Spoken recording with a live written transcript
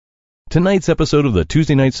Tonight's episode of the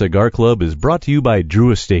Tuesday Night Cigar Club is brought to you by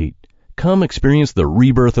Drew Estate. Come experience the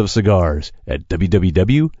rebirth of cigars at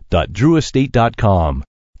www.drewestate.com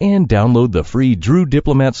and download the free Drew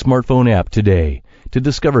Diplomat smartphone app today to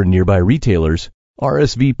discover nearby retailers,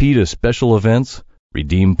 RSVP to special events,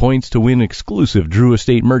 redeem points to win exclusive Drew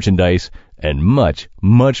Estate merchandise, and much,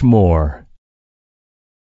 much more.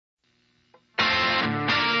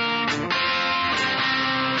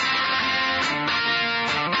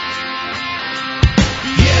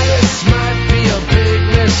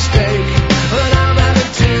 Mistake, but I'm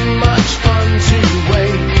having too much fun to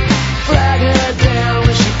wait. Flag her down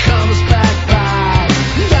when she comes back by.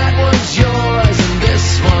 That one's yours and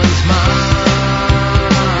this one's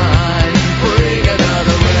mine. Bring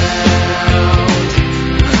another round.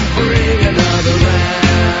 Bring another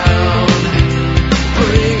round.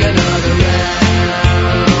 Bring another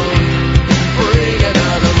round. Bring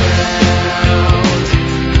another round.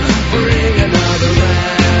 Bring another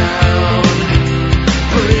round.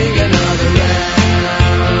 Bring another round. Bring another round.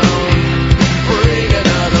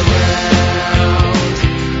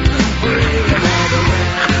 Bring another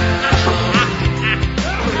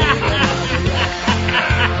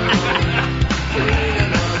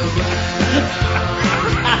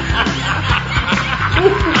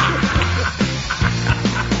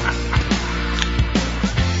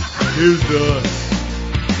Here's the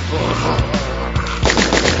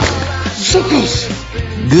suckles.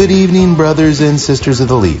 Good evening, brothers and sisters of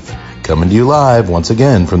the Leaf. Coming to you live once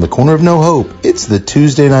again from the corner of No Hope, it's the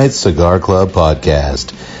Tuesday Night Cigar Club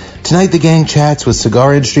podcast. Tonight the gang chats with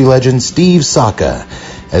cigar industry legend Steve Saka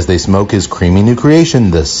as they smoke his creamy new creation,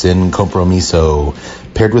 the Sin Compromiso,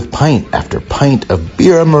 paired with pint after pint of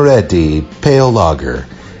Birra Moretti Pale Lager.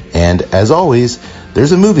 And as always,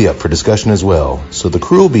 there's a movie up for discussion as well, so the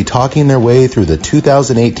crew will be talking their way through the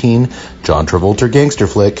 2018 John Travolta gangster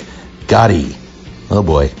flick, Gotti. Oh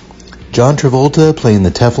boy. John Travolta playing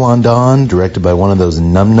the Teflon Don, directed by one of those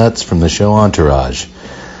numbnuts from the show Entourage.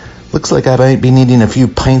 Looks like I might be needing a few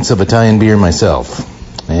pints of Italian beer myself.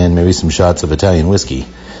 And maybe some shots of Italian whiskey.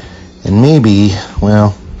 And maybe,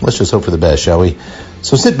 well, let's just hope for the best, shall we?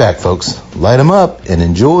 So sit back, folks, light 'em up, and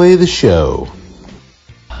enjoy the show.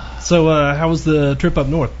 So, how was the trip up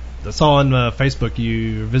north? I saw on Facebook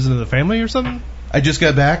you visited the family or something? I just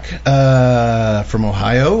got back from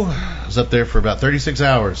Ohio. I was up there for about 36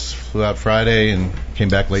 hours. Flew out Friday and came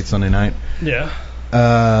back late Sunday night. Yeah.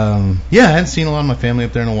 I hadn't seen a lot of my family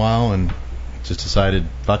up there in a while, and just decided,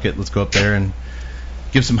 fuck it, let's go up there and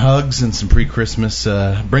give some hugs and some pre-Christmas,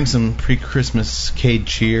 bring some pre-Christmas Cade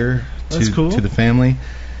cheer to the family.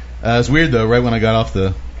 It was weird though. Right when I got off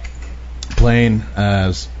the plane, I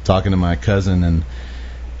was talking to my cousin, and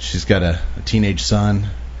she's got a teenage son.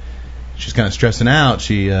 She's kind of stressing out.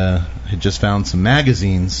 She had just found some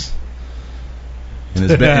magazines in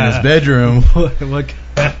his bedroom,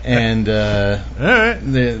 and all right,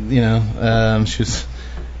 she was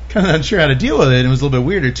kind of unsure how to deal with it. And it was a little bit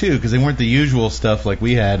weirder too, because they weren't the usual stuff like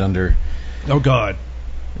we had under. Oh God,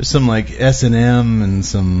 there's some like S&M and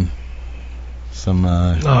some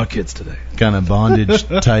kids today kind of bondage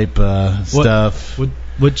type stuff.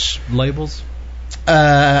 Which labels?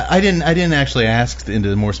 I didn't actually ask into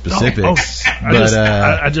the more specifics. But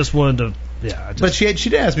I just wanted to. Yeah. But she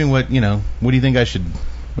did ask me what do you think I should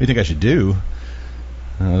do?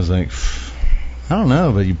 And I was like, I don't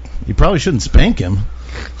know, but you probably shouldn't spank him.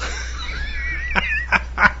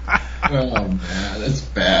 Oh man, that's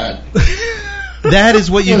bad. That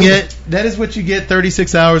is what you get. That is what you get.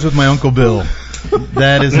 36 hours with my Uncle Bill.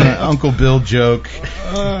 That is an Uncle Bill joke.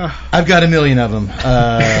 I've got a million of them.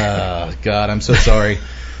 God, I'm so sorry.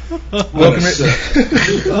 Welcome.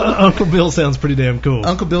 Uncle Bill sounds pretty damn cool.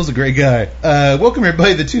 Uncle Bill's a great guy. Welcome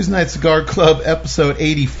everybody to the Tuesday Night Cigar Club, episode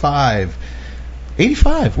 85.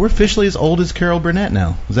 85. We're officially as old as Carol Burnett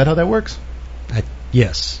now. Is that how that works?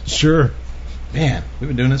 Yes. Sure. Man, we've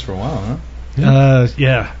been doing this for a while, huh?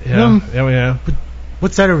 Yeah.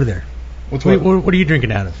 What's that over there? What are you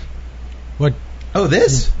drinking out of? What? Oh,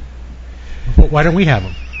 this? Why don't we have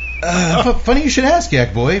them? Funny you should ask,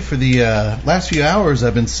 Yak Boy. For the last few hours,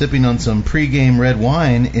 I've been sipping on some pre-game red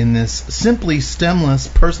wine in this simply stemless,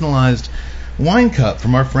 personalized wine cup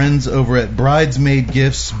from our friends over at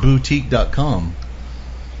bridesmaidgiftsboutique.com.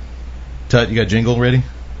 Tut, you got jingle ready?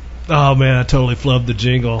 Oh, man, I totally flubbed the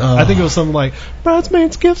jingle. I think it was something like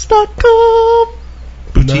bridesmaidsgifts.com.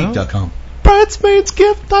 Boutique.com.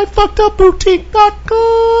 Bridesmaidsgift, I fucked up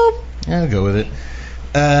boutique.com. Yeah, I'll go with it.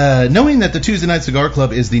 Knowing that the Tuesday Night Cigar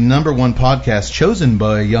Club is the #1 podcast chosen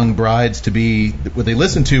by young brides to be what they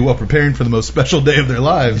listen to while preparing for the most special day of their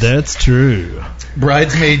lives, That's true.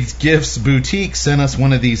 Bridesmaids Gifts Boutique sent us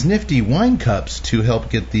one of these nifty wine cups to help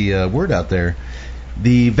get the word out there.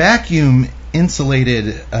 The vacuum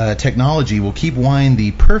insulated technology will keep wine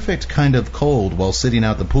the perfect kind of cold while sitting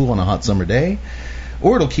out the pool on a hot summer day,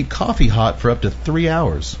 or it'll keep coffee hot for up to 3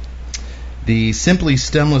 hours. The Simply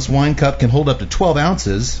Stemless wine cup can hold up to 12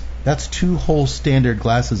 ounces. That's 2 whole standard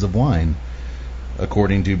glasses of wine,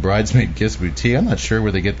 according to Bridesmaid Gifts Boutique. I'm not sure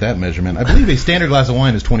where they get that measurement. I believe a standard glass of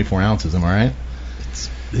wine is 24 ounces. Am I right?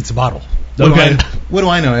 It's a bottle. Okay. What do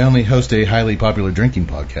I know? I only host a highly popular drinking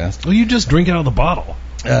podcast. Well, you just drink out of the bottle.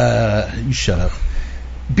 You shut up.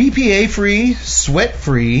 BPA free, sweat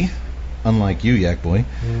free, unlike you, Yak Boy.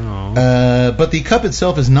 But the cup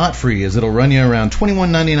itself is not free, as it'll run you around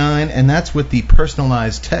 $21.99, and that's with the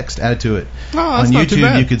personalized text added to it. Oh, that's on not too YouTube,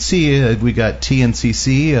 bad. you could see we got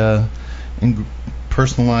TNCC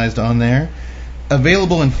personalized on there.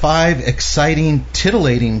 Available in 5 exciting,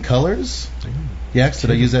 titillating colors. Yaks,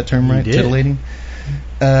 did I use that term right? did. Titillating.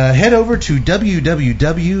 Head over to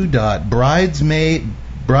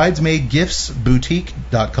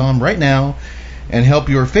www.bridesmaidgiftsboutique.com right now and help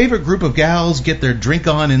your favorite group of gals get their drink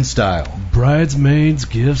on in style.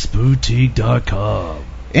 Bridesmaidsgiftsboutique.com.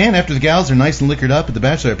 And after the gals are nice and liquored up at the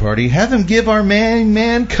bachelor party, have them give our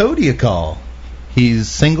man Cody a call. He's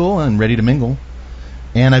single and ready to mingle,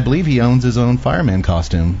 and I believe he owns his own fireman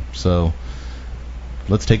costume. So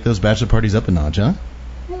let's take those bachelor parties up a notch, huh?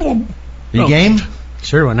 Are you game?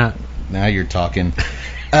 Sure, why not? Now you're talking.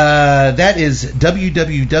 That is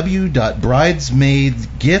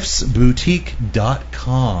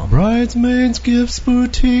www.bridesmaidsgiftsboutique.com.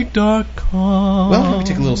 Bridesmaidsgiftsboutique.com. Well, let me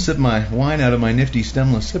take a little sip of my wine out of my nifty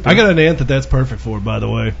stemless sipper. I got an aunt that's perfect for, by the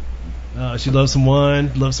way. She loves some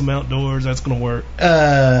wine, loves some outdoors. That's going to work.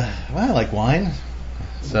 Well, I like wine.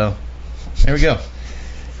 So, there we go.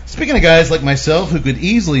 Speaking of guys like myself who could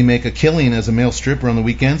easily make a killing as a male stripper on the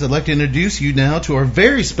weekends, I'd like to introduce you now to our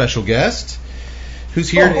very special guest, who's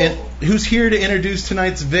here to introduce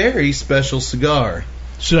tonight's very special cigar.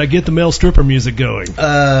 Should I get the male stripper music going?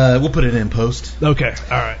 We'll put it in post. Okay,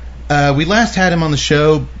 all right. We last had him on the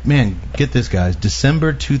show, man, get this, guys,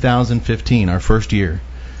 December 2015, our first year.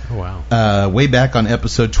 Oh, wow. Way back on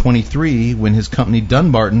episode 23, when his company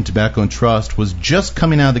Dunbarton Tobacco and Trust was just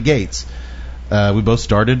coming out of the gates. We both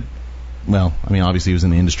started, well, I mean, obviously he was in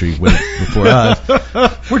the industry way before us.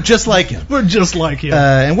 We're just like him. We're just like him.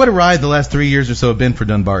 And what a ride the last 3 years or so have been for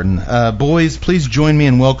Dunbarton. Boys, please join me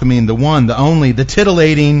in welcoming the one, the only, the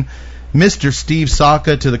titillating Mr. Steve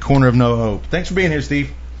Saka to the Corner of No Hope. Thanks for being here,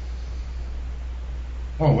 Steve.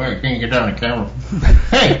 Oh, wait, I can't get down the camera.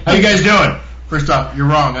 Hey, how you guys doing? First off, you're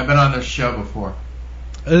wrong. I've been on this show before.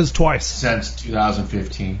 It is twice. Since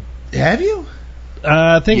 2015. Have you?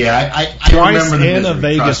 I think Yeah, I twice remember the and a misery,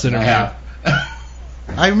 Vegas trust me, I interview. have.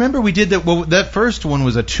 I remember we did that. Well, that first one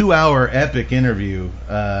was a 2-hour epic interview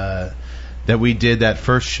that we did that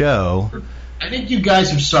first show. I think you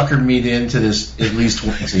guys have suckered me into this at least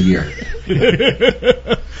once a year.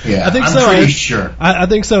 Yeah, I think I'm so. pretty sure. I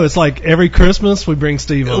think so. It's like every Christmas we bring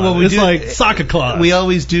Steve on. Well, we it's do- like Soccer Claus. We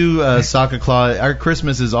always do Saka Claus. Our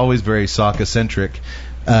Christmas is always very Saka-centric.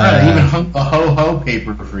 I even hung a ho-ho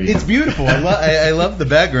paper for you. It's beautiful. I love the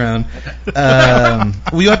background.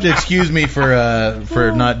 Well, you have to excuse me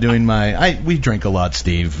for not doing my. We drink a lot,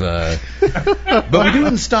 Steve, but we do it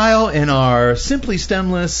in style in our Simply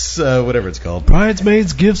Stemless, whatever it's called.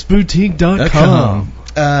 Bridesmaidsgiftsboutique.com.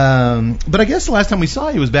 But I guess the last time we saw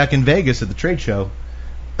you was back in Vegas at the trade show.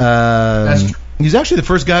 That's true. He was actually the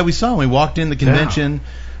first guy we saw when we walked in the convention.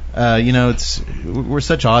 We're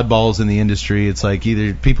such oddballs in the industry. It's like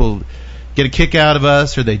either people get a kick out of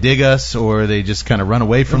us, or they dig us, or they just kind of run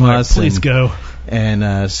away from us. Please go.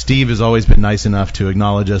 And Steve has always been nice enough to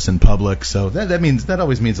acknowledge us in public, so that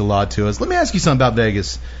always means a lot to us. Let me ask you something about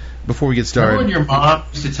Vegas before we get Remember when started. your mom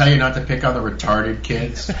used to tell you not to pick on the retarded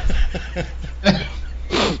kids?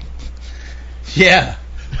 Yeah.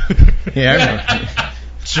 Yeah, I remember.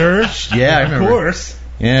 Sure. Yeah, I remember. Of course.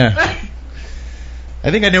 Yeah. I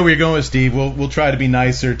think I know where you're going with Steve. We'll try to be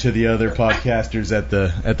nicer to the other podcasters at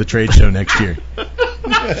the trade show next year.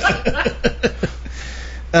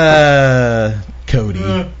 Cody.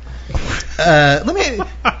 Let me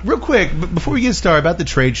real quick before we get started about the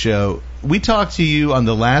trade show. We talked to you on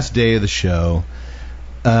the last day of the show.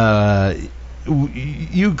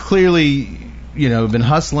 You clearly, have been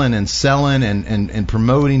hustling and selling and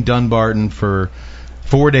promoting Dunbarton for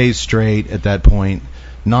 4 days straight at that point,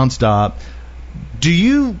 nonstop. Do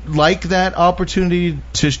you like that opportunity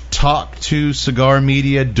to talk to cigar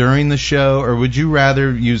media during the show, or would you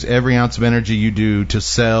rather use every ounce of energy you do to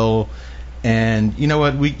sell? And you know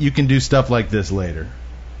what? You can do stuff like this later.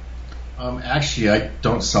 Actually, I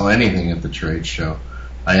don't sell anything at the trade show.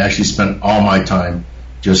 I actually spend all my time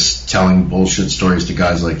just telling bullshit stories to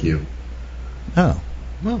guys like you. Oh,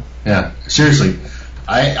 well, yeah. Seriously,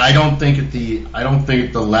 I don't think at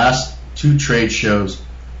the last 2 trade shows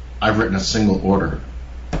I've written a single order.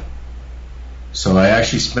 So I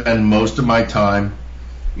actually spend most of my time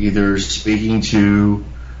either speaking to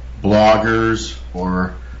bloggers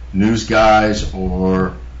or news guys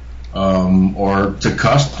or to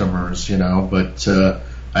customers, you know. But I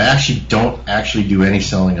actually don't do any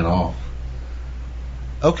selling at all.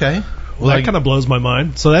 Okay. Well, that kind of blows my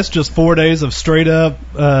mind. So that's just 4 days of straight up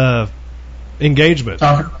engagement.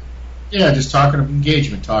 Just talking of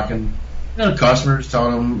engagement, talking, you know, to customers,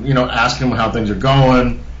 telling them, you know, asking them how things are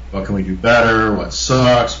going, what can we do better, what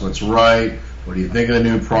sucks, what's right, what do you think of the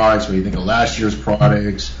new products, what do you think of last year's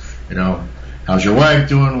products, you know, how's your wife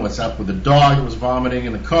doing, what's up with the dog that was vomiting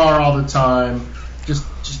in the car all the time, just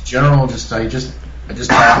general, I just talk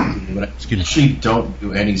to people, but I actually don't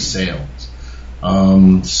do any sales.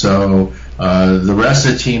 So the rest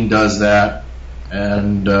of the team does that,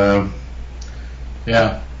 and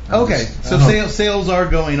yeah. Okay, so sales are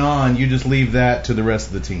going on. You just leave that to the rest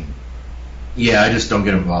of the team. Yeah, I just don't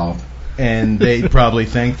get involved. And they probably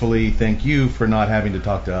thankfully thank you for not having to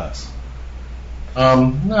talk to us.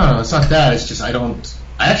 No, it's not that. It's just I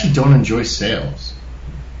actually don't enjoy sales.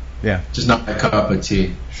 Yeah. Just not my cup of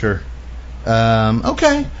tea. Sure.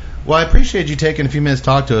 Okay. Well, I appreciate you taking a few minutes to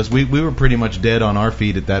talk to us. We were pretty much dead on our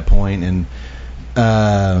feet at that point, and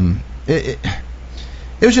it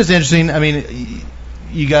was just interesting. I mean,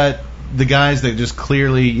 you got the guys that just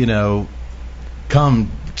clearly, you know,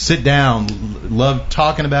 come sit down, love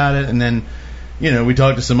talking about it, and then, you know, we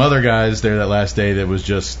talked to some other guys there that last day that was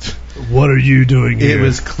just, what are you doing here? It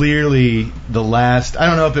was clearly the last. I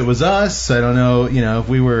don't know if it was us. I don't know, you know, if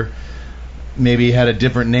we were maybe had a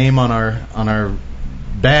different name on our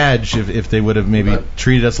badge, if they would have maybe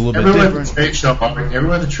treated us a little bit different.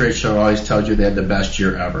 Everyone at the trade show always tells you they had the best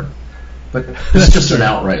year ever. But it's just an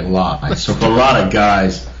outright lie. So for a lot of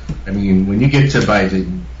guys, I mean, when you get to by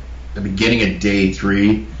the beginning of day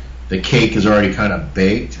 3, the cake is already kind of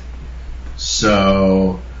baked.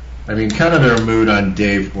 So, I mean, kind of their mood on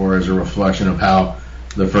day 4 is a reflection of how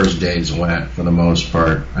the first days went for the most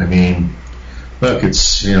part. I mean, look,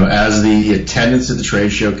 it's, you know, as the attendance at the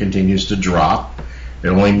trade show continues to drop, it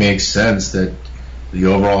only makes sense that the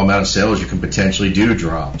overall amount of sales you can potentially do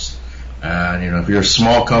drops. And, you know, if you're a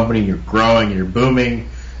small company, you're growing, and you're booming,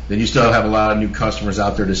 then you still have a lot of new customers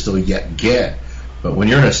out there to still yet get. But when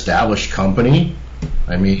you're an established company,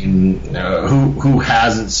 I mean, who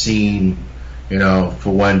hasn't seen, you know,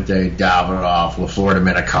 Fuente, Davidoff, La Flor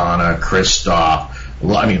Dominicana, Christoph,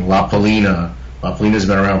 La Polina. La Polina's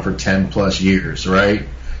been around for 10 plus years, right?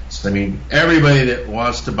 So, I mean, everybody that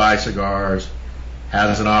wants to buy cigars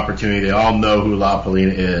has an opportunity. They all know who La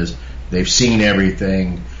Polina is. They've seen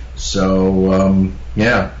everything. So,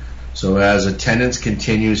 yeah. So as attendance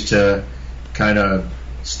continues to kind of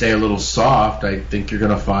stay a little soft, I think you're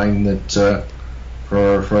going to find that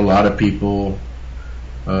for a lot of people,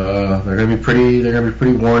 they're going to be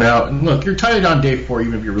pretty worn out. And look, you're tired on day 4,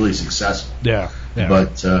 even if you're really successful. Yeah.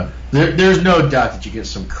 But there's no doubt that you get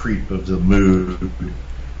some creep of the mood.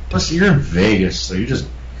 Plus, you're in Vegas, so you're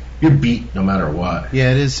beat no matter what.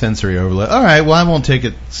 Yeah, it is sensory overload. All right, well, I won't take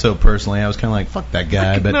it so personally. I was kind of like, fuck that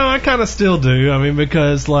guy. But no, I kind of still do. I mean,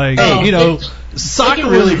 because, like, you know, Saka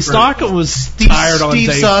was tired on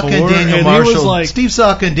day 4. And Daniel Marshall, he was like, Steve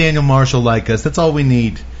Saka and Daniel Marshall like us. That's all we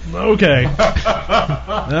need. Okay. All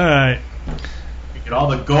right. You get all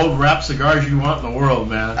the gold wrapped cigars you want in the world,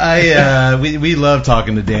 man. We love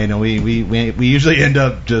talking to Daniel. We usually end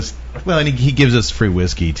up just, well, and he gives us free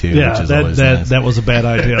whiskey too. Yeah, which is always nice. That was a bad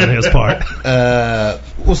idea on his part.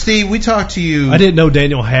 Well, Steve, we talked to you. I didn't know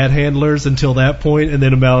Daniel had handlers until that point, and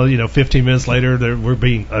then about 15 minutes later, we're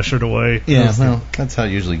being ushered away. Yeah, well, that's how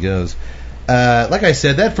it usually goes. Like I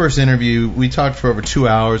said, that first interview, we talked for over 2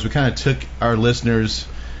 hours. We kind of took our listeners,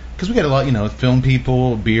 because we got a lot, film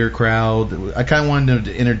people, beer crowd. I kind of wanted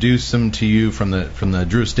to introduce them to you from the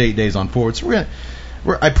Drew Estate days on forward. So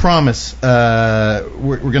I promise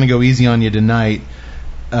we're going to go easy on you tonight.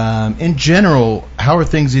 In general, how are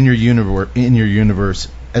things in your universe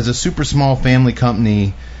as a super small family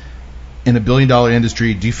company in a $1 billion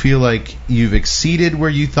industry? Do you feel like you've exceeded where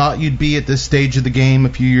you thought you'd be at this stage of the game a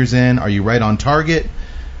few years in? Are you right on target?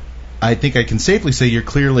 I think I can safely say you're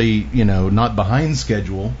clearly, not behind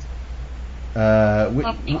schedule. Where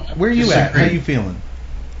are you at? How are you feeling?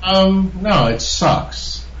 No, it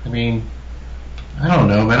sucks. I mean, I don't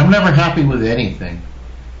know, man. I'm never happy with anything.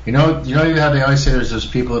 You know how they always say there's those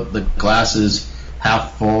people that the glass is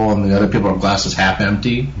half full and the other people are glasses half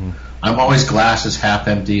empty. Mm-hmm. I'm always glasses half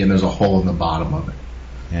empty and there's a hole in the bottom of it.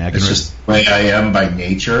 Yeah, it's just the way I am by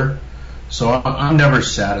nature. So I'm never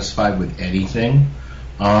satisfied with anything.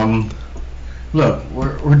 Look,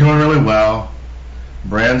 we're doing really well.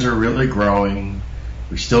 Brands are really growing.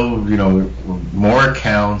 We still, more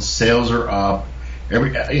accounts. Sales are up.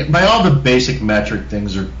 By all the basic metric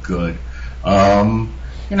things are good. Do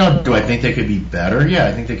I think they could be better? Yeah,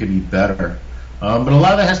 I think they could be better. But a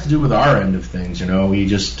lot of that has to do with our end of things. We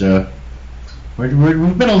just we've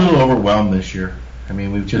been a little overwhelmed this year. I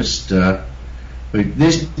mean, we've just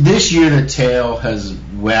this year the tail has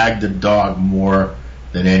wagged the dog more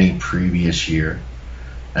than any previous year.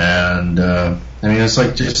 And it's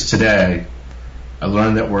like just today, I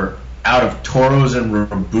learned that we're out of Toros and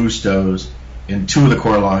Robustos in 2 of the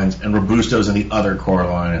core lines and Robustos in the other core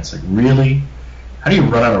line. It's like, really? How do you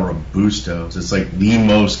run out of Robustos? It's like the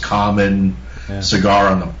most common cigar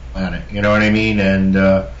on the planet. You know what I mean? And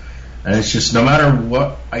it's just, no matter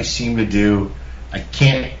what I seem to do, I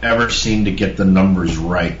can't ever seem to get the numbers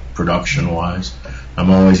right production-wise.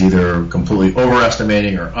 I'm always either completely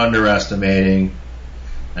overestimating or underestimating.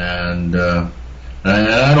 And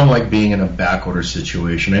I don't like being in a backorder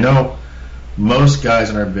situation. I know most guys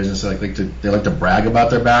in our business they like to brag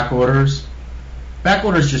about their backorders.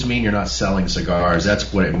 Backorders just mean you're not selling cigars.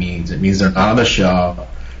 That's what it means. It means they're not on the shelf.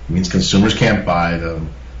 It means consumers can't buy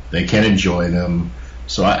them. They can't enjoy them.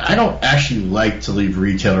 So I don't actually like to leave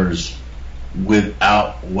retailers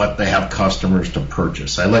without what they have customers to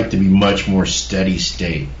purchase. I like to be much more steady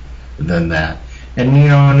state than that. And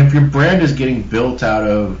and if your brand is getting built out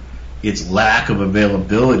of its lack of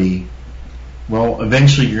availability, well,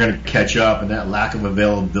 eventually you're going to catch up, and that lack of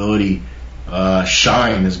availability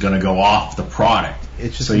shine is going to go off the product.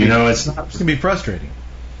 It's just it's not going to be frustrating.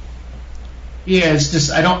 Yeah, it's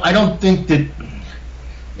just I don't think that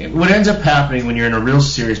what ends up happening when you're in a real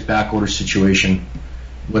serious backorder situation,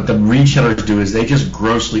 what the retailers do is they just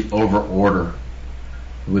grossly overorder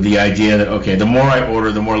with the idea that, okay, the more I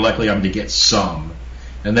order, the more likely I'm to get some.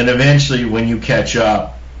 And then eventually when you catch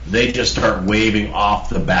up, they just start waving off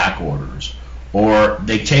the back orders. Or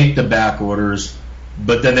they take the back orders,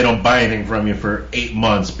 but then they don't buy anything from you for 8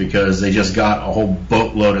 months because they just got a whole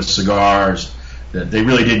boatload of cigars that they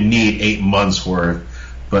really didn't need 8 months worth.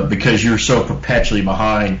 But because you're so perpetually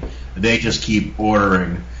behind, they just keep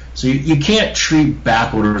ordering. So you can't treat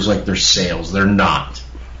back orders like they're sales. They're not.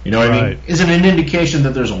 You know what I mean? Is it an indication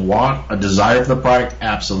that there's a desire for the product?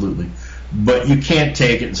 Absolutely. But you can't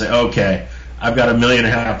take it and say, okay, I've got $1.5 million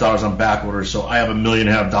on back orders, so I have $1.5 million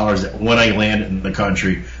that when I land in the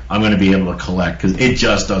country, I'm going to be able to collect, because it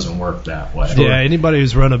just doesn't work that way. Yeah, anybody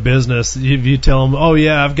who's run a business, if you tell them, oh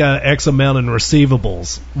yeah, I've got X amount in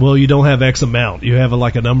receivables. Well, you don't have X amount. You have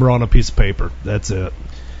a number on a piece of paper. That's it.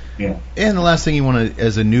 Yeah. And the last thing you want to,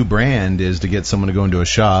 as a new brand, is to get someone to go into a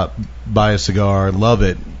shop, buy a cigar, love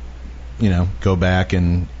it, go back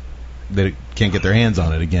and they can't get their hands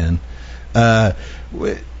on it again.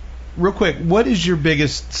 Real quick, what is your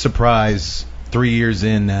biggest surprise 3 years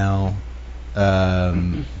in now,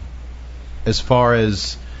 as far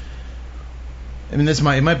as,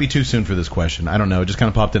 it might be too soon for this question. I don't know. It just kind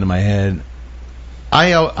of popped into my head.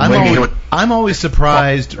 I'm always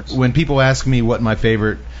surprised when people ask me what my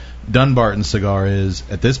favorite Dunbarton cigar is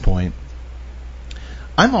at this point.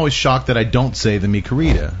 I'm always shocked that I don't say the Mi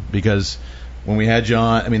Querida, because when we had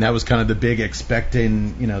John, that was kind of the big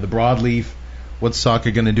expecting, the broadleaf. What's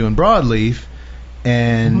Saka going to do in broadleaf?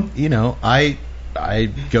 And, I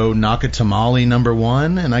go Naka Tamale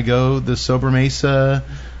 #1, and I go the Sobremesa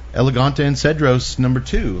Elegante and Cedros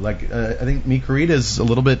 #2. I think Mi Querida is a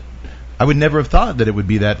little bit, I would never have thought that it would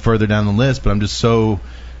be that further down the list, but I'm just so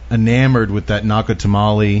enamored with that Naka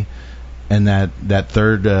Tamale and that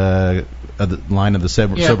third line of the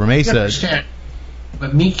Sobremesa. I understand.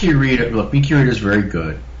 But Mi Querida is very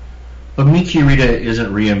good. But Mi Querida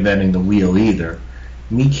isn't reinventing the wheel either.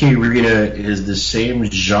 Mi Querida is the same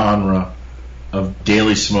genre of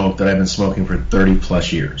daily smoke that I've been smoking for 30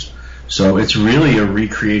 plus years. So it's really a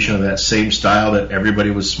recreation of that same style that everybody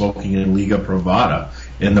was smoking in Liga Privada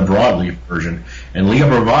in the broadleaf version. And Liga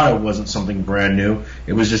Privada wasn't something brand new.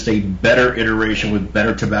 It was just a better iteration with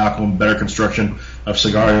better tobacco and better construction of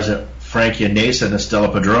cigars that Frankie Anesa and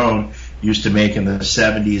Estela Padron used to make in the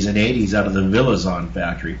 70s and 80s out of the Villazon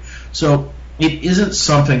factory. So it isn't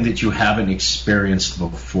something that you haven't experienced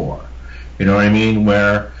before. You know what I mean?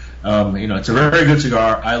 Where It's a very good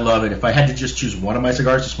cigar. I love it. If I had to just choose one of my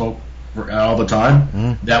cigars to smoke all the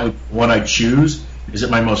time, that would be one I'd choose. Is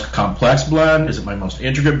it my most complex blend? Is it my most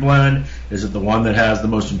intricate blend? Is it the one that has the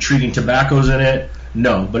most intriguing tobaccos in it?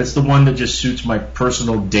 No, but it's the one that just suits my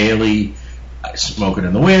personal daily. I smoke it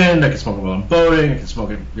in the wind. I can smoke it while I'm boating. I can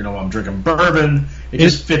smoke it, while I'm drinking bourbon. It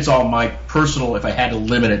just fits all my personal. If I had to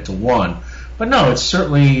limit it to one, but no, it's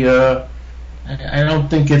certainly. I don't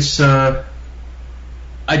think it's.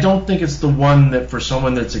 I don't think it's the one that for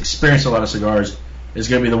someone that's experienced a lot of cigars is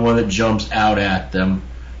going to be the one that jumps out at them.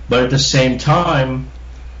 But at the same time,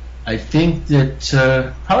 I think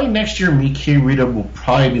that probably next year Mi Querida will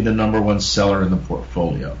probably be the number one seller in the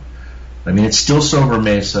portfolio. I mean, it's still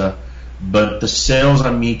Sobremesa, but the sales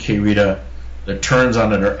on Mi Querida, the turns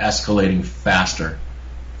on it are escalating faster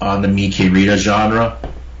on the Mi Querida genre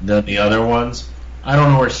than the other ones. I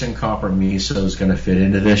don't know where Sin Copper Miso is going to fit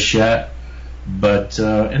into this yet. But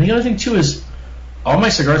and the other thing too is all my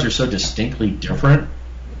cigars are so distinctly different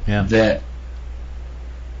that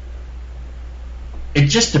it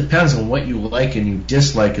just depends on what you like and you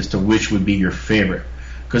dislike as to which would be your favorite.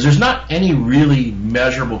 Because there's not any really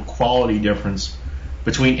measurable quality difference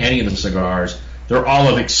between any of the cigars. They're all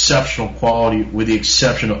of exceptional quality, with the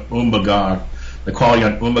exception of Umbagog. The quality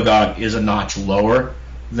on Umbagog is a notch lower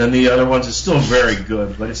than the other ones. It's still very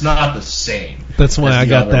good, but it's not the same. That's why I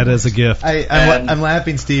got that as a gift. I'm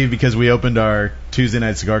laughing, Steve, because we opened our Tuesday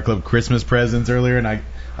Night Cigar Club Christmas presents earlier, and I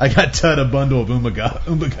got Tud a bundle of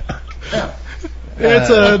Umbagog. Yeah. It's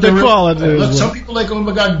the quality. Look, some people like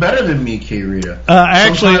Umbagog better than Mi Querida.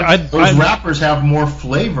 Actually, those wrappers have more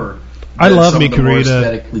flavor. I love Mi Querida. More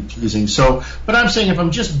aesthetically pleasing. So, but I'm saying if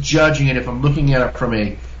I'm just judging it, if I'm looking at it from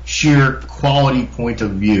a sheer quality point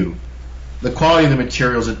of view, the quality of the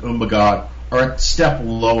materials in Umbagog are a step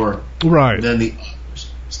lower than the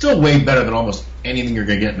others. Still way better than almost anything you're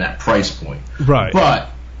going to get in that price point. Right. But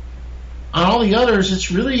on all the others,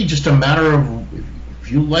 it's really just a matter of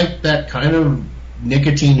if you like that kind of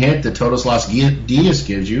nicotine hit that Todos Los Dias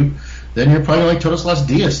gives you, then you're probably like Todos Los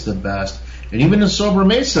Dias the best. And even in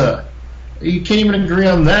Sobremesa, you can't even agree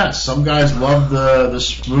on that. Some guys love the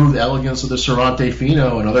smooth elegance of the Cervante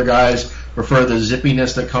Fino, and other guys prefer the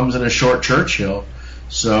zippiness that comes in a short Churchill.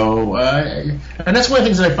 So, and that's one of the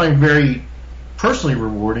things that I find very personally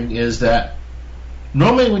rewarding is that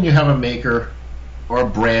normally when you have a maker or a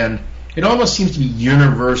brand, it almost seems to be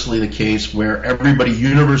universally the case where everybody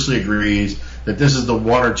universally agrees that this is the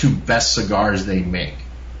one or two best cigars they make.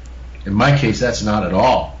 In my case, that's not at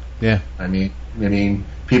all. Yeah. I mean,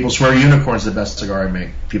 people swear Unicorn's the best cigar I make.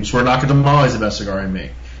 People swear Nakatamale is the best cigar I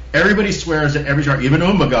make. Everybody swears that every cigar, even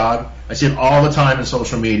Umbagog, I see it all the time in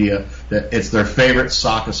social media, that it's their favorite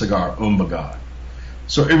Saka cigar, Umbagog.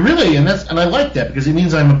 So it really, and I like that because it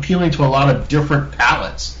means I'm appealing to a lot of different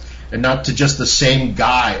palates and not to just the same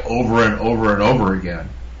guy over and over and over again.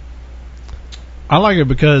 I like it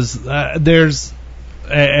because as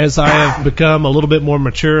I have become a little bit more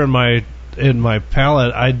mature in my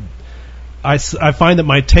palate, I find that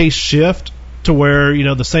my tastes shift to where,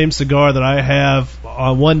 the same cigar that I have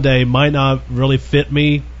on one day might not really fit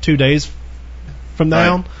me 2 days from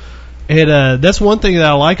now. Right. And that's one thing that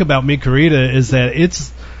I like about Mi Querida is that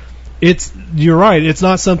it's you're right, it's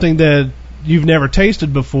not something that you've never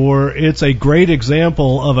tasted before. It's a great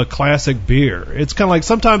example of a classic beer. It's kind of like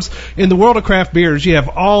sometimes in the world of craft beers, you have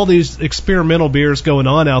all these experimental beers going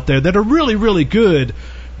on out there that are really, really good.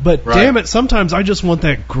 But damn it, sometimes I just want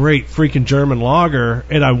that great freaking German lager,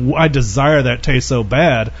 and I desire that taste so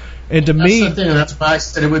bad. And to me, that's the thing. That's why I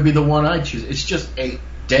said it would be the one I choose. It's just a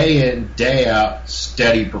day in, day out,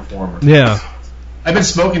 steady performer. Yeah, I've been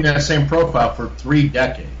smoking that same profile for 3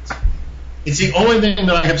 decades. It's the only thing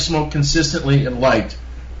that I have smoked consistently and liked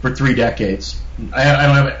for 3 decades. I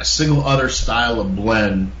don't have a single other style of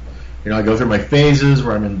blend. I go through my phases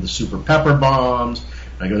where I'm in the super pepper bombs.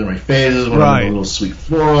 I go through my phases when I'm in the little sweet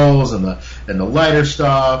florals and the lighter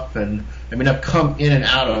stuff, and I've come in and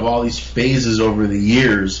out of all these phases over the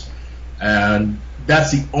years, and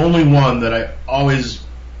that's the only one that I always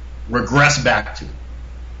regress back to,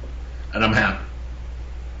 and I'm happy.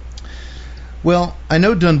 Well, I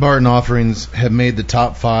know Dunbarton offerings have made the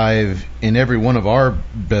top 5 in every one of our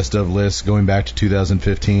best of lists going back to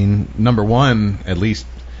 2015. Number 1, at least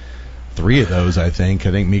 3 of those, I think.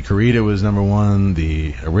 I think Mi Querida was number 1.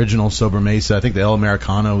 The original Sobremesa. I think the El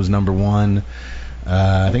Americano was number 1.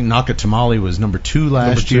 I think Nakatamale was number 2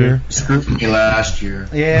 last year. Screwed me last year.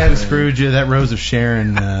 Yeah, it screwed you. That Rose of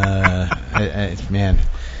Sharon, man.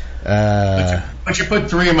 But you put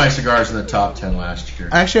 3 of my cigars in the top 10 last year.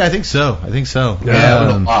 Actually, I think so.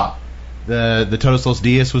 Yeah, a lot. The Todos Los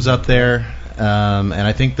Dias was up there. And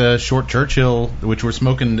I think the Short Churchill, which we're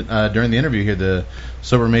smoking during the interview here, the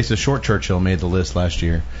Sober Mesa Short Churchill made the list last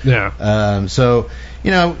year. Yeah. So,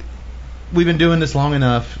 we've been doing this long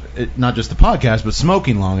enough, not just the podcast, but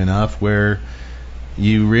smoking long enough, where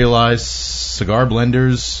you realize cigar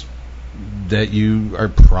blenders that you are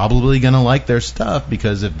probably going to like their stuff,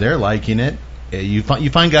 because if they're liking it, you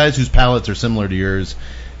find guys whose palates are similar to yours,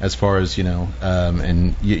 as far as,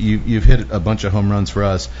 and you've hit a bunch of home runs for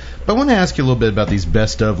us. But I want to ask you a little bit about these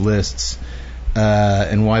best of lists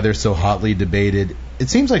and why they're so hotly debated. It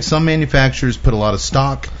seems like some manufacturers put a lot of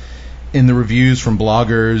stock in the reviews from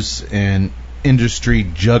bloggers and industry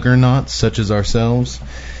juggernauts such as ourselves.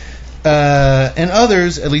 And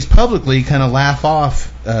others, at least publicly, kind of laugh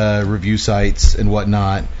off review sites and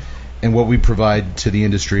whatnot, and what we provide to the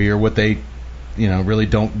industry, or what they, really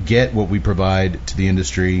don't get what we provide to the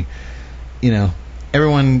industry.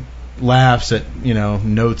 Everyone laughs at,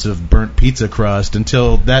 notes of burnt pizza crust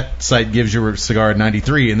until that site gives your cigar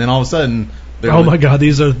 93, and then all of a sudden, my God,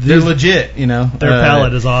 they're legit. Their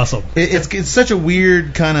palate is awesome. It's such a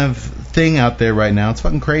weird kind of thing out there right now. It's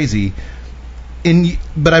fucking crazy.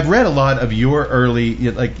 But I've read a lot of your early,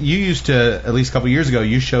 like you used to, at least a couple years ago,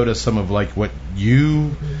 you showed us some of like what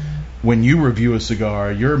when you review a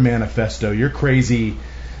cigar, your manifesto, your crazy,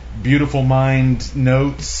 beautiful mind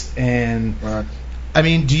notes, and I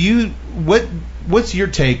mean, what's your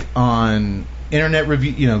take on internet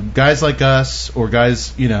review? Guys like us, or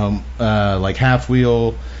guys, like Half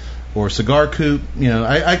Wheel or Cigar Coop.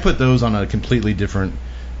 I put those on a completely different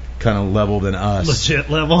kind of level than us. Legit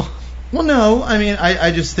level. Well, no, I mean,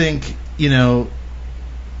 I just think,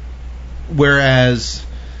 whereas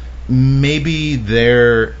maybe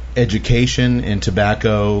their education in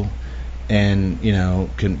tobacco and,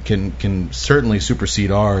 can certainly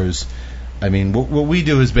supersede ours. I mean, what we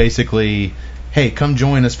do is basically, hey, come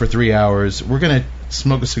join us for 3 hours. We're going to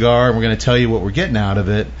smoke a cigar, and we're going to tell you what we're getting out of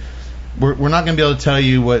it. We're not going to be able to tell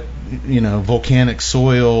you what, volcanic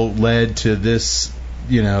soil led to this,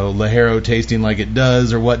 Lajero tasting like it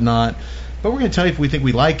does or whatnot, but we're going to tell you if we think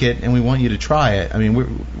we like it, and we want you to try it. I mean,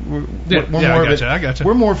 I gotcha.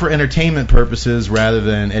 We're more for entertainment purposes rather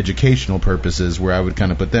than educational purposes, where I would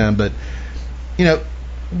kind of put them. But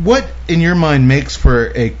what in your mind makes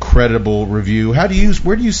for a credible review? Where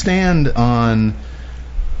do you stand on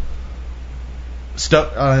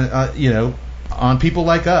stuff? On people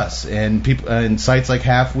like us and people and sites like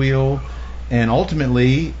Half Wheel, and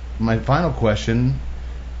ultimately, my final question: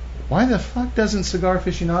 why the fuck doesn't Cigar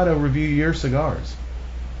Aficionado review your cigars?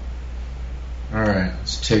 All right,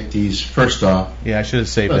 let's take these first off. Yeah, I should have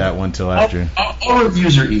saved that one till after. All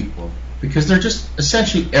reviews are equal, because they're just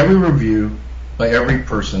essentially every review by every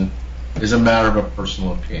person is a matter of a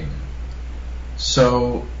personal opinion.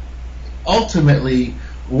 So ultimately,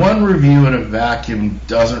 one review in a vacuum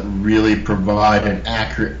doesn't really provide an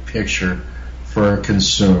accurate picture for a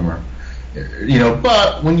consumer.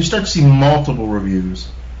 But when you start to see multiple reviews,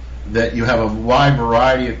 that you have a wide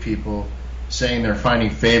variety of people saying they're finding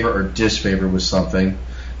favor or disfavor with something,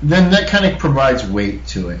 then that kind of provides weight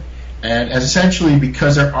to it. And essentially,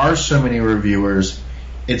 because there are so many reviewers,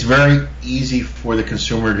 it's very easy for the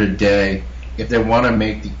consumer today, if they want to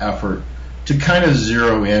make the effort, to kind of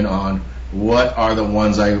zero in on what are the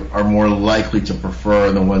ones I are more likely to prefer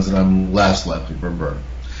and the ones that I'm less likely to prefer.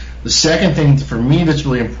 The second thing for me that's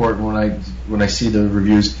really important when I see the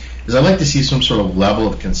reviews is I like to see some sort of level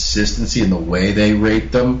of consistency in the way they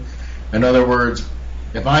rate them. In other words,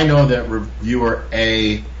 if I know that reviewer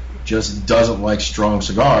A just doesn't like strong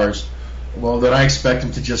cigars, well, then I expect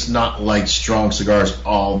him to just not like strong cigars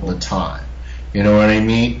all the time. You know what I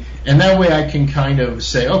mean? And that way I can kind of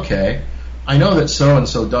say, okay, I know that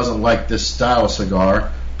so-and-so doesn't like this style of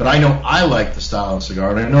cigar, but I know I like the style of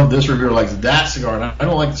cigar, and I know this reviewer likes that cigar, and I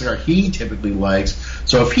don't like the cigar he typically likes.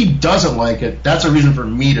 So if he doesn't like it, that's a reason for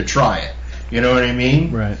me to try it. You know what I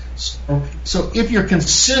mean? Right. So if you're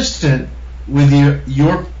consistent with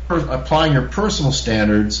your applying your personal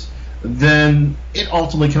standards, then it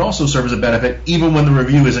ultimately can also serve as a benefit, even when the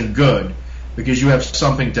review isn't good, because you have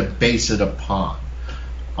something to base it upon.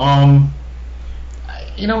 I'm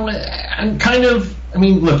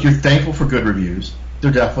look, you're thankful for good reviews.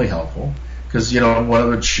 They're definitely helpful, because, one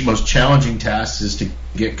of the most challenging tasks is to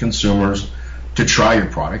get consumers to try your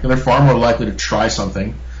product, and they're far more likely to try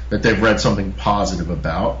something that they've read something positive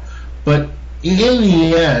about. But in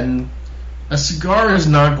the end, a cigar is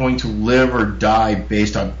not going to live or die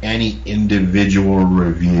based on any individual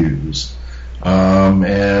reviews.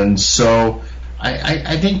 And so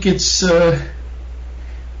I think it's I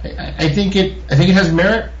think it has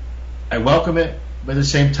merit. I welcome it, but at the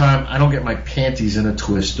same time, I don't get my panties in a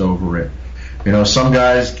twist over it. Some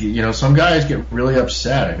guys get really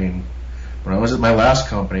upset. I mean, when I was at my last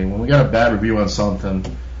company, when we got a bad review on something,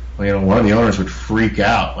 one of the owners would freak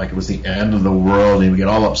out like it was the end of the world, and we get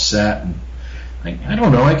all upset. And I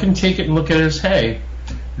don't know. I can take it and look at it as, hey,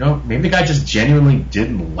 maybe the guy just genuinely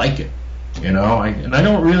didn't like it. And I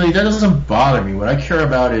don't really. That doesn't bother me. What I care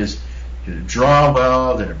about is, did it draw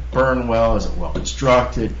well? Did it burn well? Is it well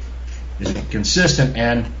constructed? Is it consistent?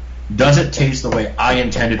 And does it taste the way I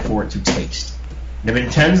intended for it to taste? And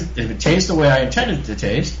if it tastes the way I intended it to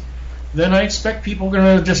taste, then I expect people are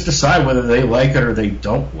going to just decide whether they like it or they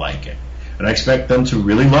don't like it. And I expect them to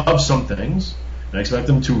really love some things, and I expect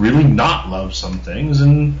them to really not love some things,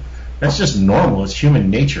 and that's just normal. It's human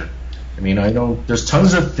nature. I mean, there's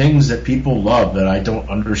tons of things that people love that I don't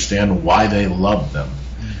understand why they love them.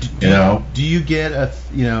 Do you get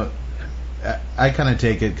I kind of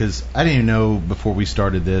take it because I didn't even know before we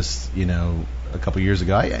started this, a couple years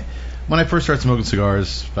ago. When I first started smoking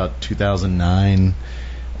cigars, about 2009,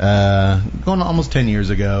 going almost 10 years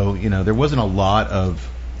ago, there wasn't a lot of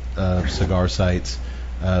cigar sites.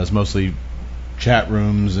 It was mostly chat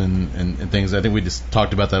rooms and things. I think we just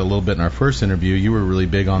talked about that a little bit in our first interview. You were really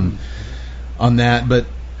big on that, but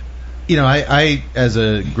I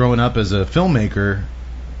growing up as a filmmaker,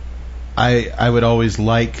 I would always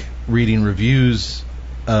like reading reviews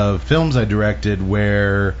of films I directed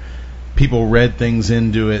where people read things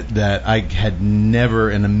into it that I had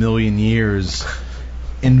never in a million years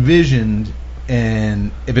envisioned,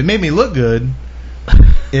 and if it made me look good,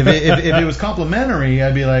 if it was complimentary,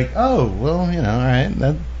 I'd be like, oh, well, all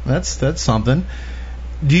right, that's something.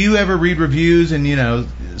 Do you ever read reviews and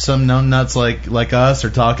some numbnuts like us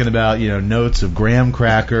are talking about notes of graham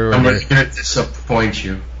cracker? I'm going to disappoint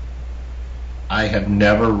you. I have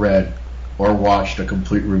never read or watched a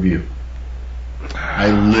complete review. I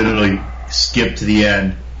literally skip to the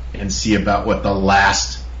end and see about what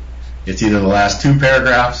it's either the last 2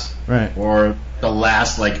 paragraphs, right, or the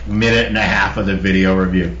last minute and a half of the video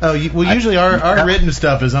review. Oh, usually our written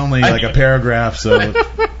stuff is only like a paragraph, so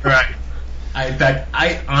right. In fact,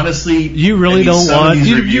 I honestly, you really don't watch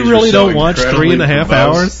 3.5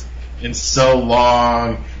 hours. It's so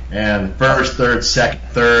long, and first, third, second,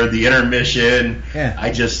 third, the intermission. Yeah.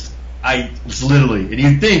 I was literally, and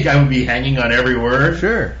you'd think I would be hanging on every word.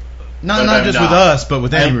 Sure. Not just with us, but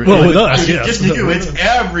with any. Well, with us, yes. Just you, it's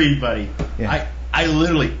everybody. Yeah.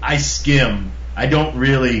 I skim. I don't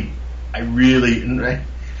really,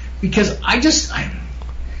 because I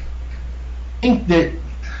think that,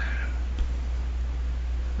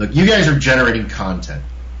 look, you guys are generating content,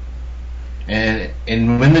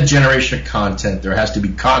 and when the generation of content, there has to be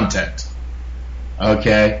content,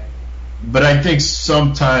 okay? But I think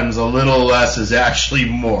sometimes a little less is actually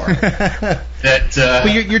more. But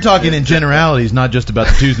you're talking in generalities, not just about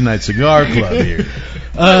the Tuesday Night Cigar Club here.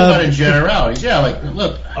 But in generalities, yeah.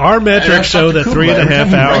 Look, our metrics show that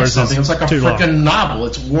 3.5 hours is it's like a freaking novel.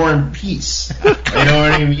 It's War and Peace. You know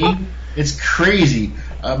what I mean? It's crazy.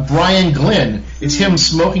 Brian Glynn, it's him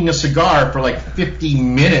smoking a cigar for 50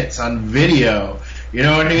 minutes on video. You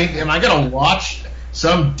know what I mean? Am I gonna watch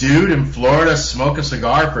some dude in Florida smoke a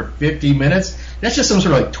cigar for 50 minutes? That's just some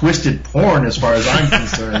sort of twisted porn as far as I'm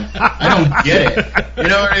concerned. I don't get it. You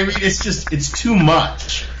know what I mean? It's too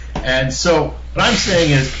much. And so what I'm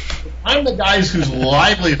saying is, I'm the guys whose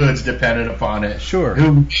livelihoods dependent upon it, sure,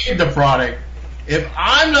 who made the product. If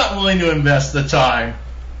I'm not willing to invest the time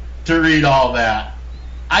to read all that,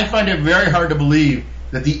 I find it very hard to believe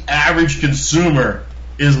that the average consumer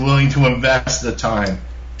is willing to invest the time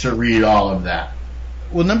to read all of that.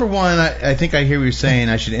 Well, number one, I think I hear what you're saying.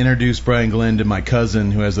 I should introduce Brian Glynn to my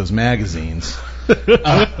cousin who has those magazines.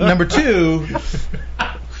 Number two...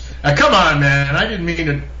 come on, man. I didn't mean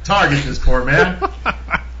to target this poor man.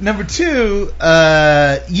 Number two,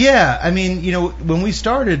 yeah, I mean, when we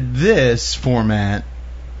started this format,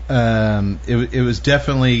 it was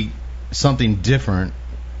definitely something different.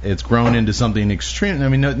 It's grown into something extreme. I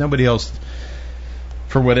mean, nobody else...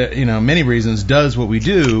 for many reasons, does what we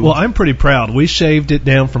do. Well, I'm pretty proud. We shaved it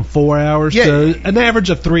down from 4 hours to an average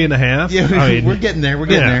of 3.5. Yeah, we're getting there. We're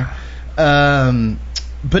getting there.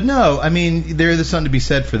 But no, I mean, there's something to be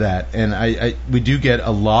said for that, and we do get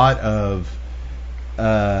a lot of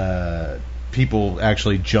people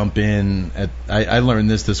actually jump in. I learned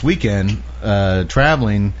this weekend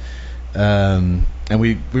traveling, and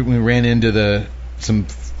we ran into some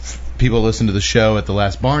people listen to the show at the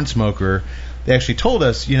last Barn Smoker. They actually told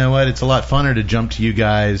us, you know what, it's a lot funner to jump to you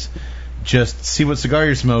guys, just see what cigar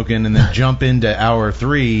you're smoking, and then jump into hour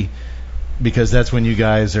 3, because that's when you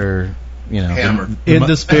guys are, hammered in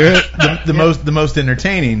the spirit, the most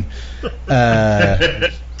entertaining.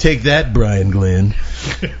 Take that, Brian Glenn.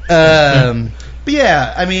 But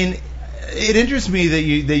yeah, I mean, it interests me that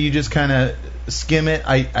you just kind of skim it.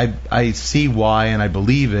 I see why, and I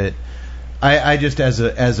believe it. I just as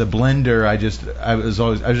a blender, I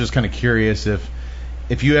was just kind of curious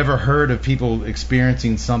if you ever heard of people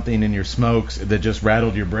experiencing something in your smokes that just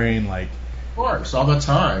rattled your brain, like. Of course, all the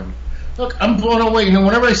time. Look, I'm blown away. You know,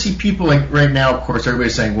 whenever I see people like right now, of course,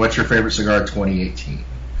 everybody's saying, "What's your favorite cigar 2018?"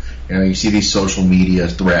 You know, you see these social media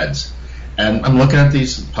threads, and I'm looking at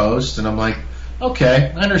these posts, and I'm like,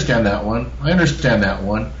 "Okay, I understand that one. I understand that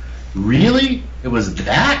one. Really? It was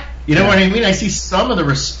that?" You know what I mean? I see some of the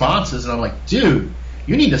responses, and I'm like, "Dude,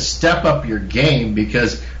 you need to step up your game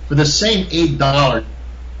because for the same $8,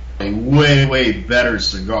 a way better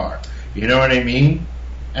cigar." You know what I mean?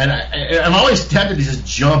 And I'm always tempted to just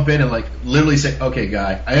jump in and like literally say, "Okay,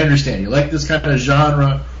 guy, I understand. You like this kind of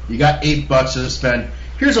genre. You got $8 to spend.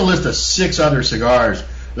 Here's a list of 6 other cigars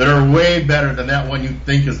that are way better than that one you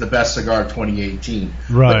think is the best cigar of 2018."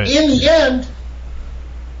 Right. But in the end,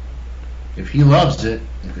 if he loves it,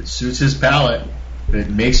 if it suits his palate, if it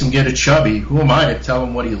makes him get a chubby, who am I to tell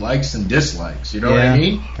him what he likes and dislikes? You know what I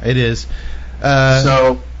mean? It is.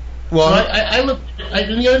 Well, I look.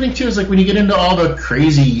 And the other thing too is like when you get into all the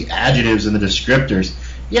crazy adjectives and the descriptors.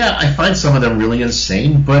 Yeah, I find some of them really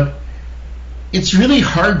insane, but it's really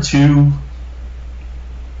hard to.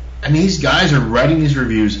 I mean, these guys are writing these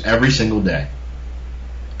reviews every single day,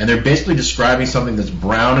 and they're basically describing something that's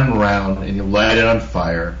brown and round, and you light it on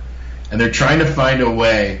fire, and they're trying to find a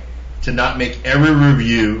way to not make every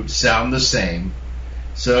review sound the same.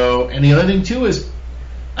 So, and the other thing too is.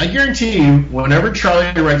 I guarantee you, whenever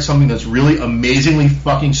Charlie writes something that's really amazingly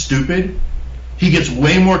fucking stupid, he gets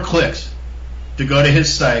way more clicks to go to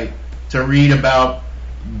his site to read about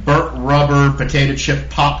burnt rubber potato chip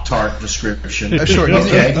Pop-Tart description. Sure,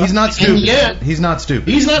 okay? he's not stupid. In the end, he's not stupid.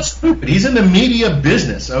 He's not stupid. He's in the media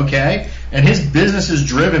business, okay? And his business is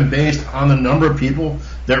driven based on the number of people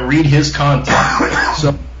that read his content.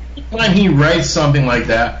 So anytime he writes something like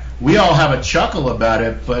that, we all have a chuckle about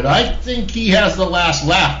it, but I think he has the last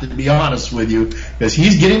laugh, to be honest with you, because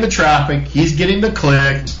he's getting the traffic, he's getting the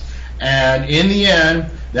clicks, and in the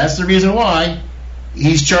end, that's the reason why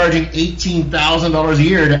he's charging $18,000 a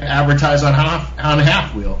year to advertise on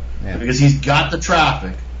Half Wheel, because he's got the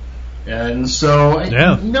traffic. And so,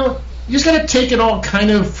 you know, you just got to take it all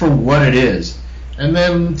kind of for what it is. And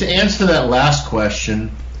then to answer that last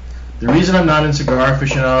question, the reason I'm not in Cigar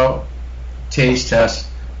Aficionado taste tests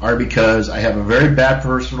are because I have a very bad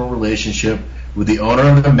personal relationship with the owner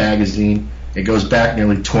of the magazine. It goes back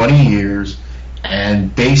nearly 20 years,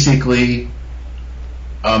 and basically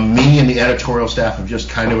me and the editorial staff have just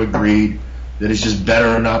kind of agreed that it's just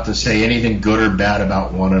better not to say anything good or bad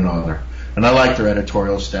about one another. And I like their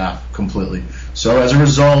editorial staff completely. So as a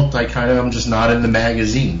result, I kind of am just not in the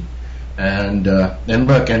magazine. And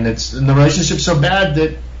look, and the relationship's so bad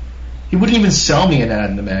that he wouldn't even sell me an ad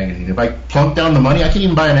in the magazine. If I plunk down the money, I can't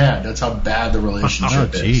even buy an ad. That's how bad the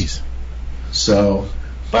relationship is. Jeez. So,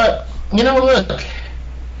 but, you know, look,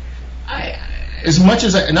 as much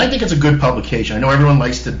as I think it's a good publication. I know everyone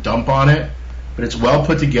likes to dump on it, but it's well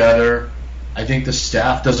put together. I think the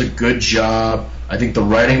staff does a good job. I think the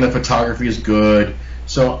writing, the photography is good.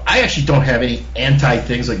 So I actually don't have any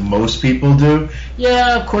anti-things like most people do.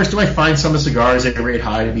 Yeah, of course, do I find some of the cigars they rate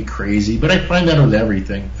high to be crazy, but I find that with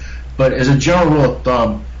everything. But as a general rule of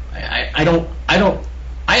thumb, I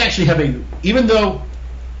actually have even though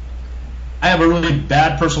I have a really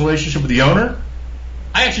bad personal relationship with the owner,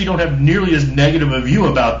 I actually don't have nearly as negative a view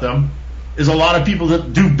about them as a lot of people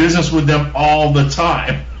that do business with them all the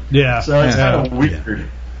time. Yeah. So it's kind of weird.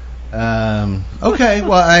 Okay,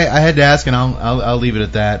 well, I had to ask, and I'll leave it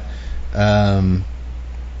at that.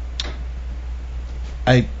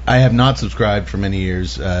 I have not subscribed for many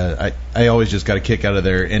years. I always just got a kick out of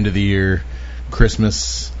their end of the year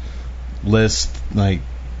Christmas list, like,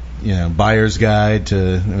 you know, buyer's guide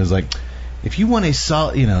to. It was like, if you want a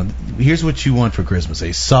solid, you know, here's what you want for Christmas: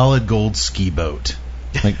 a solid gold ski boat.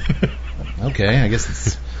 Like, okay, I guess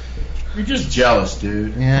it's. You're just jealous,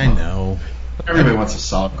 dude. Yeah, I know. Everybody wants a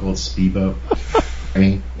solid gold speedboat. I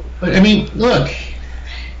mean, look.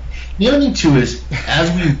 The other thing too is,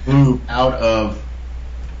 as we move out of,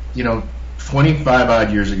 25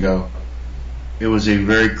 odd years ago, it was a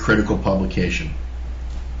very critical publication.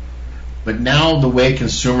 But now the way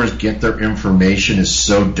consumers get their information is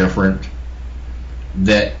so different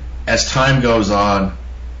that as time goes on,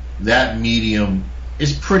 that medium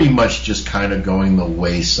is pretty much just kind of going the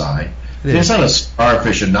wayside. It's not a Cigar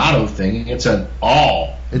Aficionado thing. It's an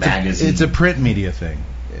magazine. It's a print media thing.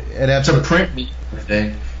 It's a print media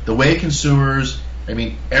thing. The way consumers I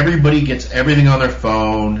mean, everybody gets everything on their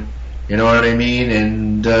phone. You know what I mean?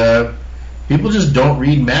 And people just don't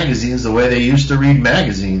read magazines the way they used to read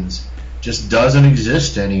magazines. Just doesn't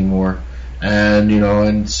exist anymore.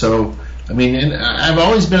 And so, I mean, and I've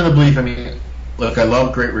always been of the belief, I mean, look, I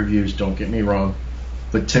love great reviews, don't get me wrong.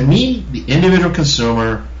 But to me, the individual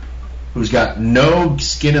consumer who's got no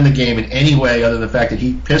skin in the game in any way other than the fact that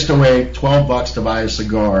he pissed away $12 to buy a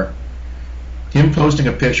cigar, him posting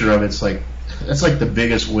a picture of it's like, that's like the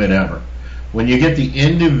biggest win ever. When you get the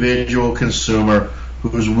individual consumer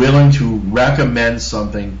who's willing to recommend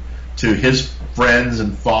something to his friends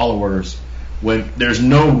and followers when there's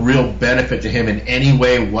no real benefit to him in any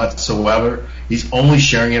way whatsoever, he's only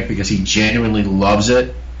sharing it because he genuinely loves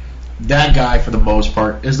it, that guy, for the most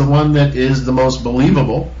part, is the one that is the most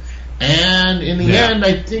believable. And in the end,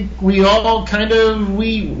 I think we all kind of,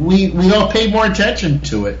 we all pay more attention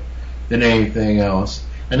to it than anything else.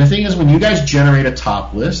 And the thing is, when you guys generate a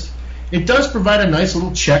top list, it does provide a nice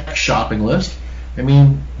little check shopping list. I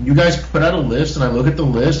mean, you guys put out a list, and I look at the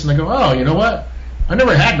list, and I go, oh, you know what? I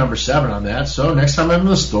never had number 7 on that, so next time I'm in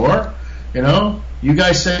the store, you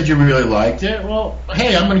guys said you really liked it. Well,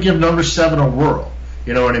 hey, I'm going to give number 7 a whirl.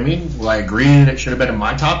 You know what I mean? Will I agree that it should have been in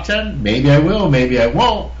my top 10? Maybe I will, maybe I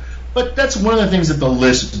won't. But that's one of the things that the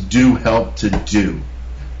lists do help to do.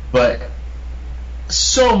 But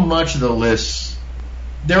so much of the lists,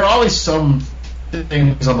 there are always some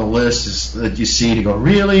things on the list that you see and you go,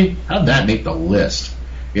 really? How'd that make the list?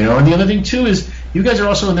 And the other thing, too, is you guys are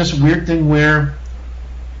also in this weird thing where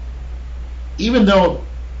even though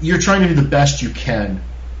you're trying to do the best you can,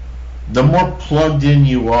 the more plugged in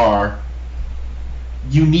you are,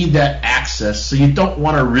 you need that access, so you don't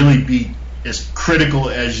want to really be as critical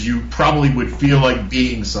as you probably would feel like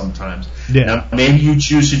being sometimes. Yeah. Now, maybe you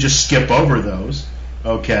choose to just skip over those,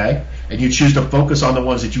 okay, and you choose to focus on the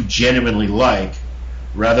ones that you genuinely like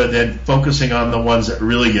rather than focusing on the ones that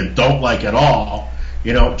really you don't like at all,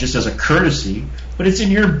 just as a courtesy. But it's in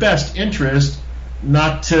your best interest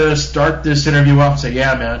not to start this interview off and say,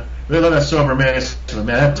 yeah, man, really love that Sober Man,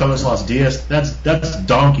 that Todos Los Dias, that's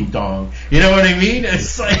donkey dong. You know what I mean?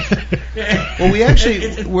 It's like, well,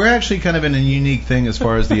 we're actually kind of in a unique thing as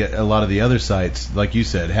far as a lot of the other sites. Like you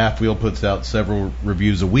said, Half Wheel puts out several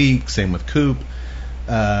reviews a week. Same with Coop.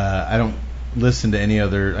 I don't listen to any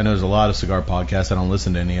other. I know there's a lot of cigar podcasts. I don't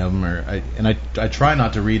listen to any of them, I try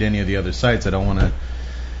not to read any of the other sites. I don't want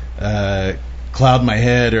to cloud my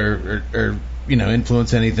head or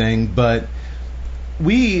influence anything, but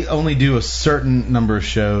we only do a certain number of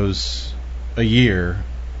shows a year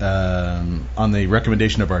on the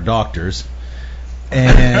recommendation of our doctors,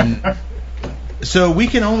 and so we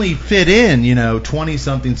can only fit in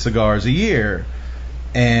 20-something cigars a year,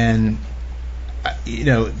 and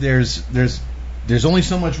there's only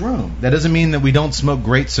so much room. That doesn't mean that we don't smoke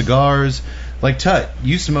great cigars. Like Tut,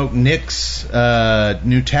 you smoked Nick's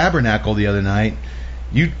new Tabernacle the other night.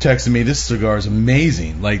 You texted me, this cigar is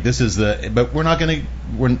amazing. Like, this is but we're not going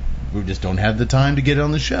to, we just don't have the time to get it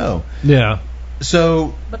on the show. Yeah.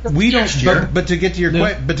 So we don't. But to get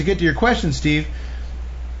to your question, Steve,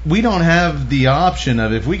 we don't have the option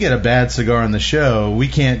of, if we get a bad cigar on the show, we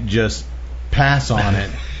can't just pass on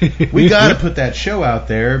it. We got to put that show out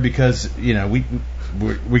there because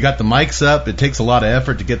we got the mics up. It takes a lot of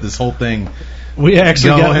effort to get this whole thing. We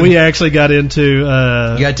actually got into. You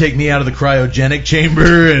got to take me out of the cryogenic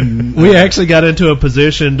chamber, and we actually got into a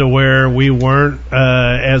position to where we weren't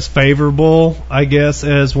as favorable, I guess,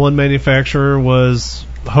 as one manufacturer was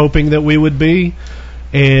hoping that we would be,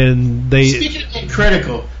 and they. Speaking of being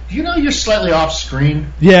critical, do you know you're slightly off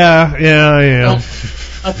screen? Yeah, I am.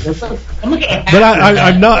 But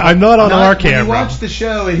I'm not on our camera. When you watch the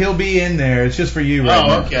show, he'll be in there. It's just for you right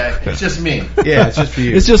now. Oh, okay. It's just me. Yeah, it's just for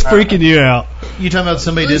you. It's just freaking you out. You talking about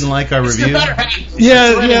somebody didn't like our review?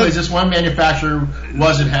 Yeah. Anyways, this one manufacturer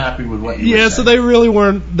wasn't happy with what you were saying. So they really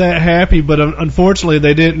weren't that happy, but unfortunately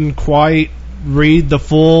they didn't quite read the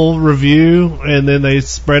full review, and then they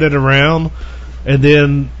spread it around. And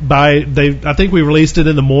then I think we released it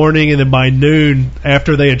in the morning, and then by noon,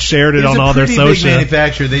 after they had shared it on all their social, big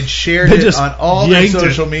manufacturer, they'd shared it on all their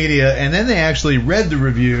social media, and then they actually read the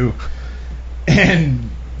review. And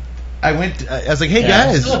I was like, "Hey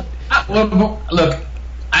guys, look,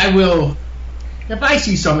 I will. If I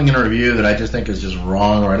see something in a review that I just think is just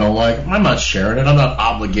wrong or I don't like, I'm not sharing it. I'm not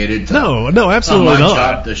obligated to. No, absolutely not. not. It's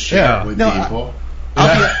my job to share it with people.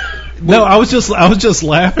 I was just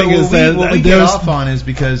laughing. What we get off on is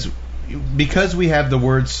because we have the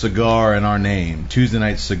word cigar in our name, Tuesday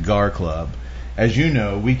Night Cigar Club. As you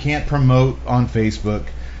know, we can't promote on Facebook.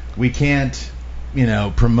 We can't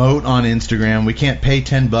promote on Instagram. We can't pay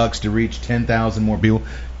 $10 to reach 10,000 more people.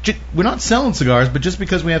 We're not selling cigars, but just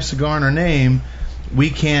because we have cigar in our name, we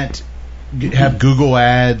can't have Google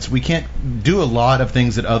ads. We can't do a lot of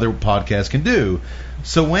things that other podcasts can do.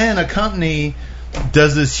 So when a company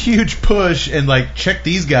does this huge push and check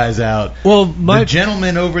these guys out, the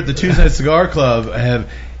gentlemen over at the Tuesday Night Cigar Club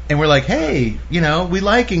and we're like, hey, we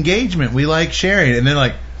like engagement, we like sharing, and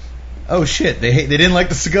then oh shit, they didn't like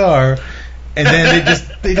the cigar. And then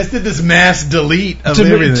they just did this mass delete of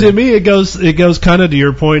everything. To me, it goes kind of to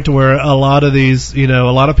your point, to where a lot of these, a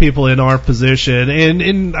lot of people in our position,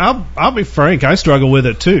 and I'll be frank, I struggle with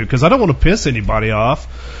it too, because I don't want to piss anybody off.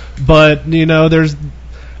 But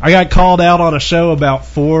I got called out on a show about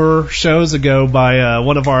 4 shows ago by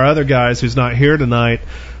one of our other guys who's not here tonight.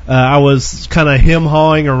 I was kind of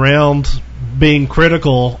him-hawing around being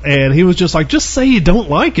critical, and he was just like, just say you don't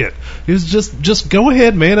like it. He was just go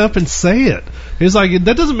ahead, man up, and say it. He's like,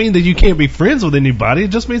 that doesn't mean that you can't be friends with anybody. It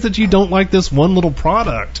just means that you don't like this one little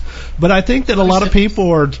product. But I think that a lot of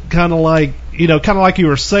people are kind of like you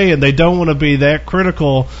were saying, they don't want to be that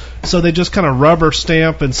critical, so they just kind of rubber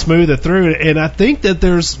stamp and smooth it through. And I think that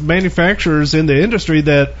there's manufacturers in the industry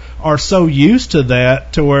that are so used to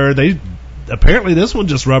that, to where apparently this one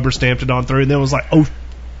just rubber stamped it on through, and then was like, oh,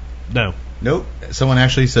 no. Nope. Someone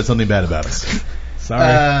actually said something bad about us. Sorry.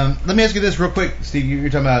 Let me ask you this real quick, Steve. You're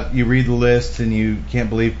talking about you read the list and you can't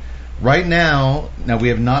believe. Right now we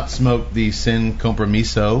have not smoked the Sin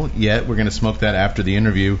Compromiso yet. We're going to smoke that after the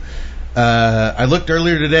interview. I looked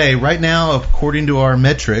earlier today. Right now, according to our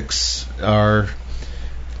metrics, our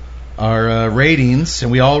ratings,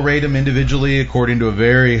 and we all rate them individually according to a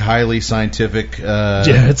very highly scientific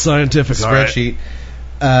it's scientific spreadsheet.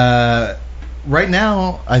 Right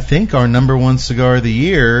now, I think our number one cigar of the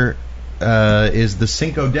year is the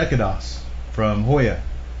Cinco Décadas from Hoya.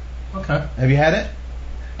 Okay. Have you had it?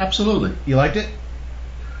 Absolutely. You liked it?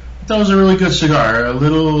 That was a really good cigar. A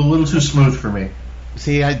little too smooth for me.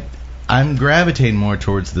 See, I'm gravitating more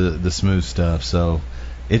towards the smooth stuff, so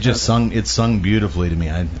it sung beautifully to me.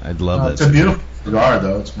 I'd love that. It's a beautiful cigar,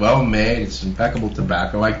 though. It's well made. It's impeccable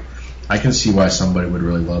tobacco. I can see why somebody would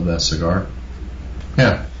really love that cigar.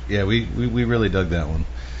 Yeah. Yeah, we really dug that one.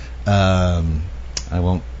 I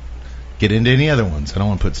won't get into any other ones. I don't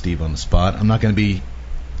want to put Steve on the spot. I'm not going to be...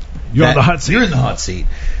 You're on the hot seat. You're in the hot seat.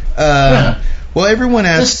 Well, everyone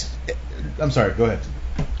asks... I'm sorry, go ahead.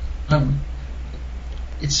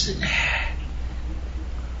 It's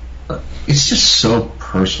just so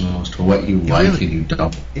personal as to what you like and you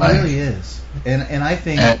don't like. It really is. And I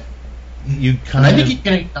think you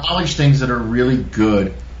can acknowledge things that are really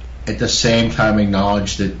good, at the same time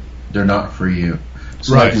acknowledge that they're not for you.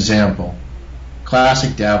 So, right. Like example,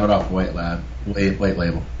 classic Davidoff white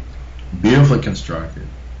label, beautifully constructed,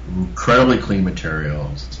 incredibly clean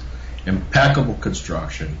materials, impeccable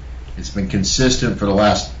construction. It's been consistent for the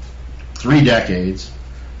last 3 decades.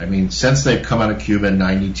 I mean, since they've come out of Cuba in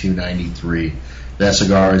 92, 93, that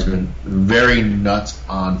cigar has been very nuts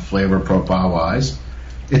on flavor profile wise.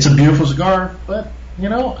 It's a beautiful cigar, but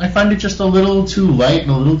I find it just a little too light and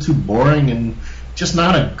a little too boring and just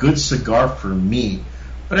not a good cigar for me.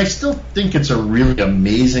 But I still think it's a really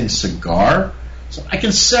amazing cigar. So I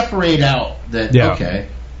can separate out that, okay,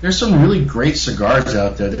 there's some really great cigars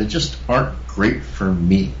out there that just aren't great for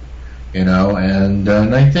me. And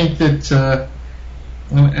I think that,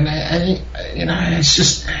 it's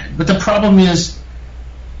just, but the problem is,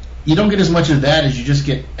 you don't get as much of that as you just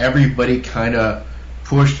get everybody kind of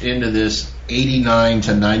pushed into this 89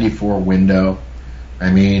 to 94 window.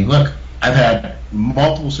 I mean, look, I've had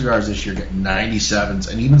multiple cigars this year get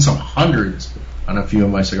 97s and even some 100s on a few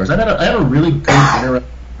of my cigars. I had a really good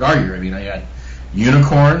cigar year. I mean, I had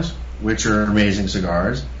Unicorns, which are amazing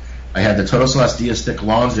cigars. I had the Todos los Dias Stick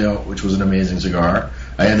Lonsdale, which was an amazing cigar.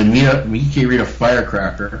 I had the Mi Querida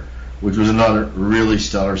Firecracker, which was another really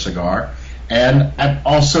stellar cigar. And I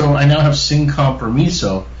now have Sin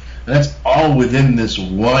Compromiso, and that's all within this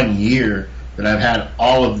 1 year that I've had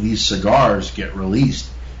all of these cigars get released.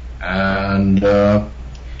 And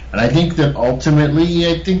I think that ultimately,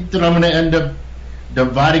 I think that I'm going to end up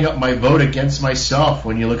dividing up my vote against myself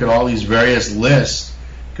when you look at all these various lists,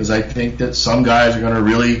 because I think that some guys are going to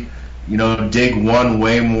really, dig one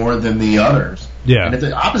way more than the others. Yeah. And at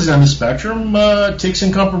the opposite end of the spectrum, take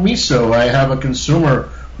Sin Compromiso. I have a consumer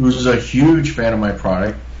who's a huge fan of my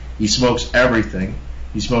product. He smokes everything.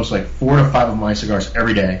 He smokes like 4 to 5 of my cigars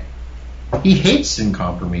every day. He hates Sin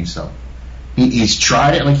Compromiso. He's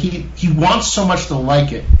tried it. Like he wants so much to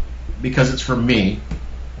like it because it's for me.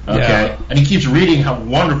 Okay. Yeah. And he keeps reading how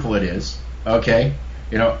wonderful it is. Okay.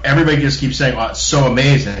 Everybody just keeps saying, "Oh, it's so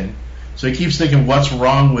amazing." So he keeps thinking, what's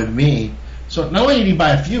wrong with me? So not only did he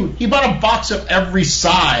buy a few, he bought a box of every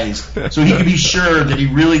size so he could be sure that he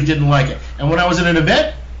really didn't like it. And when I was at an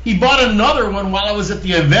event, he bought another one while I was at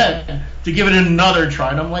the event to give it another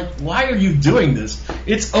try. And I'm like, why are you doing this?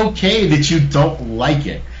 It's okay that you don't like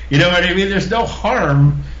it. You know what I mean? There's no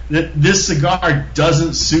harm that this cigar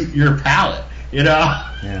doesn't suit your palate. You know?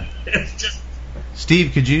 Yeah. It's just...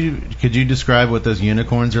 Steve, could you describe what those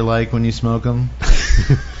unicorns are like when you smoke them?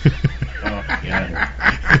 Yeah.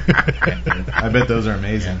 I bet those are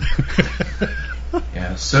amazing.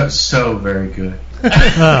 Yeah, so very good.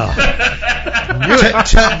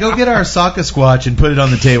 Chuck, go get our Saka Squatch and put it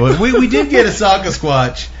on the table. We did get a Saka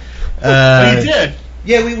Squatch. You did?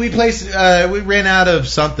 Yeah, we placed. We ran out of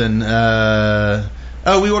something. We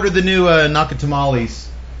ordered the new Naka Tamales.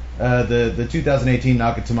 The 2018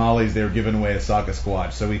 Naka Tamales. They were giving away a Saka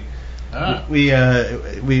Squatch, so we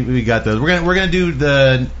got those. We're gonna do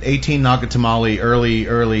the 18 Naka Tamale early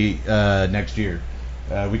next year.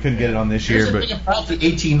 We couldn't get it on this year, Here's but the thing about the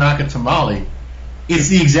 18 Naka Tamale. It's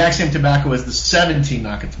the exact same tobacco as the 17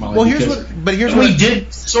 Naka Tamale. well, When we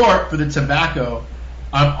did sort for the tobacco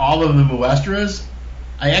on all of the Muestras,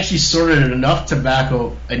 I actually sorted enough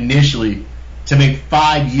tobacco initially to make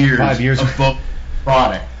 5 years of both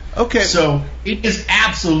product. Okay. So it is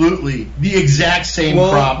absolutely the exact same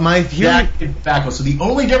crop, exact tobacco. So the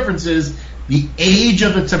only difference is the age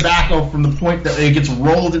of the tobacco from the point that it gets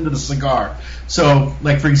rolled into the cigar. So,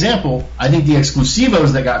 like, for example, I think the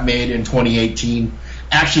Exclusivos that got made in 2018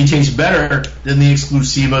 actually taste better than the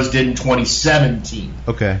Exclusivos did in 2017.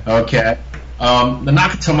 Okay. The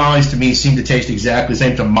Naka Tamales to me seem to taste exactly the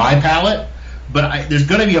same to my palate, but there's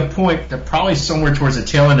going to be a point that probably somewhere towards the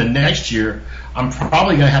tail end of next year, I'm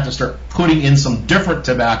probably going to have to start putting in some different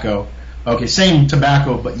tobacco. Okay, same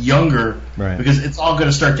tobacco, but younger, right? Because it's all going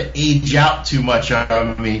to start to age out too much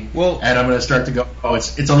on me, and I'm going to start to go,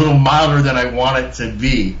 it's a little milder than I want it to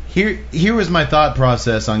be. Here was my thought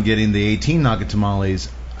process on getting the 18 Naka Tamales.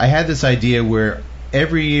 I had this idea where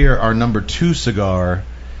every year our number 2 cigar,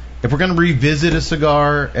 if we're going to revisit a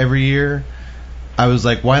cigar every year, I was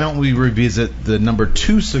like, why don't we revisit the number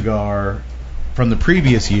 2 cigar from the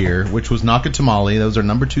previous year, which was Naka Tamale. That was our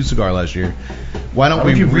number 2 cigar last year. Why don't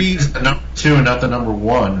we revisit the number 2 and not the number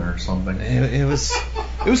 1 or something? It was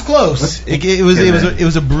close. It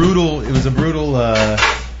was a brutal.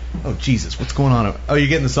 Oh Jesus, what's going on? Oh, you're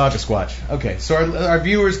getting the Saka Squatch. Okay, so our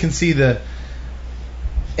viewers can see the.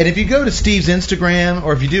 And if you go to Steve's Instagram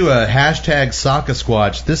or if you do a hashtag Saka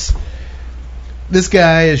Squatch, this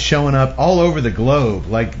guy is showing up all over the globe.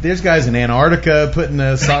 Like, there's guys in Antarctica putting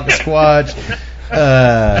a Saka Squatch.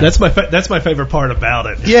 That's my favorite part about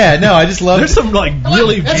it. Yeah, no, I just love. There's some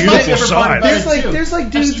really beautiful shots. There's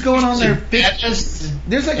like dudes going on their.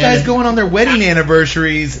 There's like guys going on their wedding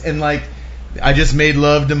anniversaries and like, I just made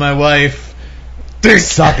love to my wife. There's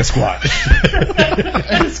Saka Squatch.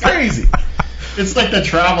 It's crazy. It's like the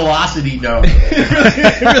Travelocity dome.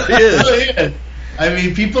 It really is. I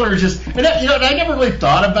mean, people are just, and I never really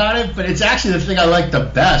thought about it, but it's actually the thing I like the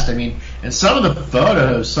best. I mean, and some of the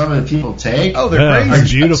photos some of the people take, they're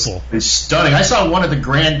crazy. Beautiful. It's stunning. I saw one at the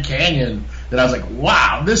Grand Canyon that I was like,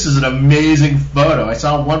 wow, this is an amazing photo. I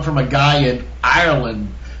saw one from a guy in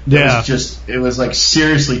Ireland that it was like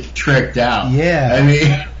seriously tricked out. Yeah. I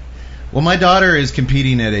mean, well, my daughter is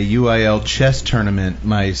competing at a UIL chess tournament,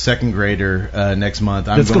 my second grader, next month.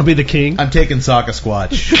 That's going to be the king? I'm taking Saka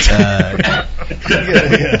Squatch.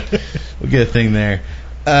 We'll get a thing there.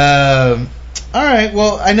 All right,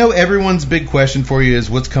 well, I know everyone's big question for you is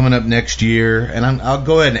what's coming up next year, and I'll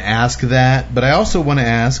go ahead and ask that, but I also want to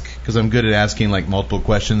ask, because I'm good at asking like multiple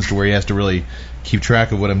questions to where he has to really keep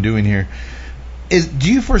track of what I'm doing here,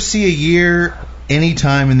 do you foresee a year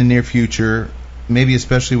anytime in the near future, maybe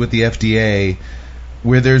especially with the FDA,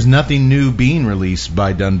 where there's nothing new being released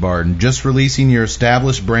by Dunbarton, just releasing your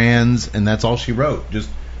established brands, and that's all she wrote, just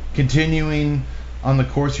continuing on the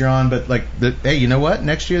course you're on, but like, hey, you know what?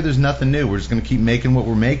 Next year there's nothing new. We're just going to keep making what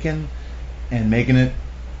we're making and making it,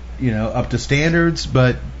 up to standards,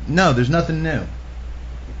 but no, there's nothing new.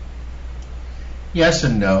 Yes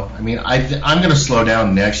and no. I mean, I'm going to slow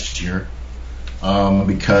down next year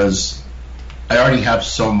because I already have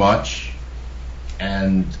so much,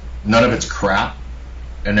 and none of it's crap,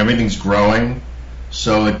 and everything's growing.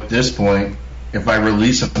 So at this point, if I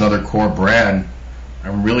release another core brand,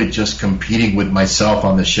 I'm really just competing with myself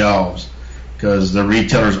on the shelves because the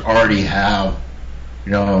retailers already have,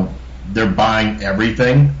 they're buying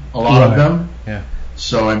everything, a lot of them. Yeah.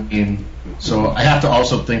 So I have to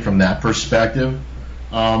also think from that perspective.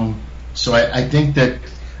 So I think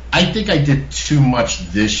I did too much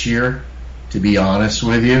this year, to be honest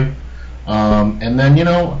with you. And then,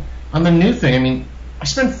 on the new thing, I mean, I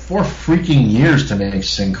spent 4 freaking years to make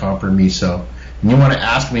Sin Copper Miso. And you want to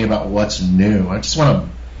ask me about what's new? I just want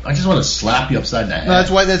to slap you upside the head.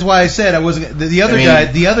 No, that's why I said I wasn't. The other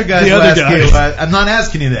guy. I'm not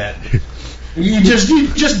asking you that. You just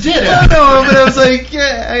did it. No, but I was like,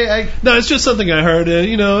 yeah, No, it's just something I heard.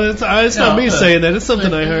 It's not me saying that. It's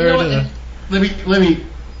something I heard.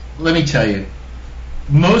 Let me tell you.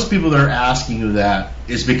 Most people that are asking you that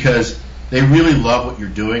is because they really love what you're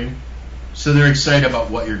doing, so they're excited about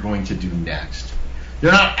what you're going to do next.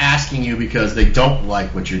 They're not asking you because they don't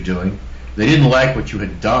like what you're doing. They didn't like what you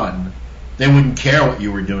had done. They wouldn't care what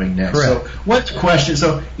you were doing next. Correct. So what's the question?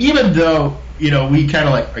 So even though, we kind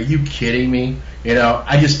of like, are you kidding me?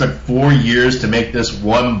 I just spent 4 years to make this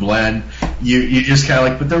one blend. You just kind of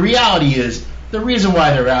like, but the reality is, the reason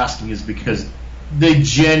why they're asking is because they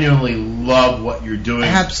genuinely love what you're doing.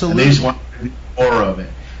 Absolutely. And they just want to do more of it.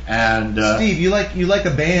 And Steve, you like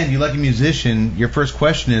a band, you like a musician. Your first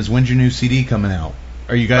question is, when's your new CD coming out?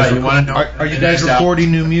 Are you guys are you guys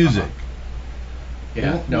recording new music?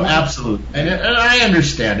 Yeah, no, absolutely, and I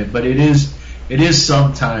understand it, but it is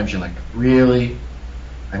sometimes you're like, really?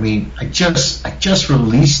 I mean, I just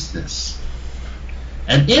released this,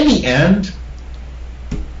 and in the end,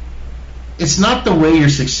 it's not the way you're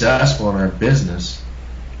successful in our business.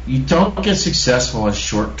 You don't get successful in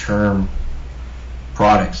short-term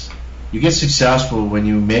products. You get successful when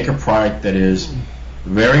you make a product that is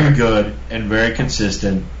very good and very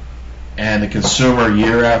consistent, and the consumer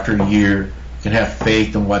year after year can have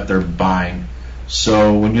faith in what they're buying.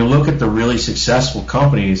 So when you look at the really successful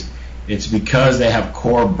companies, it's because they have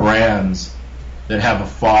core brands that have a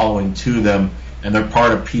following to them, and they're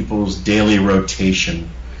part of people's daily rotation.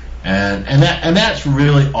 And that's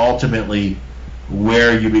really ultimately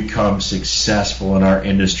where you become successful in our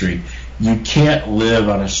industry. You can't live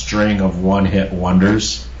on a string of one-hit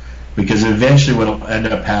wonders, because eventually what will end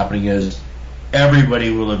up happening is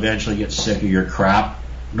everybody will eventually get sick of your crap,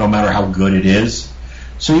 no matter how good it is.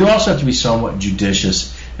 So you also have to be somewhat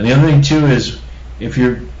judicious. And the other thing, too, is if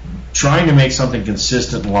you're trying to make something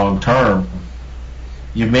consistent long-term,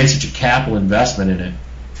 you've made such a capital investment in it,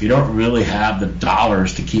 you don't really have the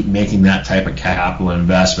dollars to keep making that type of capital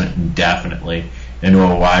investment indefinitely into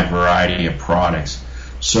a wide variety of products.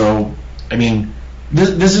 So, I mean,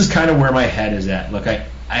 this is kind of where my head is at. Look, I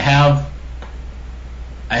have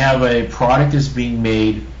a product that's being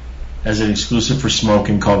made as an exclusive for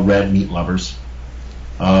smoking called Red Meat Lovers.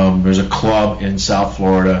 There's a club in South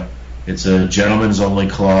Florida. It's a gentleman's only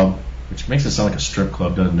club, which makes it sound like a strip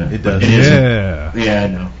club, doesn't it? It does. Yeah, I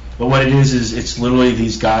know. But what it is it's literally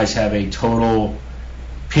these guys have a total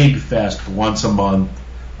pig fest once a month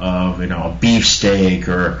of a beef steak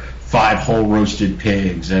or 5 whole roasted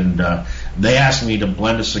pigs, and they asked me to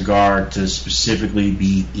blend a cigar to specifically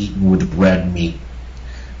be eaten with red meat.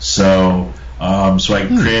 So I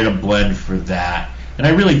created a blend for that, and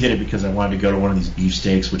I really did it because I wanted to go to one of these beef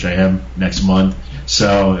steaks, which I am next month.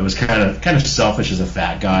 So it was kind of selfish as a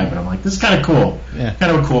fat guy, but I'm like, this is kind of cool,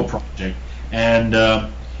 kind of a cool project.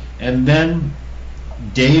 And then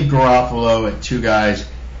Dave Garofalo at Two Guys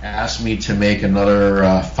asked me to make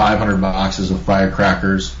another 500 boxes of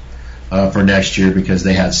firecrackers for next year because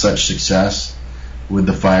they had such success with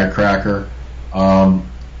the firecracker.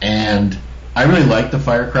 And I really like the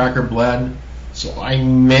firecracker blend, so I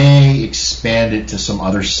may expand it to some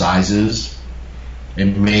other sizes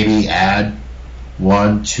and maybe add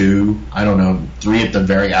 1, 2, I don't know, 3 at the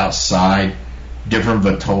very outside, different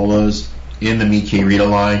Vitolas in the Mi Querida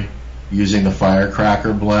line using the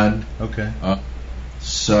firecracker blend. Okay.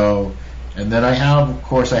 And then I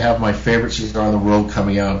have my favorite cigar in the world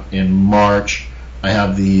coming out in March. I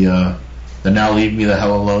have the Now Leave Me the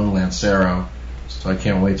Hell Alone Lancero. So I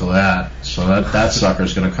can't wait till that. So that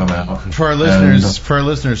sucker's going to come out. For our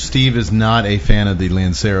listeners, Steve is not a fan of the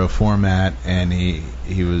Lancero format, and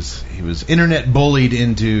he was internet bullied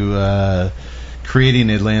into creating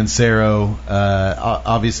a Lancero.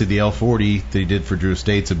 Obviously, the L40 that he did for Drew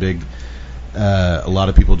Estate's a big. A lot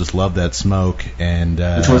of people just love that smoke, and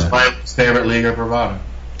which was my favorite Liga Privada.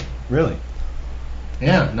 Really?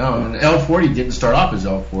 Yeah, no. And L40 didn't start off as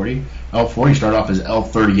L40. L40 started off as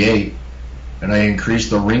L38. And I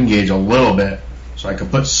increased the ring gauge a little bit so I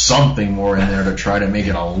could put something more in there to try to make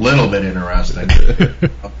it a little bit interesting.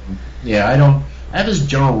 I have this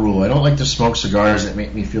general rule. I don't like to smoke cigars that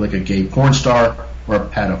make me feel like a gay porn star or a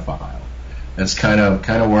pedophile. That's kind of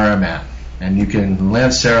where I'm at. And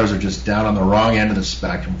Lanceros are just down on the wrong end of the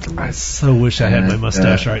spectrum for me. I so wish I had my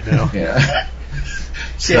mustache right now. Yeah.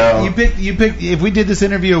 So you picked. If we did this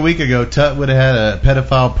interview a week ago, Tut would have had a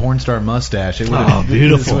pedophile porn star mustache. It would have,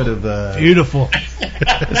 beautiful. This would have, Beautiful.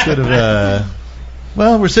 this would have.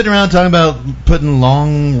 Well, we're sitting around talking about putting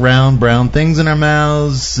long, round, brown things in our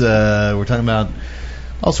mouths. We're talking about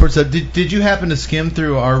all sorts of. Did you happen to skim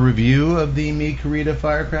through our review of the Mi Querida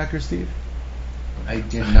firecracker, Steve? I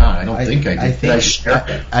did not. I don't think I did. Did I share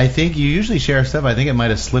it? I think you usually share stuff. I think it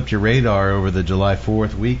might have slipped your radar over the July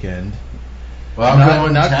 4th weekend. Well,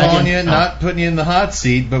 Not calling you, not putting you in the hot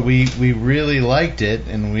seat, but we really liked it,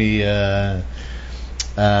 and we it's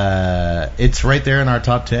right there in our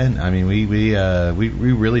top 10. I mean,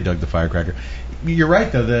 we really dug the firecracker. You're right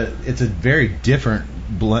though, that it's a very different.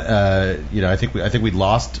 I think we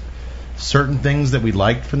lost certain things that we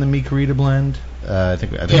liked from the Mi Querida blend. I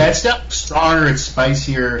think it's definitely stronger. It's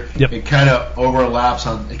spicier. Yep. It kind of overlaps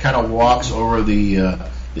on. It kind of walks over the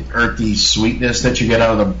earthy sweetness that you get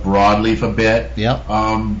out of the broadleaf a bit. Yep.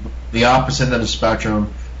 The opposite end of the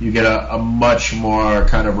spectrum, you get a much more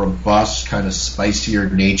kind of robust, kind of spicier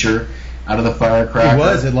nature out of the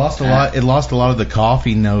firecracker. It lost a lot. It lost a lot of the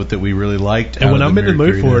coffee note that we really liked. And when I'm in the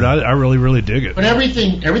mood for it, I really, really dig it. But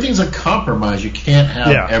everything's a compromise. You can't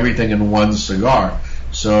have everything in one cigar.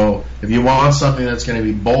 So if you want something that's going to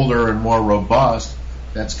be bolder and more robust,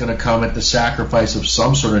 that's going to come at the sacrifice of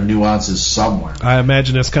some sort of nuances somewhere. I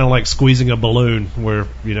imagine it's kind of like squeezing a balloon, where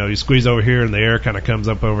you squeeze over here and the air kind of comes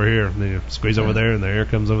up over here, and then you squeeze over there and the air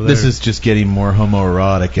comes over there. This is just getting more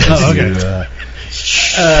homoerotic.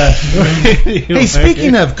 Hey,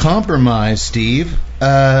 speaking of compromise, Steve,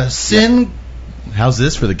 Sin. How's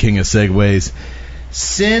this for the king of segues?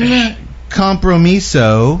 Sin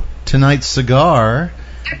Compromiso, tonight's cigar.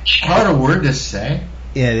 Hard a word to say.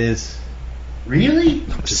 Yeah, it is. Really?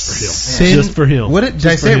 Just for him. What did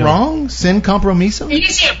I say it wrong? Sin Compromiso? You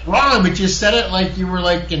didn't say it wrong, but you said it like you were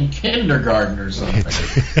like in kindergarten or something.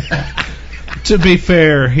 To be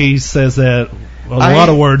fair, he says that a lot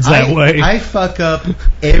of words that way. I fuck up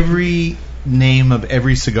every name of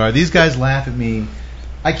every cigar. These guys laugh at me.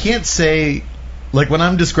 I can't say, like when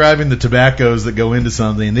I'm describing the tobaccos that go into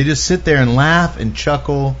something, they just sit there and laugh and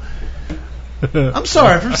chuckle. I'm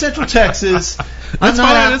sorry, I'm from Central Texas. I'm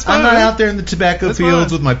not out there in the tobacco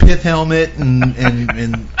fields with my pith helmet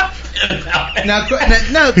and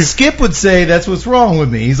now Skip would say that's what's wrong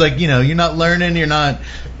with me. He's like, you're not learning, you're not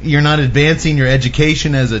advancing your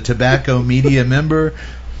education as a tobacco media member.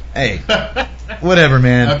 Hey, whatever,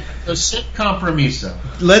 man. So Sin Compromiso.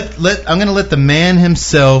 I'm going to let the man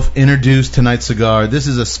himself introduce tonight's cigar. This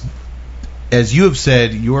is as you have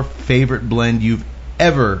said, your favorite blend you've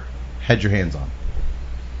ever had your hands on.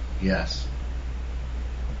 Yes.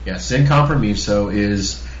 Yeah, Sin Compromiso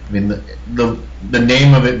is, the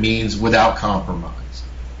name of it means without compromise.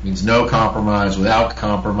 It means no compromise, without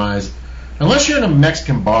compromise. Unless you're in a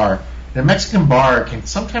Mexican bar. And a Mexican bar can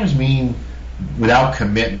sometimes mean without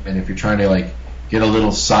commitment if you're trying to get a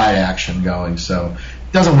little side action going. So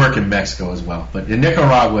it doesn't work in Mexico as well. But in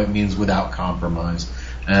Nicaragua it means without compromise.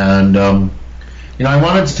 And I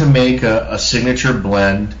wanted to make a signature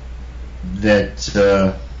blend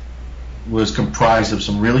that was comprised of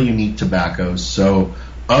some really unique tobaccos. So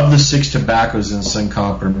of the 6 tobaccos in Sin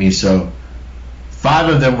Compromiso, 5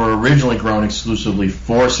 of them were originally grown exclusively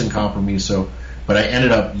for Sin Compromiso, but I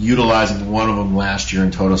ended up utilizing one of them last year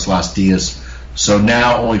in Todos Los Dias. So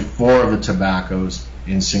now only 4 of the tobaccos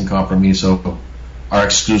in Sin Compromiso are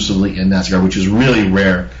exclusively in that cigar, which is really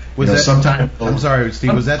rare. I'm sorry,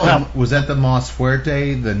 Steve. Was that the Mas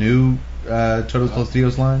Fuerte, the new Todos Los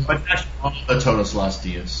Dias line? But that's all the Todos Los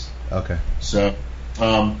Dias. Okay. So,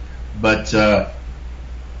 sometimes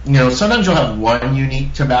you'll have one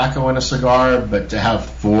unique tobacco in a cigar, but to have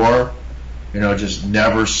 4, just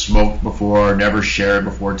never smoked before, never shared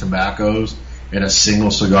before tobaccos in a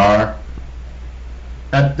single cigar,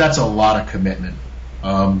 that's a lot of commitment.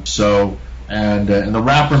 And the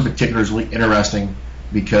wrapper in particular is really interesting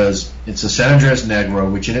because it's a San Andres Negro,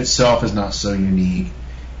 which in itself is not so unique.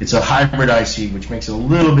 It's a hybrid IC, which makes it a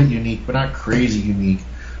little bit unique, but not crazy unique.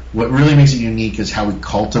 What really makes it unique is how we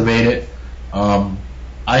cultivate it. I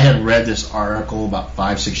had read this article about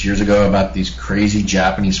 5-6 years ago about these crazy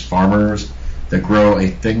Japanese farmers that grow a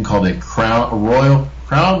thing called a Crown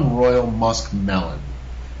Royal Musk melon.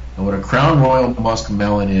 And what a Crown Royal Musk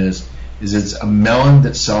melon is it's a melon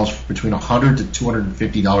that sells for between $100 to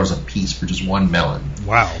 $250 a piece for just one melon.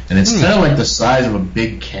 Wow! And it's kind of like the size of a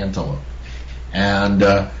big cantaloupe. And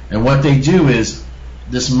what they do is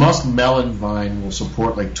this musk melon vine will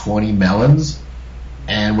support 20 melons,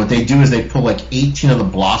 and what they do is they pull 18 of the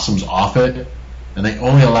blossoms off it, and they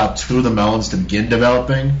only allow 2 of the melons to begin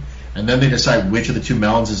developing, and then they decide which of the 2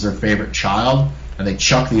 melons is their favorite child, and they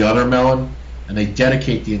chuck the other melon, and they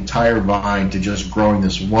dedicate the entire vine to just growing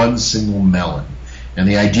this one single melon. And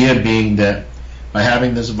the idea being that by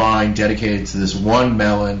having this vine dedicated to this one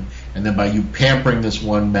melon, and then by you pampering this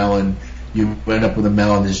one melon, you end up with a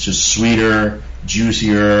melon that's just sweeter,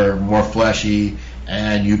 juicier, more fleshy,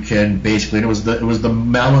 and you can basically, and it was the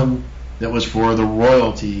melon that was for the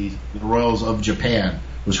royals of Japan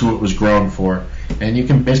was who it was grown for, and you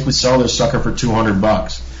can basically sell this sucker for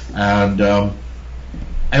 $200. And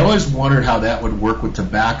I always wondered how that would work with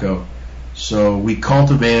tobacco. So we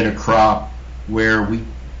cultivated a crop where we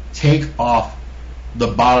take off the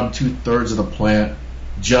bottom 2/3 of the plant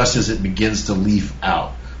just as it begins to leaf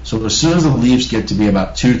out. So as soon as the leaves get to be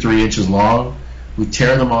about 2-3 inches long, we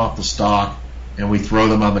tear them off the stalk and we throw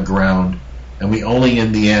them on the ground, and we only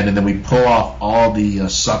in the end, and then we pull off all the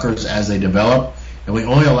suckers as they develop, and we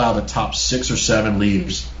only allow the top 6 or 7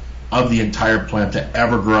 leaves of the entire plant to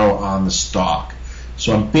ever grow on the stalk.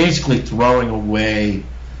 So I'm basically throwing away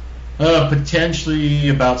potentially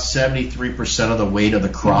about 73% of the weight of the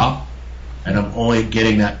crop, and I'm only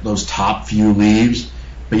getting those top few leaves.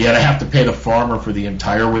 But yet I have to pay the farmer for the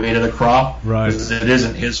entire weight of the crop. Right. Because it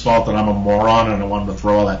isn't his fault that I'm a moron and I want him to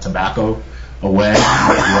throw all that tobacco away.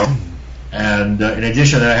 And in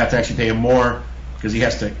addition to that, I have to actually pay him more because he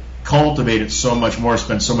has to cultivate it so much more,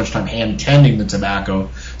 spend so much time hand tending the tobacco.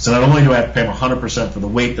 So not only do I have to pay him 100% for the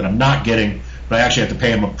weight that I'm not getting, but I actually have to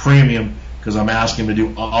pay him a premium because I'm asking him to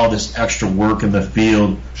do all this extra work in the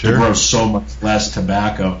field to grow so much less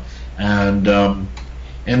tobacco. And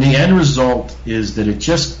the end result is that it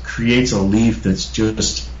just creates a leaf that's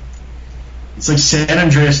just, it's like San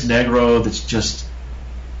Andreas Negro that's just,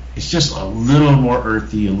 it's just a little more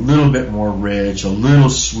earthy, a little bit more rich, a little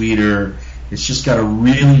sweeter. It's just got a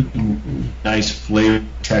really nice flavor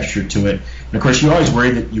texture to it. And of course, you always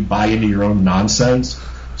worry that you buy into your own nonsense.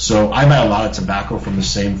 So I buy a lot of tobacco from the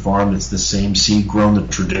same farm that's the same seed grown the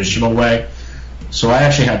traditional way. So I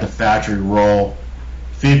actually had the factory roll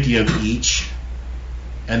 50 of each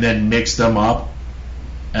and then mix them up.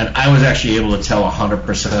 And I was actually able to tell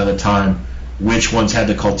 100% of the time which ones had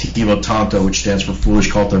the cultivo tanto, which stands for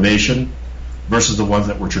foolish cultivation, versus the ones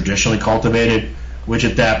that were traditionally cultivated, which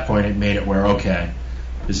at that point it made it where, okay,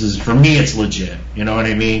 this is, for me, it's legit. You know what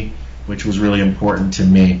I mean? Which was really important to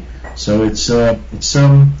me. So it's a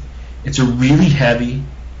really heavy,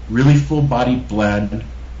 really full-bodied blend,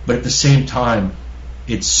 but at the same time,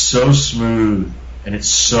 it's so smooth and it's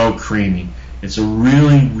so creamy. It's a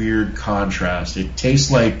really weird contrast. It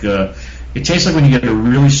tastes like when you get a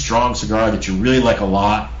really strong cigar that you really like a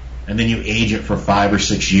lot, and then you age it for 5 or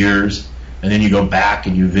 6 years, and then you go back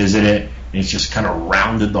and you visit it, and it's just kind of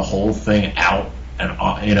rounded the whole thing out, and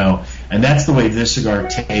and that's the way this cigar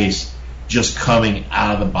tastes, just coming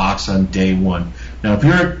out of the box on day one. Now, if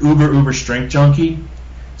you're an uber strength junkie,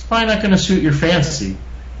 it's probably not going to suit your fancy,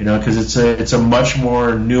 because it's a much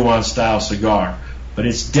more nuanced style cigar. But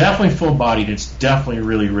it's definitely full-bodied. It's definitely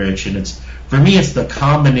really rich, and for me, it's the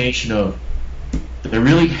combination of the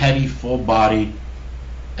really heavy, full-bodied,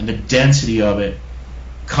 and the density of it,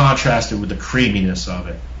 contrasted with the creaminess of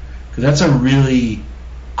it. Because that's a really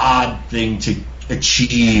odd thing to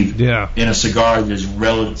achieve in a cigar that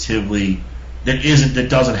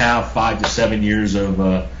doesn't have 5 to 7 years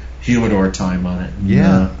of humidor time on it.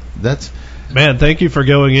 Yeah, that's. Man, thank you for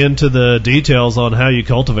going into the details on how you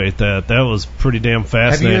cultivate that. That was pretty damn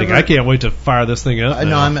fascinating. I can't wait to fire this thing up.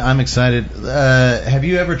 No, I'm excited. Have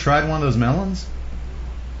you ever tried one of those melons?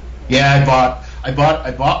 Yeah, I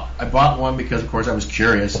bought one because, of course, I was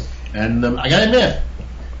curious, and I gotta admit,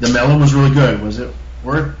 the melon was really good. Was it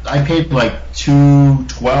worth? I paid like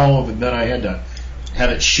 $212, and then I had to have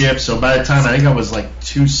it shipped. So by the time, I think I was like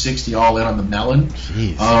 $260 all in on the melon.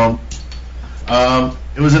 Jeez.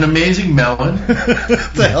 It was an amazing melon.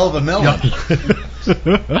 It's a hell of a melon.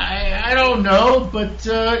 I don't know, but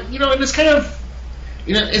it's kind of,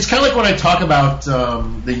 it's kind of like when I talk about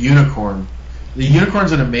the unicorn. The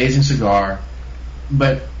unicorn's an amazing cigar,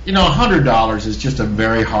 but $100 is just a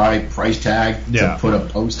very high price tag to put a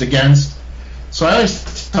post against. So I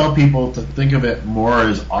always tell people to think of it more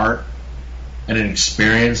as art and an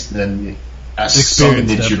experience than as something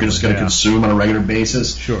that you're just going to consume on a regular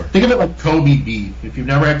basis. Sure. Think of it like Kobe beef. If you've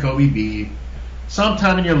never had Kobe beef,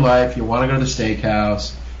 sometime in your life you want to go to the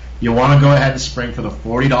steakhouse, you want to go ahead and spring for the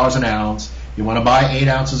 $40 an ounce, you want to buy 8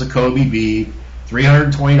 ounces of Kobe beef,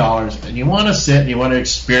 $320, and you want to sit and you want to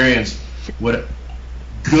experience what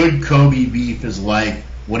good Kobe beef is like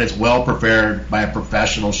when it's well prepared by a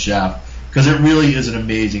professional chef, because it really is an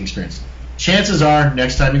amazing experience. Chances are,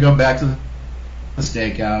 next time you go back to the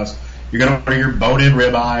steakhouse, you're going to order your bone-in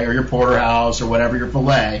ribeye or your porterhouse or whatever, your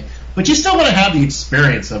filet, but you still want to have the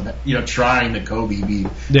experience of trying the Kobe beef.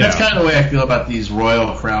 Yeah. That's kind of the way I feel about these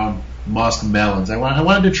Royal Crown Musk melons. I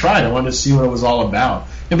wanted to try it. I wanted to see what it was all about,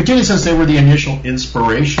 and particularly since they were the initial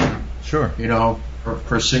inspiration. Sure.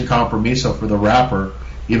 For Sin Compromiso, for the wrapper,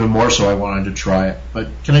 even more so I wanted to try it. But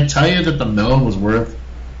can I tell you that the melon was worth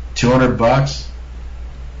 $200?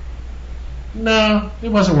 No, it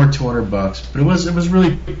wasn't worth $200, but it was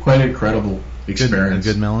really quite an incredible experience. A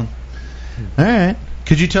good melon. All right.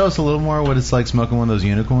 Could you tell us a little more what it's like smoking one of those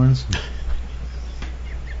unicorns?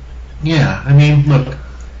 Yeah, I mean, look,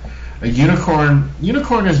 a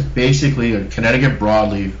unicorn is basically a Connecticut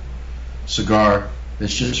broadleaf cigar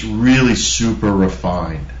that's just really super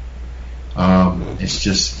refined.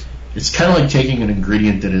 It's kind of like taking an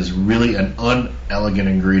ingredient that is really an unelegant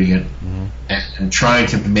ingredient and trying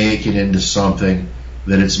to make it into something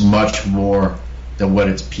that is much more than what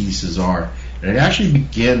its pieces are. And it actually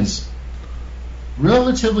begins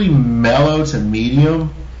relatively mellow to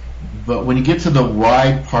medium, but when you get to the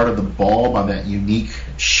wide part of the bulb on that unique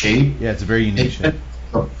shape, yeah, it's a very unique shape.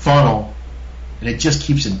 A funnel, and it just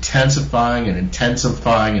keeps intensifying and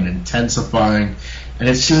intensifying and intensifying, and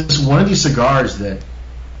it's just one of these cigars that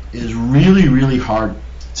is really, really hard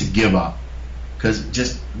to give up, because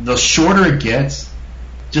just the shorter it gets,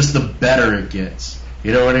 just the better it gets.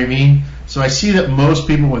 You know what I mean? So I see that most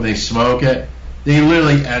people, when they smoke it, they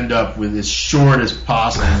literally end up with as short as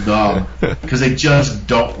possible gum because they just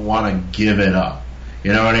don't want to give it up.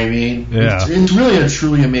 You know what I mean? Yeah. It's really a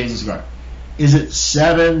truly amazing cigar. Is it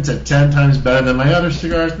 7 to 10 times better than my other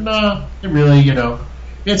cigars? No, it really,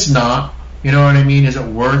 it's not. You know what I mean? Is it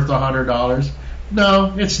worth $100?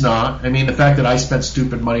 No, it's not. I mean, the fact that I spent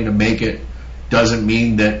stupid money to make it doesn't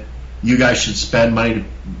mean that you guys should spend money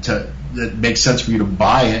to that makes sense for you to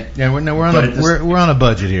buy it. Yeah, we're on a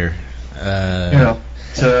budget here. But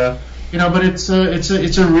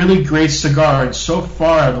it's a really great cigar, and so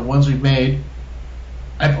far the ones we've made,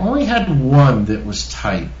 I've only had one that was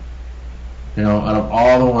tight. Out of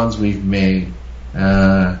all the ones we've made,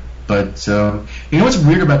 but what's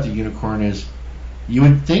weird about the unicorn is, you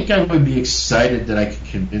would think I would be excited that I could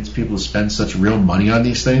convince people to spend such real money on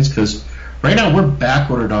these things, because right now we're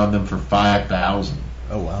back ordered on them for $5,000.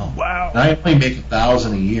 Oh wow! Wow. And I only make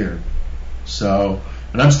 $1,000 a year, so.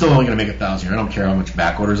 And I'm still only going to make $1,000 a year. I don't care how much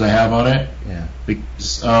back orders I have on it. Yeah.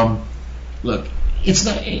 Because, look, it's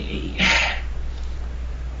not.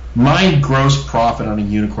 My gross profit on a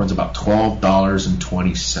unicorn is about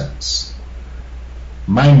 $12.20.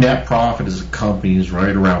 My net profit as a company is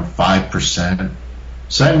right around 5%.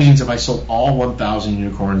 So that means if I sold all 1,000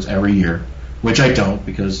 unicorns every year, which I don't,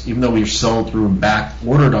 because even though we've sold through and back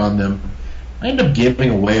ordered on them, I end up giving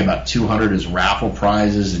away about 200 as raffle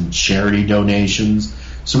prizes and charity donations.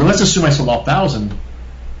 So let's assume I sold all 1,000.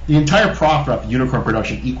 The entire profit off unicorn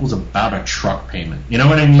production equals about a truck payment. You know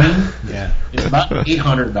what I mean? Yeah. It's about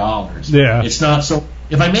 $800. Yeah. It's not so.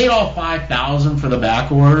 If I made all 5,000 for the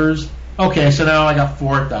back orders, okay, so now I got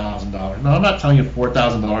 $4,000. No, I'm not telling you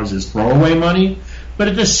 $4,000 is throwaway money, but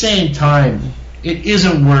at the same time, it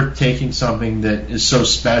isn't worth taking something that is so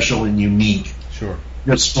special and unique. Sure.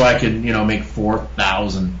 Just so I can, make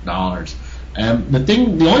 $4,000. And the only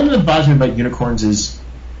thing that bothers me about unicorns is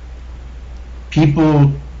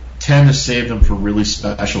people tend to save them for really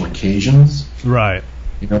special occasions. Right.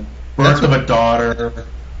 Birth of a daughter,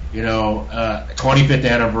 25th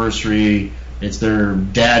anniversary, it's their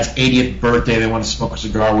dad's 80th birthday, they want to smoke a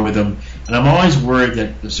cigar with them. And I'm always worried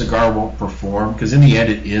that the cigar won't perform, because in the end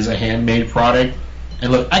it is a handmade product.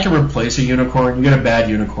 And look, I can replace a unicorn. You get a bad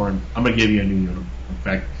unicorn, I'm going to give you a new unicorn. In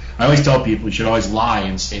fact, I always tell people you should always lie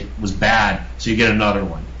and say it was bad so you get another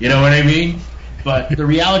one. You know what I mean? But the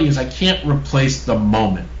reality is I can't replace the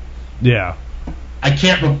moment. Yeah. I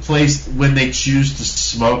can't replace when they choose to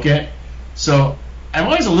smoke it. So I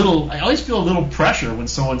always feel a little pressure when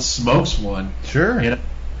someone smokes one. Sure.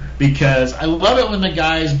 Because I love it when the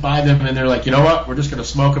guys buy them and they're like, you know what, we're just going to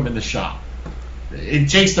smoke them in the shop. It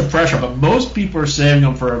takes the pressure, but most people are saving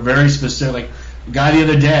them for a very specific, like the guy the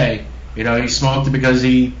other day, he smoked it because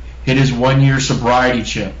he hit his 1-year sobriety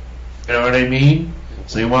chip. You know what I mean?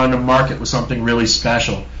 So he wanted to market with something really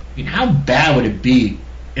special. I mean, how bad would it be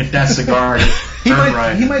if that cigar he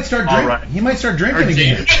might start drinking. He might start drinking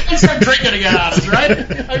again. He might start drinking again on us,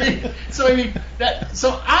 right?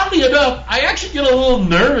 So oddly enough, I actually get a little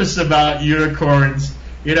nervous about unicorns.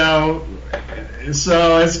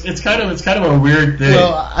 So it's kind of a weird thing.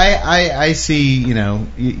 Well, I see.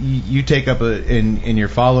 You take up in your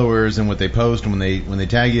followers and what they post and when they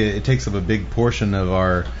tag you, it takes up a big portion of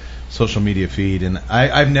our social media feed. And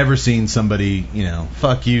I've never seen somebody,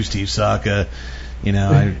 fuck you, Steve Saka, You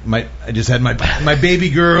know, I just had my baby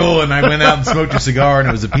girl, and I went out and smoked a cigar, and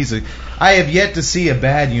it was a piece of. I have yet to see a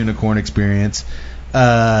bad unicorn experience,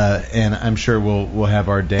 and I'm sure we'll have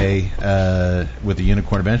our day with the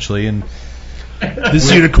unicorn eventually. And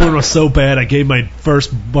this unicorn was so bad, I gave my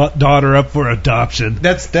first daughter up for adoption.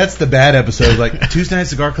 That's the bad episode. Like, Tuesday Night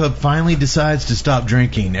Cigar Club finally decides to stop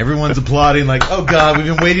drinking. Everyone's applauding, like, oh God, we've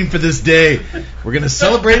been waiting for this day. We're gonna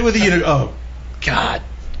celebrate with a unicorn. Oh God,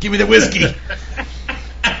 give me the whiskey.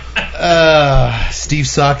 Steve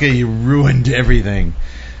Saka, you ruined everything.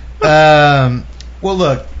 Well,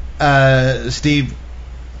 look, Steve,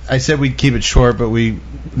 I said we'd keep it short, but we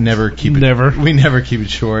never keep it. We never keep it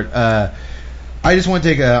short. I just want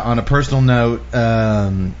to take on a personal note.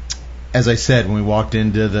 As I said, when we walked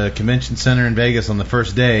into the convention center in Vegas on the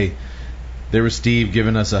first day, there was Steve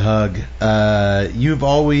giving us a hug. You've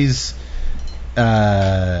always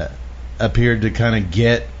appeared to kind of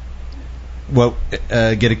get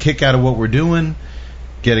a kick out of what we're doing,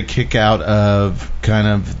 get a kick out of kind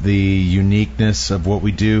of the uniqueness of what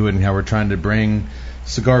we do and how we're trying to bring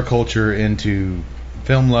cigar culture into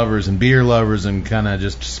film lovers and beer lovers and kind of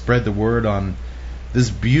just spread the word on this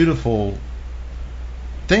beautiful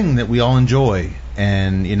thing that we all enjoy.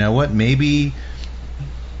 And you know what? Maybe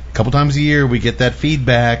a couple times a year we get that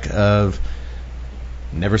feedback of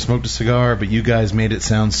never smoked a cigar, but you guys made it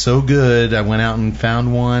sound so good. I went out and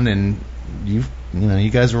found one, and you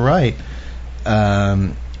guys were right.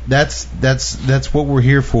 That's what we're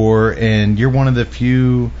here for, and you're one of the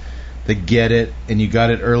few that get it, and you got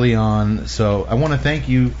it early on. So I want to thank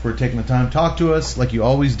you for taking the time to talk to us like you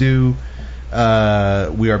always do. We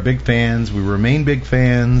are big fans. We remain big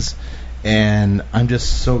fans, and I'm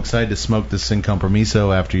just so excited to smoke this Sin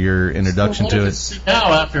Compromiso after your introduction to it.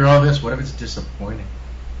 Now, after all this, what if it's disappointing?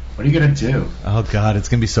 What are you going to do? Oh, God, it's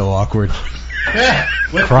going to be so awkward.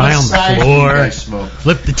 Cry on the floor,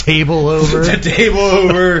 flip the table over. Flip the table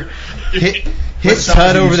over. Hit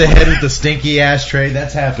Tut over the head with the stinky ashtray.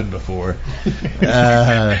 That's happened before.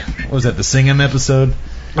 What was that, the Sing 'Em episode?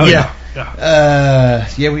 Oh, yeah.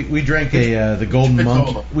 We drank the Golden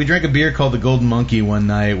Monkey. We drank a beer called the Golden Monkey one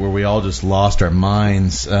night where we all just lost our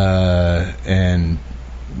minds. And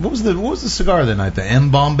what was the cigar that night? The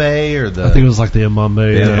M Bombay or the? I think it was like the M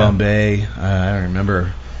Bombay. The M Bombay. I don't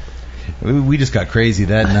remember. We just got crazy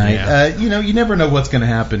that night. Yeah. You never know what's going to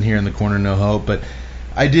happen here in the Corner of No Hope. But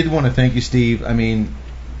I did want to thank you, Steve. I mean,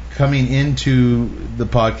 coming into the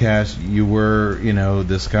podcast, you were,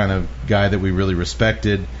 this kind of guy that we really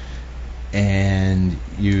respected, and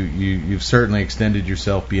you've certainly extended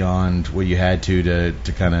yourself beyond what you had to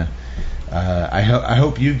kind of. I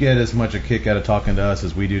hope you get as much a kick out of talking to us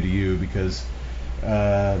as we do to you, because,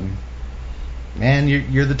 man,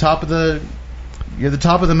 you're the top of the. You're the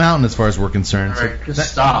top of the mountain as far as we're concerned. All right,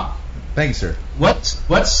 just stop. Thank you, sir.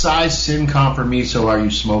 What size Sin Compromiso are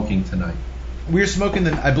you smoking tonight? We're smoking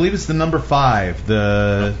I believe it's the number 5,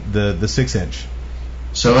 the 6-inch.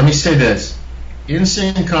 So let me say this: in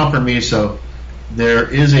Sin Compromiso, there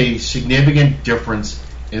is a significant difference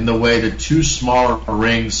in the way the two smaller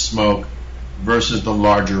rings smoke versus the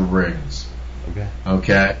larger rings.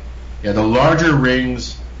 Okay. Yeah, the larger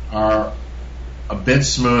rings are a bit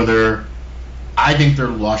smoother. I think they're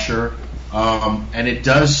lusher, and it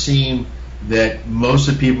does seem that most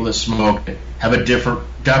of the people that smoke it have a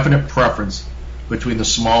definite preference between the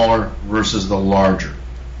smaller versus the larger.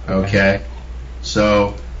 Okay,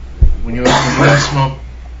 so when you guys smoke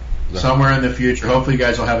somewhere in the future, hopefully you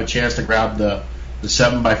guys will have a chance to grab the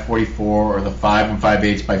 7x44 or the 5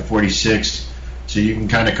 5/8 by 46, so you can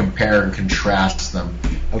kind of compare and contrast them,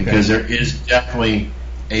 because there is definitely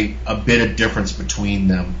a bit of difference between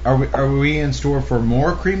them. Are we in store for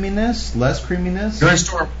more creaminess, less creaminess? You're in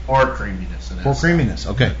store for more creaminess. For creaminess,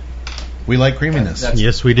 okay. We like creaminess.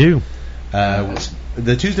 Yes, we do.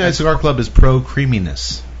 The Tuesday Night Cigar Club is pro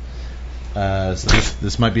creaminess. So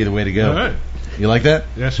this might be the way to go. All right. You like that?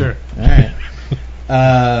 Yeah, sure. All right.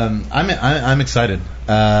 I'm excited.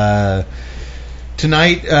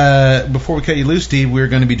 Tonight, before we cut you loose, Steve, we're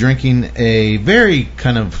going to be drinking a very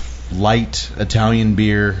kind of light Italian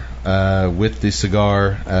beer with the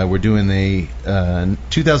cigar. We're doing the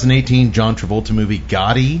 2018 John Travolta movie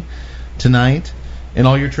Gotti tonight. In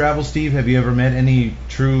all your travels, Steve, have you ever met any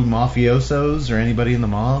true mafiosos or anybody in the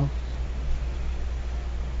mob?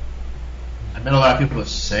 I met a lot of people that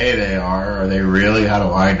say they are. Are they really? How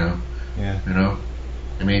do I know? Yeah.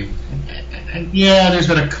 I mean, yeah, there's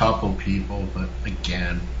been a couple people, but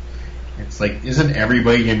again, it's like, isn't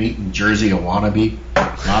everybody you meet in Jersey a wannabe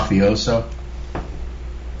mafioso?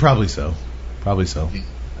 Probably so. So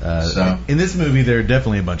in this movie, there are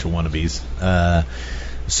definitely a bunch of wannabes.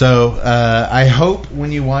 So I hope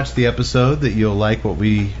when you watch the episode that you'll like what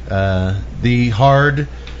the hard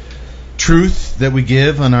truth that we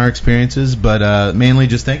give on our experiences, but mainly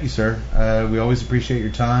just thank you, sir. We always appreciate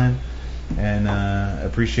your time and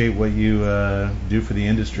appreciate what you do for the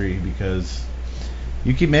industry, because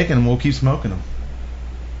you keep making them, we'll keep smoking them.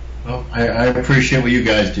 Well, I appreciate what you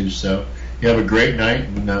guys do. So you have a great night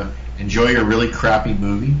and enjoy your really crappy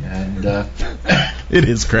movie. And it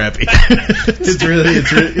is crappy.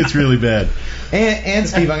 it's really bad. And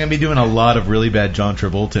Steve, I'm going to be doing a lot of really bad John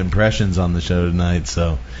Travolta impressions on the show tonight,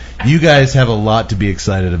 so you guys have a lot to be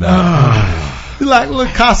excited about. Like La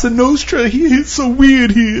Casa Nostra, it's so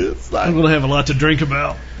weird here. I'm going to have a lot to drink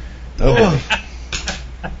about. Oh.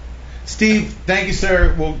 Steve, thank you,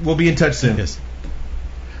 sir. We'll be in touch soon. Yes.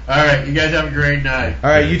 All right, you guys have a great night. All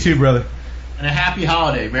right, you too, brother. And a happy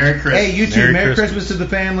holiday. Merry Christmas. Hey, you too. Merry Christmas to the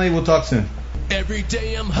family. We'll talk soon. Every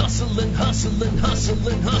day I'm hustling. Every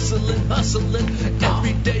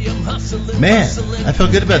day I'm hustling. Man, I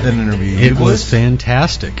felt good about that interview. It was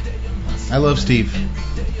fantastic. I love Steve.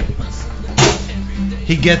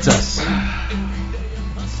 He gets us.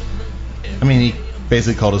 I mean, he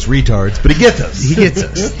basically called us retards, but he gets us. He gets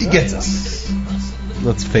us. He gets us.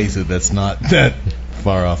 Let's face it, that's not that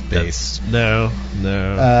far off base. No.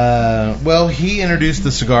 Well, he introduced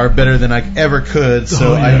the cigar better than I ever could,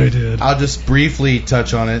 so I did. I'll just briefly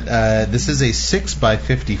touch on it. This is a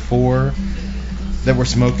 6x54 that we're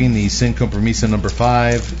smoking, the Sin Compromiso number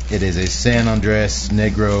 5. It is a San Andres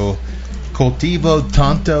Negro Cultivo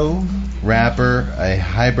Tanto wrapper, a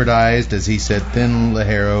hybridized, as he said, thin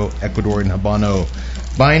Ligero Ecuadorian Habano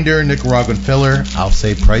binder, Nicaraguan filler. I'll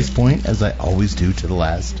say price point, as I always do to the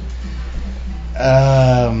last.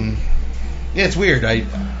 Yeah, it's weird. I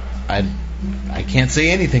can't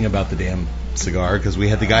say anything about the damn cigar because we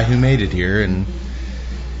had the guy who made it here, and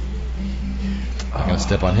I'm gonna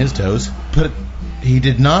step on his toes. But he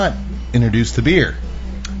did not introduce the beer.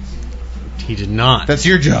 He did not. That's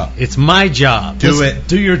your job. It's my job. Do it.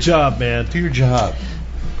 Do your job, man. Do your job.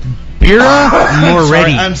 Bira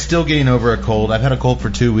Moretti. I'm still getting over a cold. I've had a cold for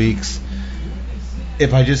 2 weeks.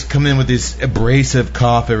 If I just come in with this abrasive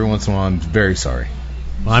cough every once in a while, I'm very sorry.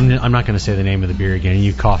 Well, I'm not going to say the name of the beer again.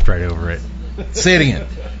 You coughed right over it. Say it again.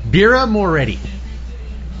 Bira Moretti.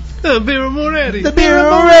 The Bira Moretti. The Bira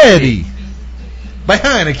Moretti. By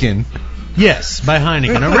Heineken. Yes, by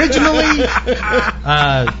Heineken. Originally,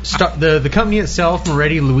 the company itself,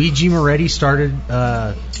 Luigi Moretti, started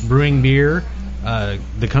brewing beer.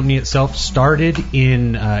 The company itself started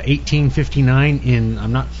in 1859 in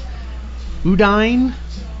Udine.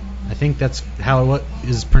 I think that's how it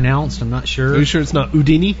is pronounced. I'm not sure. Are you sure it's not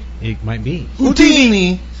Udini? It might be.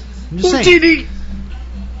 Udini. I'm just saying. Udini.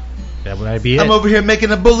 That would be it. I'm over here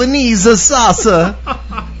making a bolognese salsa.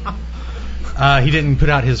 He didn't put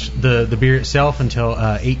out the beer itself until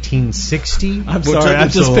 1860. I'm sorry. I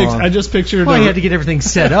just pictured. Well, he had to get everything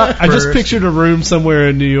set up first. I just pictured a room somewhere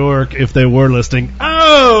in New York if they were listening.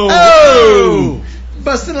 Oh!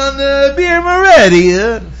 Busting on the Bira Moretti.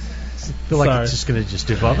 I feel like it's just going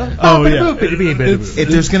to evolve. Oh, yeah. If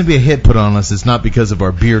there's going to be a hit put on us, it's not because of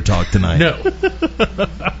our beer talk tonight. No.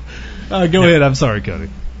 Go ahead. I'm sorry, Cody.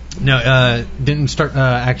 No, didn't start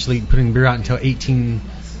actually putting beer out until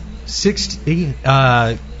 1860.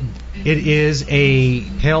 It is a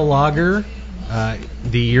pale lager. The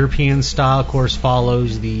European style, of course,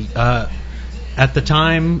 follows the... at the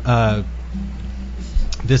time,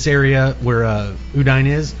 this area where Udine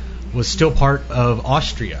is was still part of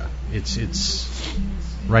Austria. It's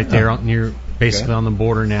right there near, basically on the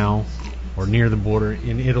border now, or near the border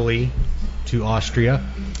in Italy to Austria.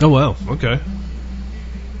 Oh, wow. Okay.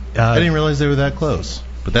 I didn't realize they were that close.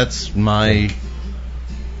 But that's my...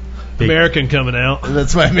 American coming out.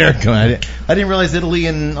 That's my American. I didn't realize Italy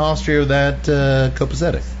and Austria were that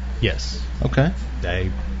copacetic. Yes. Okay. The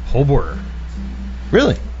whole border.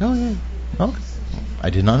 Really? Oh, yeah. Okay.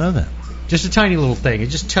 I did not know that. Just a tiny little thing. It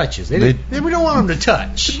just touches. We don't want them to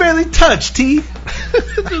touch. Barely touch, T.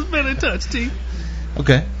 Just barely touch, T.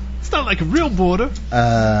 Okay. It's not like a real border.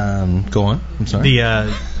 Go on. I'm sorry.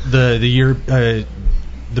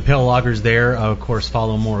 The pale lagers there, of course,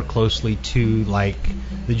 follow more closely to like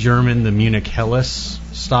the German, the Munich Helles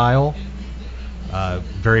style.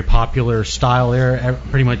 Very popular style there.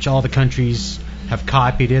 Pretty much all the countries have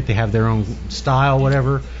copied it. They have their own style,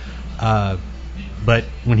 whatever. But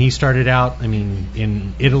when he started out, I mean,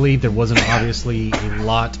 in Italy, there wasn't obviously a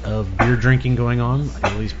lot of beer drinking going on.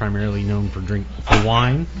 Italy's primarily known for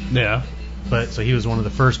wine. Yeah. But so he was one of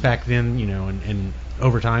the first back then, and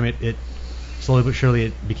over time it slowly but surely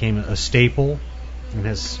it became a staple and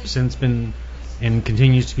has since been and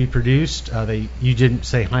continues to be produced. You didn't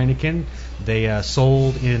say Heineken. They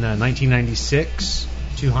sold in 1996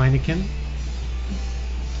 to Heineken.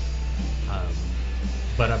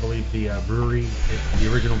 But I believe the brewery,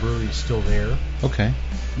 the original brewery, is still there. Okay.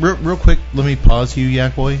 Real quick, let me pause you,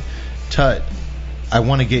 Yak Boy. Tut, I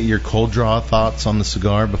want to get your cold draw thoughts on the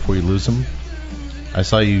cigar before you lose them. I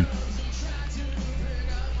saw you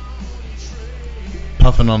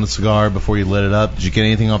puffing on the cigar before you lit it up. Did you get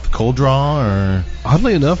anything off the cold draw, or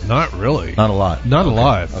Oddly enough, not really. not a lot? Not Okay. a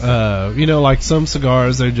lot. Okay. Like some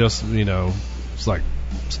cigars, they just, it's like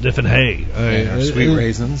sniffing hay. Or sweet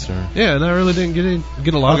raisins, or Yeah, and I really didn't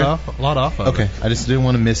get a lot Okay. off of okay. it. I just didn't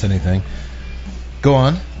want to miss anything. Go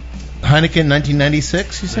on. Heineken,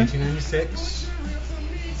 1996. You said? 1996.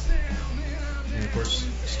 And of course,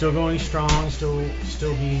 still going strong, still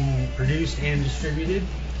being produced and distributed.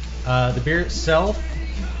 The beer itself,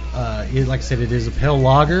 like I said, it is a pale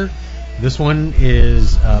lager. This one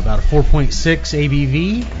is about a 4.6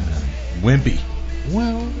 ABV. Wimpy.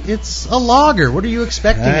 Well, it's a lager. What are you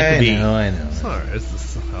expecting it to be? I know. It's all right.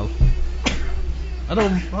 I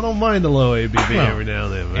don't mind the low ABV every now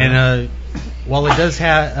and then, man. And while it does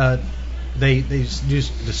have, they just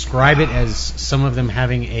describe it as some of them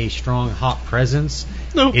having a strong hop presence.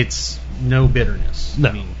 No. It's no bitterness. No.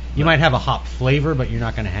 I mean, you might have a hop flavor, but you're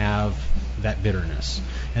not going to have that bitterness.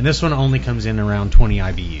 And this one only comes in around 20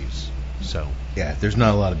 IBUs. So Yeah, there's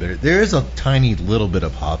not a lot of bitter. There is a tiny little bit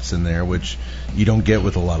of hops in there, which you don't get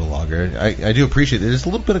with a lot of lager. I do appreciate it. There's a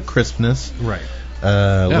little bit of crispness. right.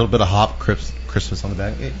 A little bit of hop crispness on the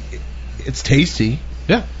back. It's tasty.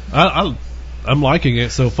 Yeah, I'm liking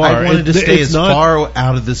it so far. I wanted to stay it's as not, far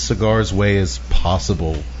out of this cigar's way as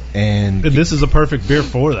possible. And And this is a perfect beer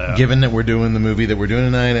for that. given that we're doing the movie that we're doing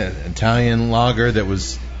tonight, an Italian lager that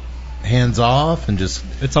was hands off and just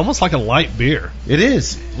It's almost like a light beer, it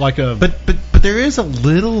is. like a. But there is a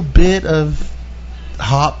little bit of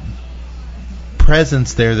hop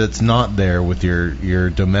presence there that's not there with your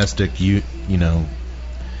domestic. You know,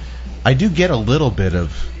 I do get a little bit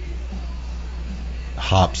of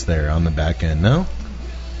hops there on the back end. No,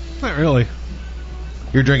 Not really.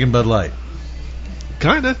 you're drinking Bud Light.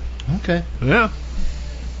 Kinda. Okay, Yeah.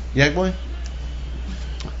 Yak Boy.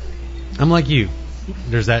 I'm like you.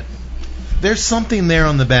 There's that. There's something there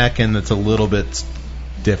on the back end that's a little bit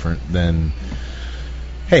different than.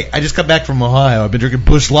 Hey, I just got back from Ohio. I've been drinking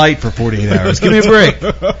Busch Light for 48 hours. Give me a break.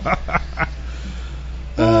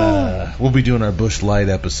 We'll be doing our Busch Light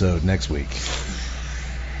episode next week.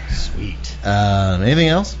 Sweet. Anything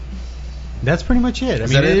else? That's pretty much it. I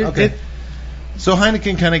Is mean, that it? Okay. So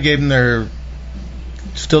Heineken kind of gave them their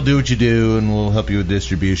still do what you do, and we'll help you with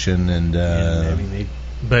distribution. And I mean,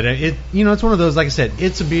 it's one of those. Like I said,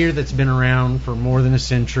 it's a beer that's been around for more than a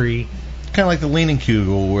century. kind of like the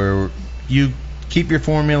Leinenkugel, where you keep your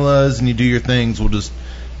formulas and you do your things. We'll just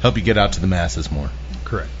help you get out to the masses more.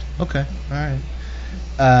 Correct. Okay. All right.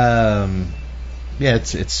 Yeah,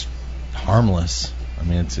 it's harmless. I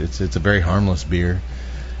mean, it's a very harmless beer.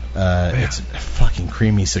 It's a fucking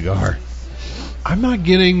creamy cigar. I'm not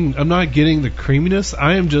getting the creaminess.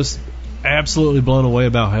 I am just absolutely blown away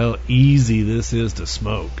about how easy this is to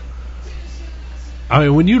smoke. I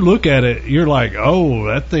mean, when you look at it, you're like, oh,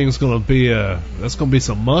 that thing's gonna be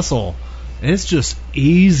some muscle. And it's just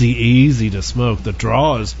easy to smoke. The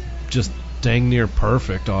draw is just dang near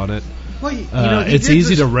perfect on it. Well, It's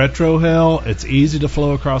easy to retrohale. It's easy to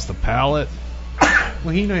flow across the palate.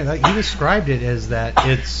 Well, he described it as that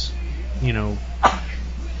it's,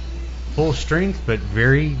 full strength but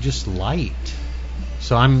very just light.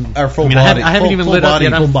 So I'm. Or full I body. haven't full, even full lit body,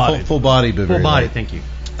 up yet. full body, full body, but Full very body. light. Thank you.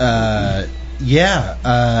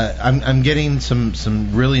 I'm getting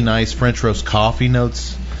some really nice French roast coffee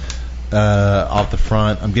notes off the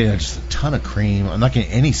front. I'm getting just a ton of cream. I'm not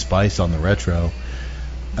getting any spice on the retro.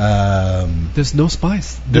 There's no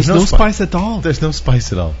spice. There's There's no no spi- spice at all. There's no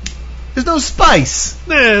spice at all. There's no spice.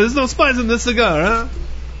 Yeah, there's no spice in this cigar, huh?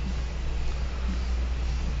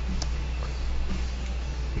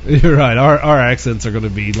 You're right. Our accents are going to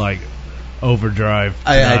be like overdrive.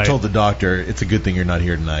 I tonight. told the doctor it's a good thing you're not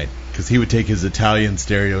here tonight because he would take his Italian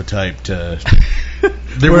stereotype to.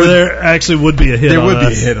 there actually would be a hit. There on would be a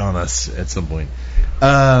us. hit on us at some point. All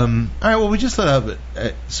right. Well, we just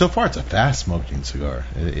so far it's a fast smoking cigar.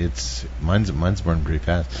 Mine's burning pretty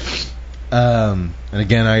fast. And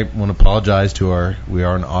again, I want to apologize to we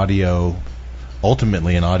are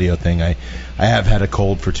ultimately an audio thing. I have had a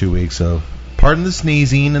cold for 2 weeks, so pardon the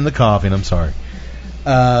sneezing and the coughing. I'm sorry.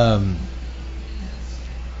 I'm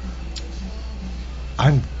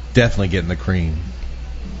definitely getting the cream.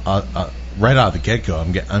 Right out of the get go,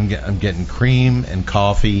 I'm getting cream and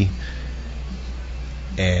coffee.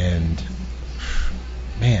 And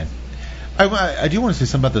man, I do want to say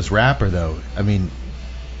something about this wrapper though. I mean,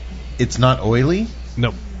 it's not oily.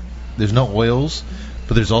 Nope. There's no oils,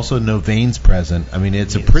 but there's also no veins present. I mean,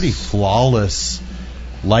 it's a pretty flawless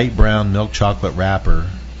light brown milk chocolate wrapper.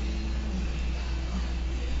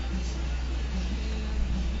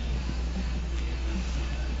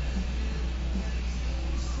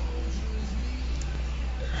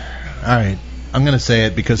 All right, I'm going to say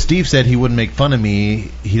it because Steve said he wouldn't make fun of me.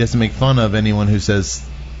 He doesn't make fun of anyone who says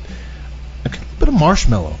a bit of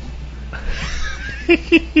marshmallow.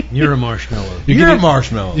 You're a marshmallow. You're a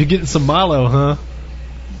marshmallow. You're getting some Milo, huh?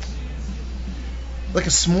 Like a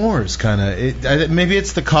s'mores kind of. Maybe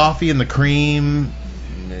it's the coffee and the cream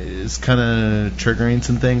is kind of triggering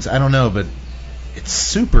some things. I don't know, but it's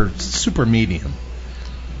super medium.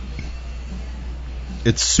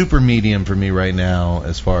 It's super medium for me right now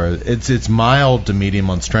as far as it's mild to medium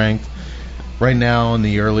on strength. Right now in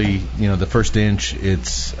the early, the first inch,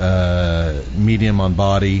 it's medium on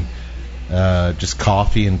body. Just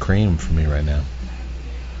coffee and cream for me right now.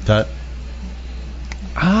 Tut?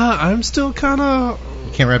 I'm still kind of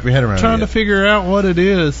can't wrap your head around trying it to figure out what it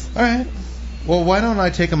is. All right. Well, why don't I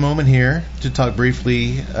take a moment here to talk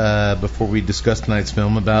briefly before we discuss tonight's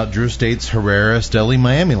film about Drew Estate's Herrera Esteli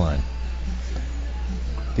Miami line.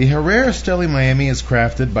 The Herrera Esteli Miami is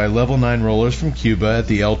crafted by Level 9 rollers from Cuba at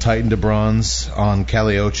the El Titan de Bronze on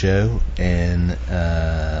Calle Ocho in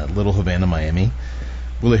Little Havana, Miami.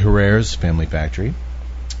 Willie Herrera's family factory,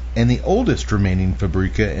 and the oldest remaining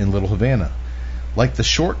Fabrica in Little Havana. Like the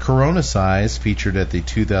short Corona size featured at the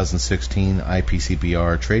 2016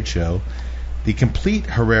 IPCPR trade show, the complete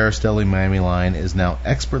Herrera Esteli Miami line is now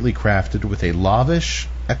expertly crafted with a lavish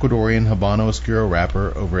Ecuadorian Habano Oscuro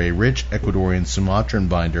wrapper over a rich Ecuadorian Sumatran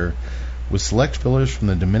binder with select fillers from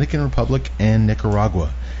the Dominican Republic and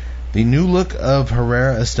Nicaragua. The new look of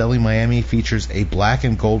Herrera Esteli Miami features a black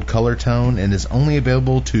and gold color tone and is only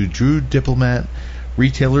available to Drew Diplomat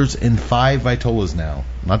retailers in 5 Vitolas now.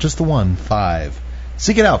 Not just the one, 5.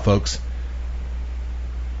 Seek it out, folks.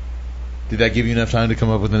 Did that give you enough time to come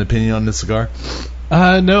up with an opinion on this cigar?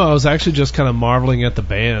 No, I was actually just kind of marveling at the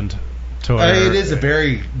band. It is a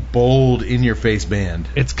very bold, in-your-face band.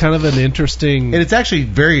 It's kind of an interesting... And it's actually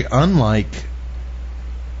very unlike...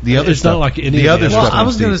 The other it's stuff, not like any the of other the stuff. Well, I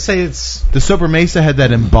was going to say it's the Sober Mesa had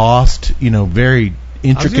that embossed, very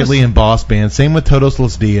intricately embossed band. Same with Todos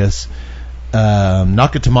Los Dias.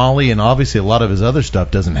 Nakatamale and obviously a lot of his other stuff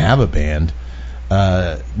doesn't have a band.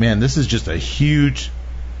 Man, this is just a huge.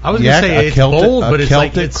 I was going to say it's bold, but it's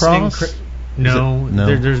like it's cross. No, No.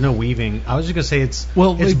 there's no weaving. I was just going to say it's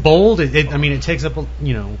Well, bold. It takes up.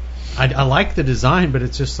 I like the design, but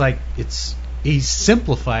it's just like he's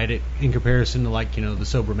simplified it in comparison to the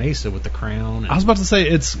Sober Mesa with the crown. I was about to say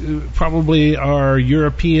it's probably our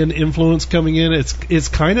European influence coming in. It's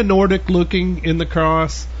kind of Nordic looking in the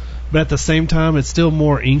cross, but at the same time it's still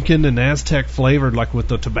more Incan and Aztec flavored, like with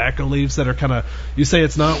the tobacco leaves that are kind of. You say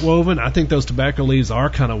it's not woven. I think those tobacco leaves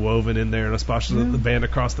are kind of woven in there, and especially the band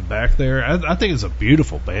across the back there. I think it's a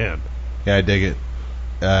beautiful band. Yeah, I dig it.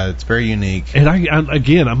 It's very unique. And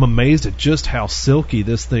I'm amazed at just how silky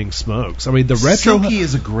this thing smokes. I mean, the retro Silky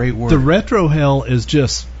is a great word. The retro hell is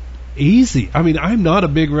just easy. I mean, I'm not a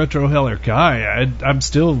big retro heller guy. I'm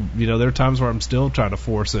still, there are times where I'm still trying to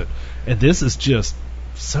force it, and this is just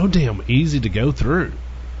so damn easy to go through.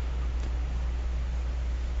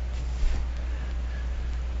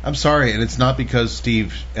 I'm sorry, and it's not because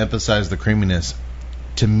Steve emphasized the creaminess.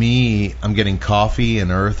 To me, I'm getting coffee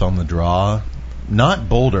and earth on the draw. Not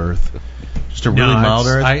bold earth, just a really mild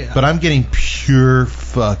earth. But I'm getting pure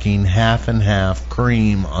fucking half and half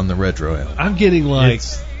cream on the retro ale. I'm getting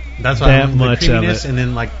that's why that much the of creaminess, it. and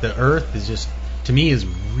then the earth is just to me is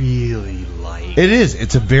really light. It is.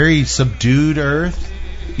 It's a very subdued earth.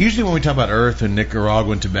 Usually when we talk about earth and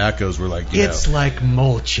Nicaraguan tobaccos, we're like, It's like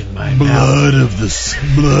mulch in my mouth.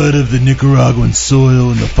 blood of the Nicaraguan soil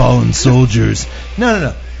and the fallen soldiers.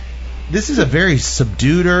 No. This is a very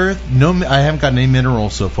subdued earth. I haven't gotten any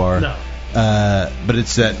minerals so far. No. But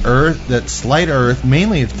it's that earth, that slight earth.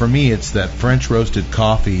 Mainly, for me, it's that French roasted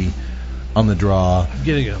coffee on the draw. I'm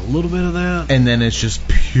getting a little bit of that. And then it's just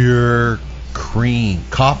pure cream,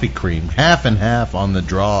 coffee cream, half and half on the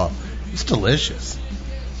draw. It's delicious.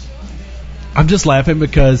 I'm just laughing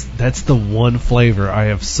because that's the one flavor I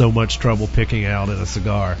have so much trouble picking out in a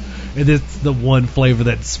cigar. And it's the one flavor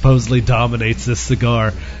that supposedly dominates this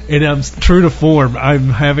cigar. And I'm true to form. I'm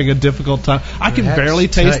having a difficult time. I can barely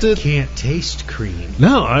taste it. Can't taste cream.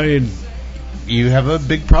 No, I mean, You have a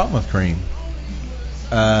big problem with cream.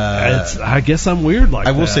 I guess I'm weird like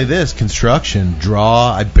that. I will say this: construction,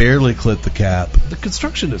 draw. I barely clipped the cap. The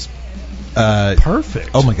construction is Uh, perfect.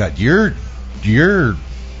 Oh my God, your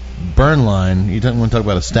burn line. You don't want to talk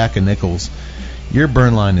about a stack of nickels. Your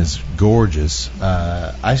burn line is gorgeous.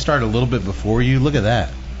 I started a little bit before you. Look at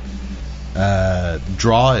that.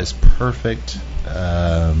 Draw is perfect.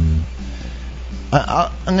 I'm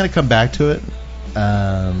going to come back to it.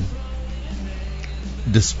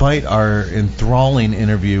 Despite our enthralling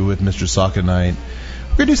interview with Mr. Sokka Knight,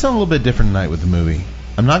 we're going to do something a little bit different tonight with the movie.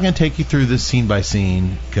 I'm not going to take you through this scene by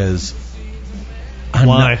scene because I'm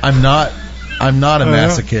not a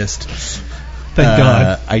masochist. Thank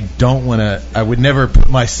God. I don't want to. I would never put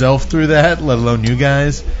myself through that, let alone you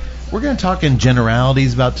guys. We're going to talk in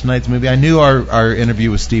generalities about tonight's movie. I knew our interview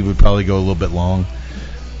with Steve would probably go a little bit long,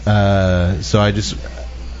 so I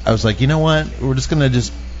was like, you know what? We're going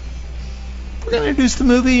to introduce the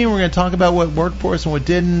movie and we're going to talk about what worked for us and what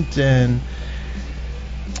didn't, and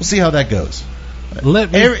we'll see how that goes.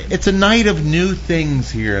 It's a night of new things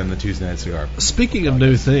here on the Tuesday Night Cigar. Speaking of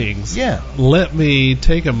new things, yeah, let me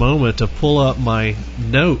take a moment to pull up my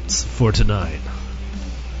notes for tonight.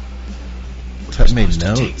 I made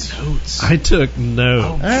notes. I took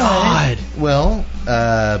notes. Oh, God. Well,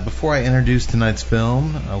 before I introduce tonight's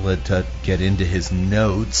film, I'll let Tut get into his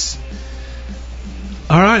notes.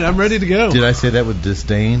 All right, I'm ready to go. Did I say that with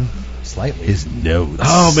disdain? Slightly. His notes.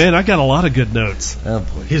 Oh, man, I got a lot of good notes. Oh,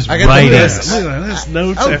 boy. His I got writing. Look at this,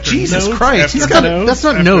 notes Oh, after Jesus notes Christ. after He's got notes that's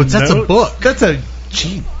not after notes. That's a book. That's a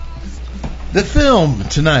cheap. The film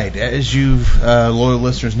tonight, as you loyal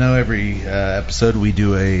listeners know, every episode we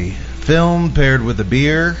do a film paired with a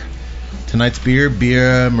beer. Tonight's beer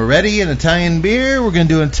Moretti, an Italian beer. We're going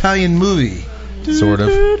to do an Italian movie, sort of.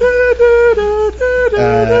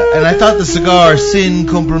 And I thought the cigar Sin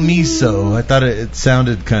Compromiso, I thought it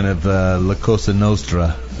sounded kind of La Cosa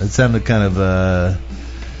Nostra. It sounded kind of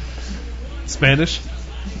Spanish?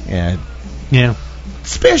 yeah.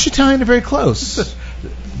 Spanish Italian are very close.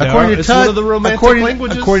 According to It's Tut, one of the romantic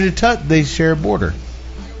languages. According to Tut, they share a border.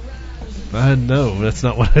 No, that's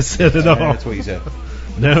not what I said at all. That's what you said.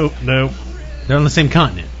 No. They're on the same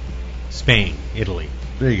continent. Spain, Italy.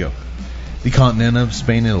 There you go. The continent of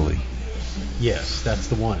Spain, Italy. Yes, that's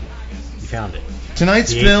the one. You found it.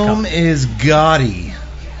 Tonight's The eighth film continent. is Gotti.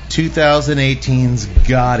 2018's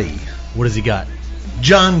Gotti. What has he got?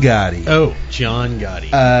 John Gotti. Oh, John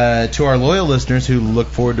Gotti. To our loyal listeners who look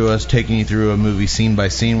forward to us taking you through a movie scene by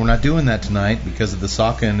scene, we're not doing that tonight because of the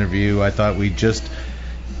Sokka interview. I thought we'd just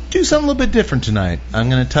do something a little bit different tonight. I'm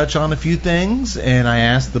going to touch on a few things, and I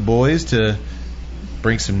asked the boys to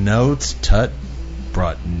bring some notes. Tut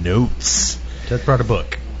brought notes. Tut brought a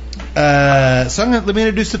book. So let me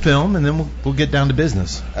introduce the film, and then we'll get down to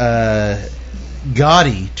business.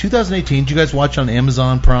 Gotti, 2018. Did you guys watch on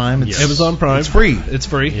Amazon Prime? Yes. Amazon Prime. It's free. It's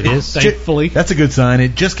free. It is. Thankfully. That's a good sign.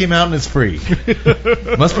 It just came out and it's free.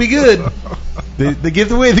 Must be good. They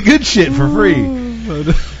give away the good shit for free.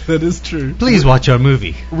 That is true. Please watch our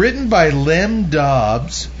movie. Written by Lem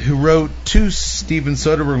Dobbs, who wrote two Steven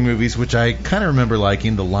Soderbergh movies, which I kind of remember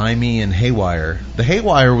liking, The Limey and Haywire. The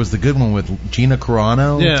Haywire was the good one with Gina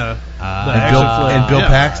Carano. Yeah. And Bill Yeah.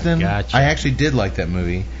 Paxton. Gotcha. I actually did like that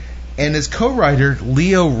movie. And his co-writer,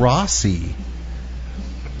 Leo Rossi,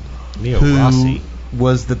 Leo who Rossi.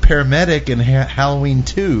 was the paramedic in Halloween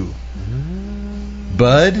 2.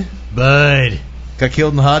 Bud got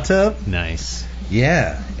killed in the hot tub. Nice.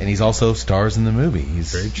 Yeah, and he's also stars in the movie.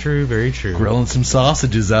 He's Very true, very true. grilling some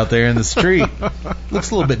sausages out there in the street.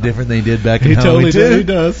 Looks a little bit different than he did back in He Halloween totally 2.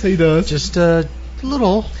 does. He does. Just a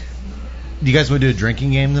little. Do you guys want to do a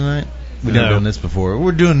drinking game tonight? We've never No. done this before.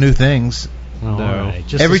 We're doing new things. All No. right,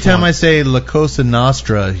 just Every this time one. I say La Cosa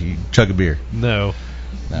Nostra, you chug a beer. No.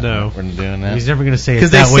 No. We're not doing that. He's never going to say it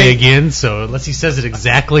 'Cause they that way say- again, so unless he says it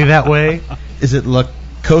exactly that way. Is it La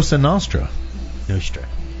Cosa Nostra? Nostra.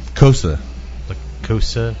 Cosa. La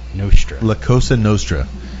Cosa Nostra. La Cosa Nostra.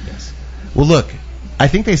 Yes. Well, look, I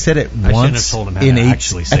think they said it shouldn't once have told him how in to eight.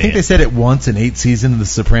 actually say I think it. they said it once in 8 seasons of The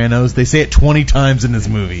Sopranos. They say it 20 times in this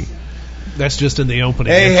movie. That's just in the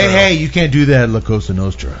opening. Hey, intro. hey, you can't do that, La Cosa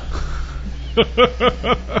Nostra.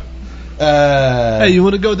 Hey, you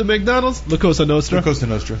want to go to McDonald's? La Cosa Nostra. La Cosa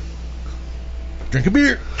Nostra. Drink a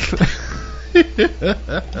beer.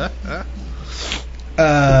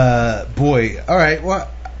 Boy. All right. Well,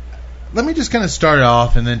 let me just kind of start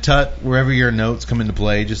off, and then Tut, wherever your notes come into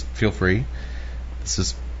play, just feel free. This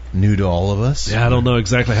is new to all of us. Yeah, I don't know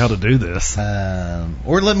exactly how to do this.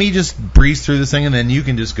 Or let me just breeze through this thing, and then you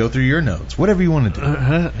can just go through your notes. Whatever you want to do.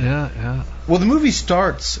 Yeah. Well, the movie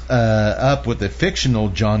starts up with a fictional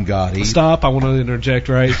John Gotti. Stop! I want to interject.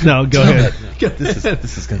 Right? No, go ahead.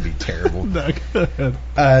 This is going to be terrible. No, go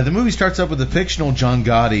ahead. The movie starts up with a fictional John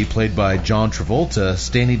Gotti, played by John Travolta,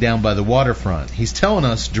 standing down by the waterfront. He's telling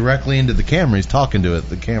us directly into the camera. He's talking to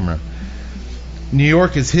the camera. New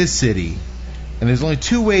York is his city, and there's only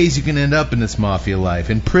two ways you can end up in this mafia life: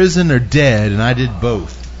 in prison or dead, and I did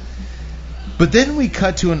both. But then we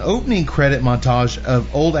cut to an opening credit montage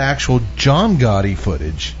of old actual John Gotti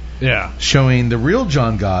footage. Yeah. Showing the real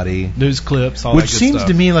John Gotti. News clips, all which that good seems stuff.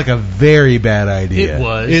 to me like a very bad idea. It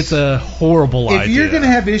was. It's a horrible idea. If you're going to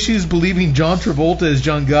have issues believing John Travolta is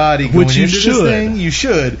John Gotti going Which you into should. this thing, you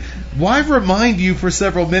should. Why remind you for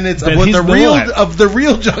several minutes That of what he's the real not. of the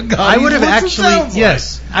real John Gotti I would have looks and sounds actually, like?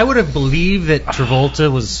 yes, I would have believed that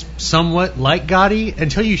Travolta was somewhat like Gotti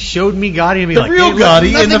until you showed me Gotti and be The like, real they look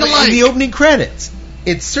Gotti in nothing alike. the opening credits.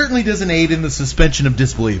 It certainly doesn't aid in the suspension of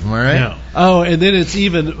disbelief. Am I right? No. Oh, and then it's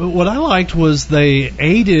even what I liked was they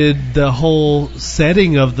aided the whole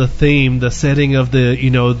setting of the theme, the setting of the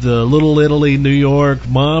the Little Italy, New York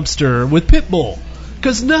mobster with Pitbull,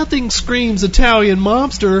 because nothing screams Italian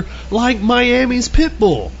mobster like Miami's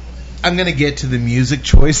Pitbull. I'm going to get to the music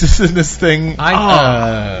choices in this thing.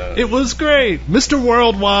 It was great, Mr.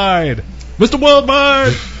 Worldwide, Mr.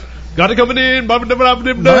 Worldwide. Got it coming in.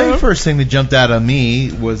 My first thing that jumped out on me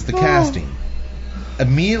was the casting.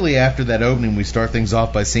 Immediately after that opening, we start things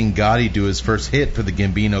off by seeing Gotti do his first hit for the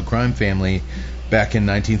Gambino crime family back in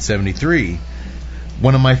 1973.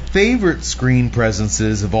 One of my favorite screen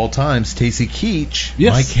presences of all time, Stacy Keach,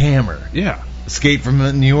 Yes. Mike Hammer. Yeah. Escape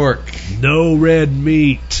from New York. No red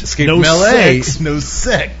meat. Escape no from L.A. sex. No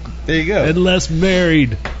sex. There you go. Unless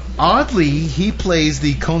married. Oddly, he plays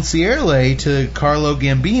the concierge to Carlo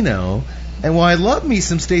Gambino, and while I love me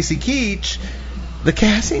some Stacy Keach, the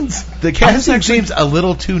casting seems a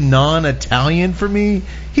little too non-Italian for me.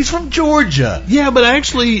 He's from Georgia. Yeah, but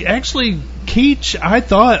actually, Keach, I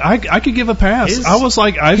thought I could give a pass. I was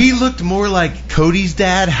like, he looked more like Cody's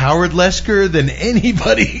dad, Howard Lesker, than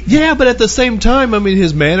anybody. Yeah, but at the same time, I mean,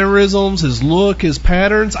 his mannerisms, his look, his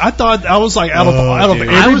patterns. I was like, out of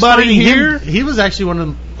everybody here, he was actually one of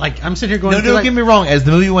them. Like, I'm sitting here going, No, don't get me wrong. As the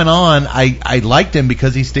movie went on, I liked him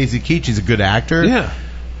because he's Stacy Keach. He's a good actor. Yeah.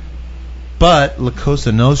 But La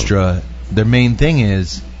Cosa Nostra, their main thing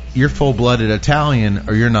is you're full-blooded Italian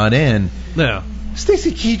or you're not in. Yeah. Stacy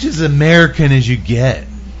Keach is American as you get.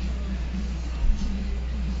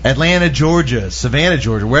 Atlanta, Georgia, Savannah,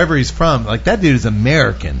 Georgia, wherever he's from, like that dude is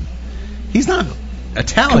American. He's not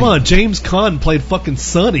Italian. Come on, James Caan played fucking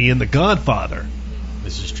Sonny in The Godfather.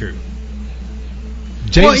 This is true.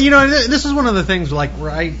 James, Well, this is one of the things like where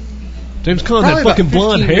I James Caan probably had fucking about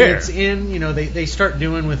blonde 15 hair. minutes in, they start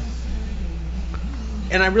doing with,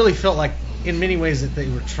 and I really felt like in many ways that they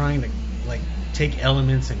were trying to like take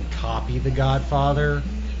elements and copy The Godfather,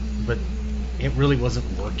 but it really wasn't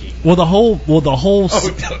working. Well, the whole the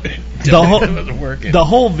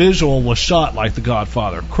whole visual was shot like The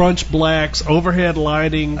Godfather. Crunch blacks, overhead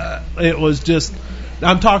lighting. It was just.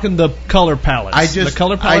 I'm talking the color palettes. The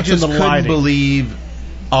color palettes and the couldn't lighting. believe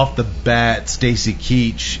off the bat Stacy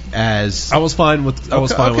Keach as I was fine with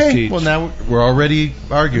Keach. Well, now we're already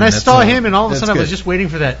arguing. And I That's saw not- him, and all of a that's sudden I was good. just waiting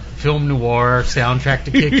for that film noir soundtrack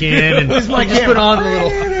to kick in, and Where's my I just camera? put on the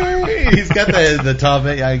little. He's got the top,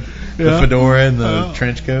 the fedora and the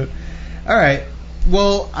trench coat. All right.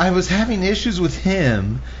 Well, I was having issues with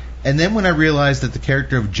him, and then when I realized that the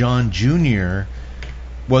character of John Jr.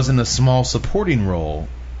 was in a small supporting role,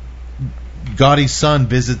 Gotti's son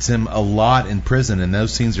visits him a lot in prison, and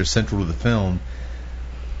those scenes are central to the film.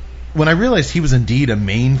 When I realized he was indeed a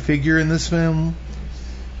main figure in this film,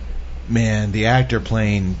 man, the actor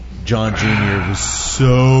playing John Jr. was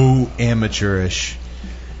so amateurish.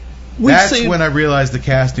 That's when I realized the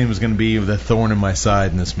casting was going to be the thorn in my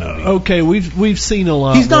side in this movie. Okay, we've seen a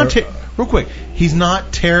lot. He's not more- real quick. He's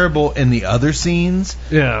not terrible in the other scenes,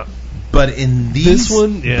 Yeah. but in these This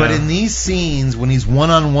one, yeah. but in these scenes when he's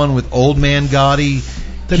one-on-one with old man Gotti,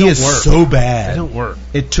 They he don't is work. so bad. They don't work.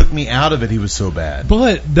 It took me out of it. He was so bad.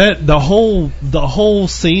 But that the whole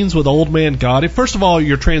scenes with old man Gotti. First of all,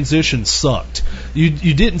 your transition sucked. You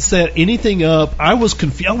didn't set anything up. I was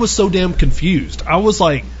I was so damn confused. I was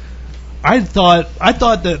like, I thought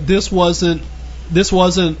that this wasn't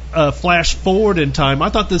a flash forward in time. I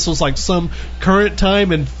thought this was like some current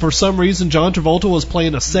time, and for some reason John Travolta was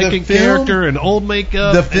playing a second character in old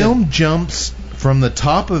makeup. The film jumps from the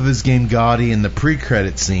top of his game Gotti in the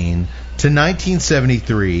pre-credit scene to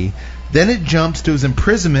 1973. Then it jumps to his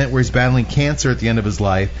imprisonment where he's battling cancer at the end of his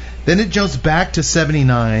life. Then it jumps back to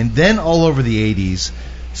 79, then all over the 80s.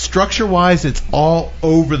 Structure-wise, it's all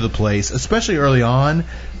over the place, especially early on.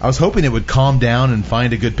 I was hoping it would calm down and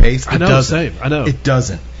find a good pace. It doesn't. Same. I know. It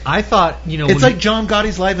doesn't. I thought, It's like John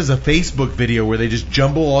Gotti's life as a Facebook video where they just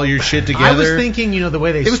jumble all your shit together. I was thinking, the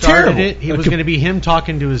way they was started terrible. it was going to be him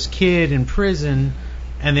talking to his kid in prison,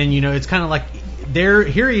 and then, it's kind of like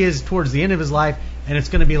here he is towards the end of his life, and it's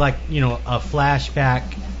going to be like, a flashback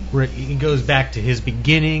where he goes back to his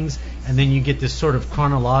beginnings, and then you get this sort of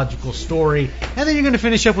chronological story, and then you're going to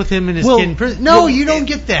finish up with him and his kid in prison. No, you don't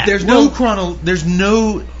get that. There's when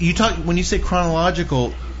you say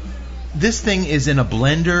chronological, this thing is in a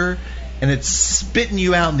blender, and it's spitting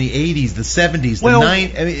you out in the 80s, the 70s, the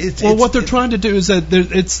 90s. I mean, what they're trying to do is that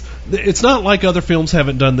it's not like other films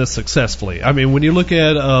haven't done this successfully. I mean, when you look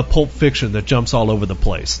at Pulp Fiction that jumps all over the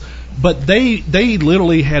place, but they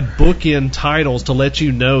literally had bookend titles to let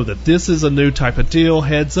you know that this is a new type of deal.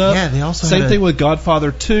 Heads up. Yeah, they also same had thing with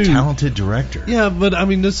Godfather 2. Talented director. Yeah, but I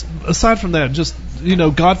mean, aside from that, just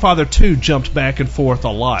Godfather 2 jumped back and forth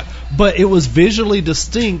a lot, but it was visually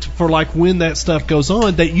distinct for like when that stuff goes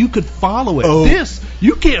on that you could follow it. This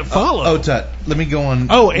you can't follow. Tut, let me go on.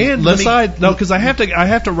 Because I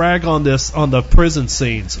have to rag on the prison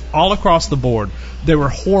scenes all across the board. They were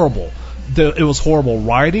horrible. It was horrible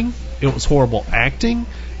writing. It was horrible acting.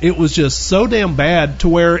 It was just so damn bad to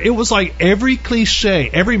where it was like every cliche,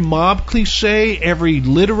 every mob cliche, every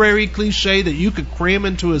literary cliche that you could cram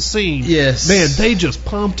into a scene. Yes. Man, they just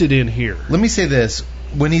pumped it in here. Let me say this.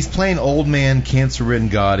 When he's playing old man, cancer-ridden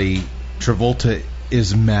Gotti, Travolta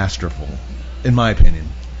is masterful, in my opinion.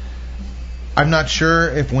 I'm not sure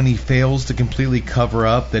if when he fails to completely cover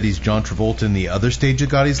up that he's John Travolta in the other stage of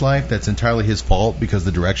Gotti's life, that's entirely his fault because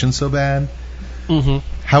the direction's so bad. Mm-hmm.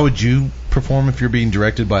 How would you perform if you're being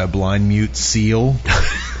directed by a blind mute seal?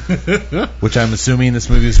 Which I'm assuming this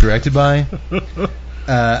movie was directed by.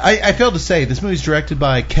 I failed to say, this movie is directed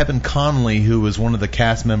by Kevin Connolly, who was one of the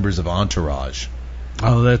cast members of Entourage.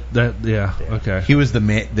 Oh, yeah, okay. He was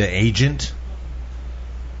the agent,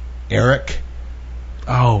 Eric.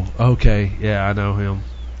 Oh, okay, yeah, I know him.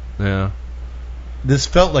 Yeah. This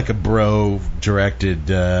felt like a bro-directed.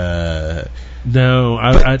 No,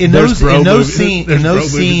 in those scenes in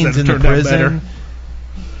the prison,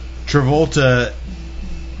 Travolta.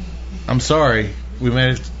 I'm sorry,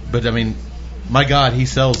 but I mean, my God, he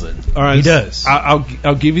sells it. All right, he does.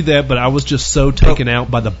 I'll give you that, but I was just so taken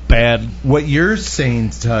out by the bad. What you're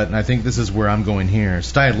saying, Tut, and I think this is where I'm going here.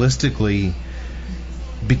 Stylistically,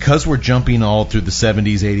 because we're jumping all through the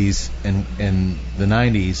 70s, 80s, and the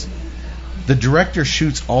 90s. The director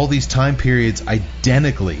shoots all these time periods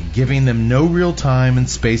identically, giving them no real time and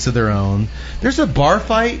space of their own. There's a bar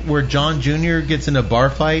fight where John Jr. gets in a bar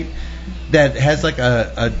fight that has like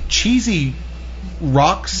a cheesy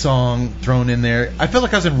rock song thrown in there. I felt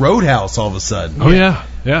like I was in Roadhouse all of a sudden. Oh yeah.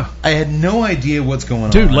 I had no idea what's going on.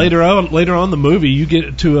 Dude, later on in the movie, you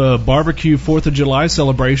get to a barbecue 4th of July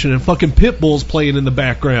celebration and fucking Pitbull's playing in the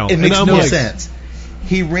background. It makes no sense.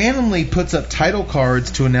 He randomly puts up title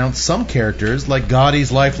cards to announce some characters, like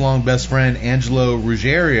Gotti's lifelong best friend, Angelo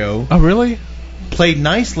Ruggiero. Oh, really? Played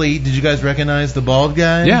nicely. Did you guys recognize the bald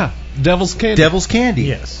guy? Yeah. Devil's Candy.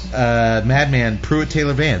 Yes. Madman, Pruitt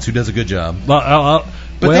Taylor Vance, who does a good job. But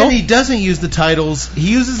then he doesn't use the titles.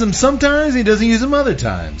 He uses them sometimes, he doesn't use them other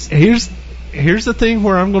times. Here's the thing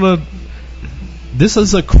where I'm going to... This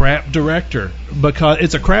is a crap director. Because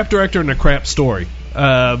it's a crap director and a crap story.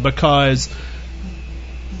 Because...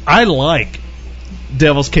 I like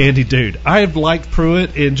Devil's Candy Dude. I have liked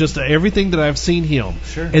Pruitt in just everything that I've seen him.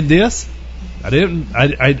 Sure. And this, I didn't.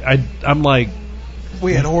 I'm like.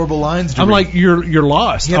 We had horrible lines. I'm like, you're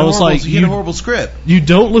lost. He had a horrible script. You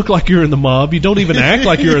don't look like you're in the mob. You don't even act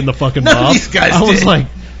like you're in the fucking mob. None of these guys I was did. like.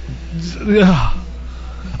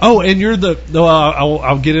 Oh, and you're the. No,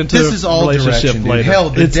 I'll get into this is all relationship direction, later.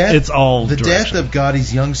 Hell, It's all the direction. death of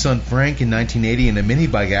Gotti's young son Frank in 1980 in a mini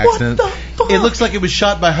bike accident. What the fuck? It looks like it was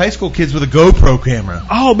shot by high school kids with a GoPro camera.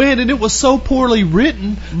 Oh man, and it was so poorly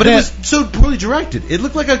written, but it was so poorly directed. It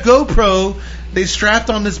looked like a GoPro they strapped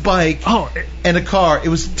on this bike and a car. It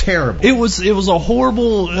was terrible. It was a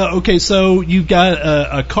horrible. Okay, so you got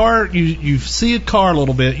a car. You see a car a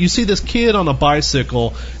little bit. You see this kid on a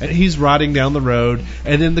bicycle, and he's riding down the road,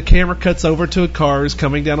 and then the camera cuts over to a car who's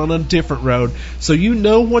coming down on a different road. So you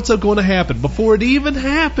know what's going to happen before it even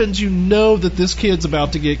happens. You know that this kid's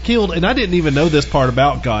about to get killed, and I didn't even know this part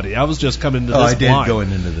about Gotti. I was just coming to this. I did blind.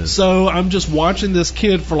 going into this. So I'm just watching this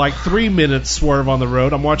kid for like 3 minutes swerve on the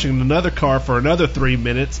road. I'm watching another car for another 3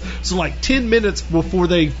 minutes. So like 10 minutes before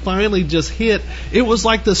they finally just hit, it was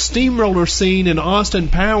like the steamroller scene in Austin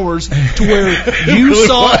Powers, to where you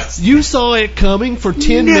saw it coming for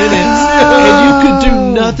 10 minutes, and you could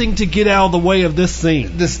do nothing to get out of the way of this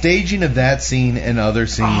scene. The staging of that scene and other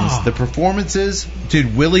scenes, the performances,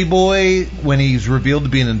 dude. Willie Boy, when he's revealed to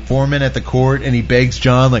be an informant at the court, and he begs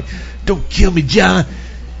John, like, "Don't kill me, John."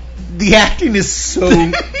 The acting is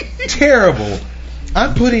so terrible.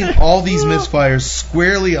 I'm putting all these misfires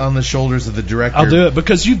squarely on the shoulders of the director. I'll do it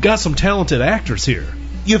because you've got some talented actors here.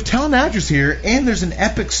 You have talented actors here, and there's an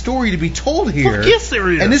epic story to be told here. Fuck yes, there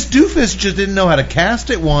is. And this doofus just didn't know how to cast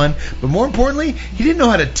it, one, but more importantly, he didn't know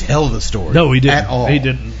how to tell the story. No, he didn't. At all. He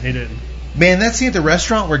didn't. Man, that scene at the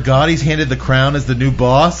restaurant where Gotti's handed the crown as the new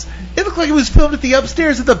boss, it looked like it was filmed at the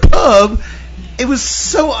upstairs at the pub. It was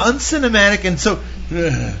so uncinematic and so...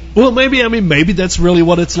 Well, maybe that's really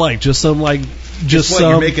what it's like.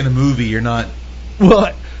 You're making a movie, you're not...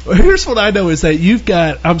 Well, here's what I know is that you've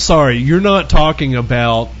got... I'm sorry, you're not talking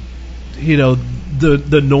about,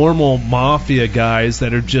 the normal mafia guys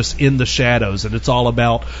that are just in the shadows, and it's all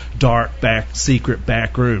about dark, secret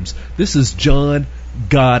back rooms. This is John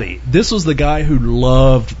Gotti. This was the guy who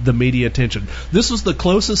loved the media attention. This was the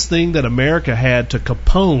closest thing that America had to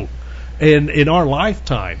Capone in our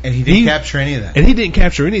lifetime. And he didn't capture any of that. And he didn't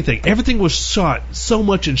capture anything. Everything was shot so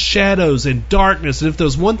much in shadows and darkness. And if there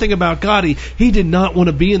was one thing about Gotti, he did not want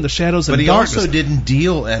to be in the shadows and darkness. But he also didn't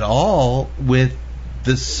deal at all with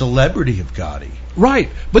the celebrity of Gotti. Right.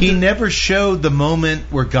 But he never showed the moment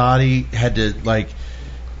where Gotti had to,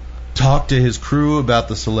 talk to his crew about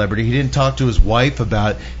the celebrity. He didn't talk to his wife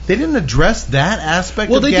about it. They didn't address that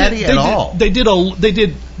aspect of Gotti at all. They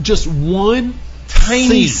did just one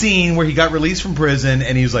tiny scene where he got released from prison,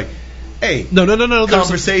 and he was like, "Hey, no,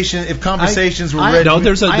 conversation. If conversations were ready,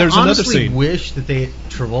 there's another honestly scene. Wish that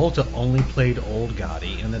Travolta only played old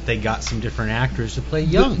Gotti, and that they got some different actors to play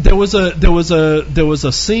young. There was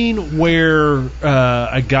a scene where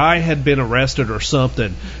a guy had been arrested or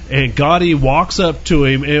something, and Gotti walks up to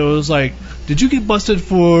him, and it was like, "Did you get busted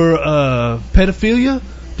for pedophilia?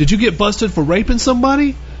 Did you get busted for raping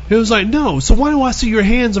somebody?" It was like, "No, so why do I see your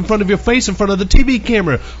hands in front of your face in front of the TV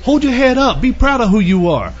camera? Hold your head up. Be proud of who you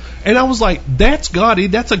are." And I was like, that's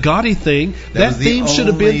Gotti. That's a Gotti thing. That theme should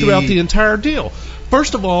have been throughout the entire deal.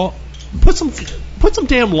 First of all, put some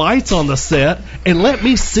damn lights on the set and let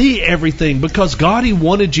me see everything, because Gotti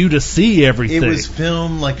wanted you to see everything. It was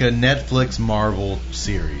filmed like a Netflix Marvel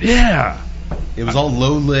series. Yeah. It was all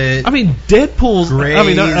low lit. Deadpool's...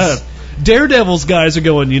 Daredevil's guys are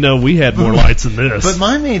going, we had more lights than this. But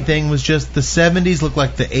my main thing was just the 70s looked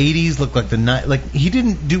like the 80s, looked like the 90s. He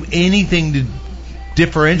didn't do anything to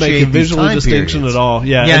differentiate make a visual distinction periods. At all.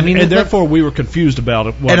 Yeah, and therefore we were confused about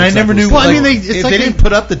it. And I never knew. If they didn't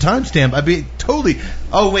put up the timestamp, I'd be totally.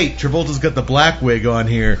 Oh wait, Travolta's got the black wig on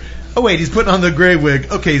here. Oh wait, he's putting on the gray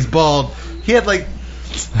wig. Okay, he's bald. He had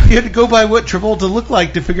to go by what Travolta looked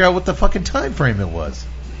like to figure out what the fucking time frame it was.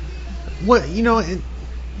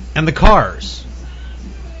 And the cars.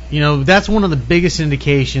 That's one of the biggest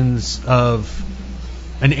indications of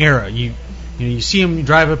an era. You see them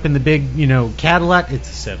drive up in the big, Cadillac.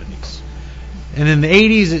 It's the 70s. And in the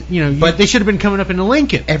 80s, but they should have been coming up in a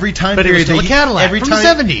Lincoln. Every time but period, it was still a Cadillac from the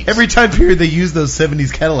 70s. Every time period, they use those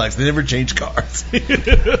 70s Cadillacs. They never change cars.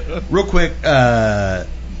 Real quick,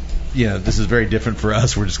 this is very different for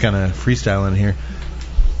us. We're just kind of freestyling here.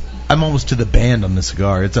 I'm almost to the band on the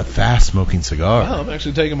cigar. It's a fast-smoking cigar. Oh, I'm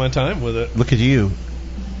actually taking my time with it. Look at you.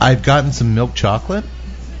 I've gotten some milk chocolate.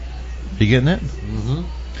 You getting it? Mm-hmm.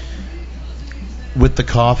 With the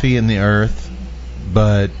coffee and the earth,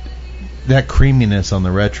 but that creaminess on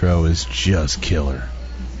the retro is just killer.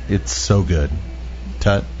 It's so good.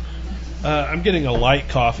 Tut? I'm getting a light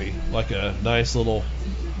coffee, like a nice little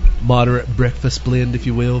moderate breakfast blend, if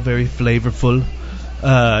you will, very flavorful.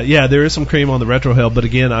 There is some cream on the retro hell, but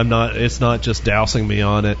again, it's not just dousing me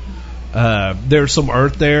on it. There's some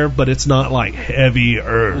earth there, but it's not like heavy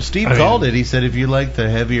earth. Well, Steve called it. He said if you like the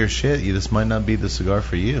heavier shit, this might not be the cigar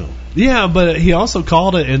for you. Yeah, but he also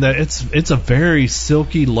called it in that it's a very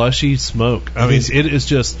silky, lushy smoke. It is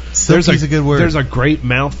just silky's a good word. There's a great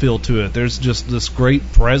mouthfeel to it. There's just this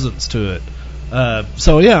great presence to it.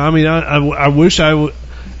 I wish I would.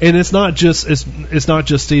 And it's not just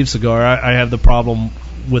Steve's cigar. I have the problem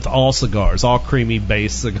with all cigars, all creamy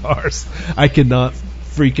based cigars. I cannot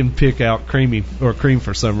freaking pick out cream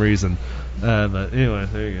for some reason. But anyway,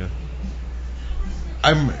 there you go.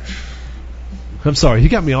 I'm sorry, you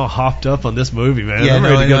got me all hopped up on this movie, man. I'm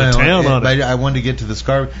ready to go to town on it. I wanted to get to the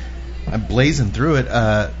cigar. I'm blazing through it.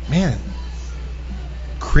 Man,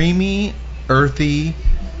 creamy, earthy,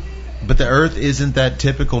 but the earth isn't that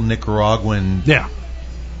typical Nicaraguan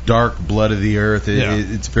dark blood of the earth.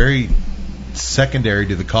 It's very secondary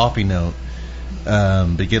to the coffee note.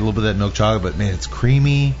 But you get a little bit of that milk chocolate, but man, it's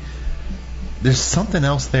creamy. There's something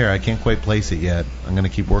else there. I can't quite place it yet. I'm going to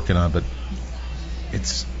keep working on it, but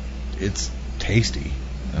it's tasty.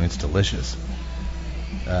 I mean, it's delicious.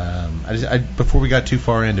 Before we got too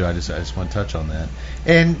far into it, I just want to touch on that.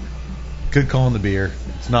 And good call on the beer.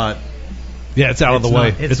 It's not. Yeah, it's out of the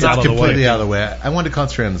way. It's out of the way. Completely out of the way. I wanted to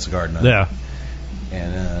concentrate on the cigar tonight. Yeah.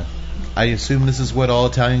 And I assume this is what all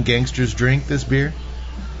Italian gangsters drink. This beer.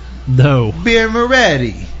 No. Beer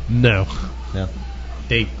Moretti. No.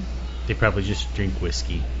 They probably just drink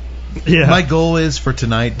whiskey. Yeah. My goal is for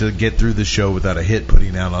tonight to get through the show without a hit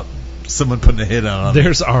someone putting a hit out on me.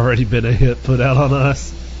 There's already been a hit put out on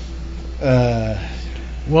us.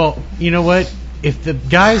 Well, you know what? If the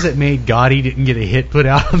guys that made Gotti didn't get a hit put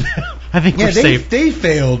out on them, I think we're safe. They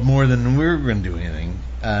failed more than we were going to do anything.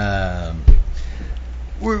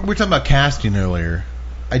 We're talking about casting earlier.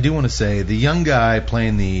 I do want to say the young guy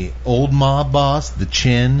playing the old mob boss, the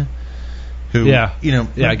Chin, who, I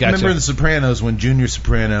gotcha. Remember in The Sopranos when Junior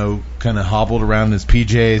Soprano kind of hobbled around in his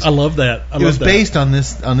PJs? I love that. It was based on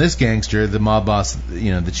this gangster, the mob boss,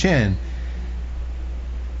 the Chin.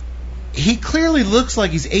 He clearly looks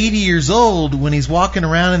like he's 80 years old when he's walking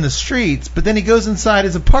around in the streets, but then he goes inside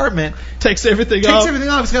his apartment, takes everything off.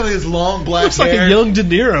 He's got like this long black looks hair. Looks like a young De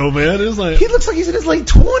Niro, man. It's like he looks like he's in his late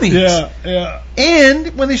 20s. Yeah.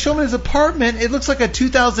 And when they show him in his apartment, it looks like a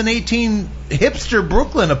 2018 hipster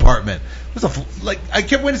Brooklyn apartment. I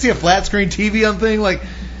kept waiting to see a flat screen TV on thing. Like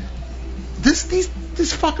this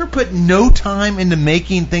fucker put no time into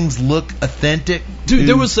making things look authentic. Dude,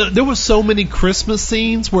 there was so many Christmas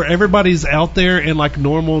scenes where everybody's out there in like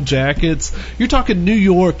normal jackets. You're talking New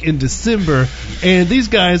York in December, and these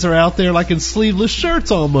guys are out there like in sleeveless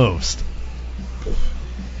shirts almost.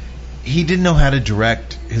 He didn't know how to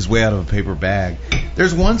direct his way out of a paper bag.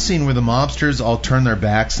 There's one scene where the mobsters all turn their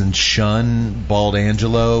backs and shun Bald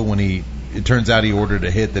Angelo when it turns out he ordered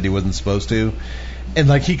a hit that he wasn't supposed to. And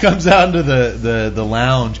like he comes out into the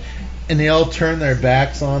lounge, and they all turn their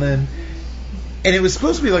backs on him. And it was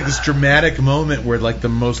supposed to be like this dramatic moment where like the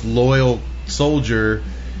most loyal soldier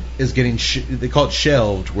is getting they call it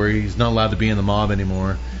shelved, where he's not allowed to be in the mob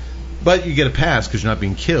anymore. But you get a pass because you're not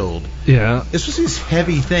being killed. Yeah, it's just this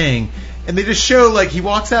heavy thing, and they just show like he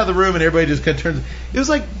walks out of the room and everybody just kind of turns. It was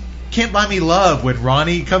like Can't Buy Me Love when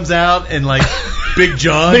Ronnie comes out and like Big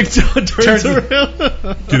John turns around.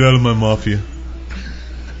 Get out of my mafia.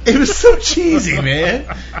 It was so cheesy,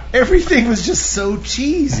 man. Everything was just so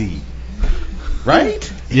cheesy.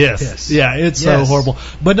 Right? Yes. Yeah, it's so horrible.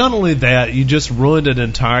 But not only that, you just ruined an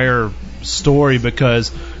entire story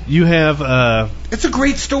because you have it's a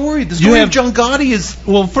great story. The story of John Gotti is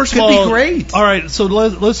first of all be great. All right, so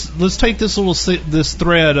let's take this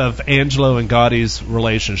thread of Angelo and Gotti's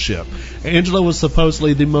relationship. Angelo was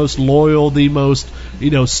supposedly the most loyal, the most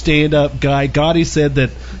stand up guy. Gotti said that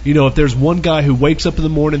if there's one guy who wakes up in the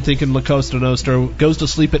morning thinking La Costa Nostra, goes to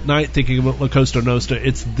sleep at night thinking about La Costa Nostra,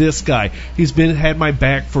 it's this guy. He's had my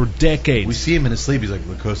back for decades. We see him in his sleep. He's like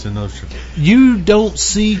La Costa Nostra. You don't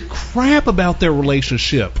see crap about their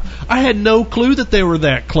relationship. I had no clue that they were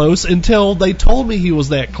that close until they told me he was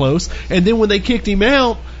that close, and then when they kicked him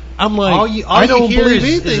out, I'm like, I don't believe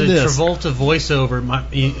anything. This Travolta voiceover.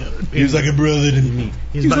 He was like a brother to me.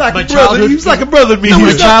 He's like a brother. He was like a brother to me.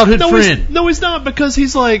 My childhood friend. No, he's not, because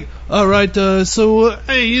he's like, all right,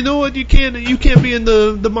 hey, you know what? You can't be in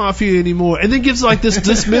the mafia anymore, and then gives like this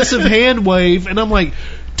dismissive hand wave, and I'm like,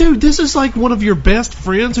 dude, this is like one of your best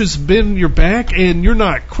friends who's been your back, and you're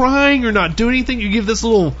not crying, you're not doing anything. You give this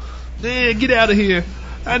little, get out of here,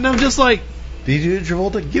 and I'm just like, DJ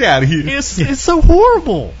Travolta, get out of here. It's so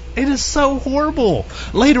horrible. It is so horrible.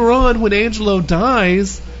 Later on, when Angelo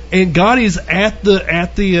dies, and Gotti's at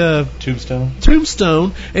the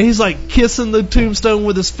tombstone, and he's like kissing the tombstone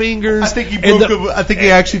with his fingers. I think he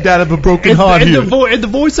actually died of a broken heart. And the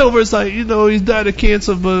voiceover is like, he's died of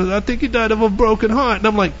cancer, but I think he died of a broken heart. And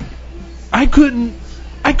I'm like, I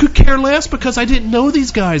could care less because I didn't know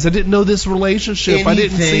these guys. I didn't know this relationship. I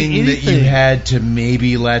didn't see anything that you had to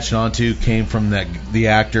maybe latch onto came from the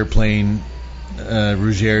actor playing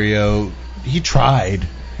Ruggiero. He tried.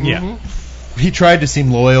 Yeah. Mm-hmm. He tried to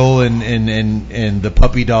seem loyal and the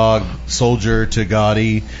puppy dog soldier to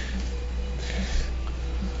Gotti.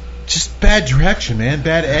 Just bad direction, man.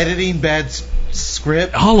 Bad editing, bad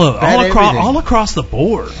script. All across the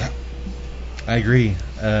board. I agree.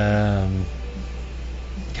 God,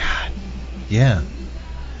 yeah.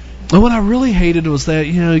 And what I really hated was that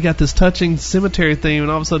you got this touching cemetery theme,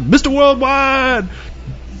 and all of a sudden, Mr. Worldwide.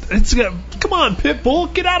 Come on,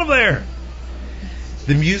 Pitbull, get out of there.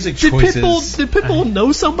 The music Did choices. Pitbull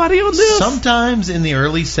know somebody on this? Sometimes in the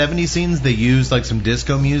early 70s scenes, they used like some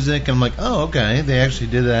disco music, and I'm like, oh, okay, they actually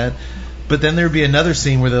did that. But then there'd be another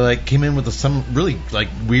scene where they like came in with some really like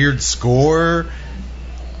weird score.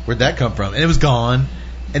 Where'd that come from? And it was gone.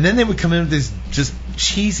 And then they would come in with this just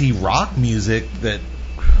cheesy rock music that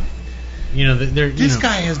this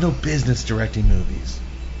guy has no business directing movies.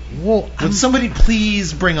 Well, Would somebody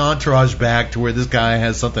please bring Entourage back to where this guy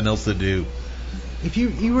has something else to do? if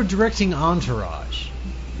you were directing Entourage,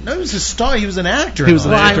 No, he was a star. He was an actor. He was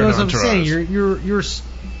an well, actor in that's what I'm saying. Entourage.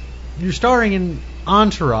 You're starring in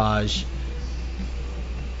Entourage.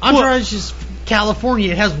 Entourage is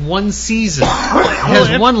California. It has one season. It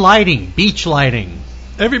has one lighting, beach lighting.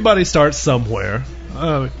 Everybody starts somewhere.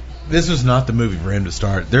 This was not the movie for him to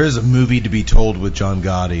start. There is a movie to be told with John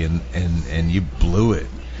Gotti, and you blew it.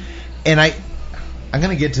 And I'm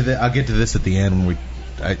gonna get to I'll get to this at the end when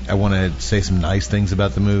I want to say some nice things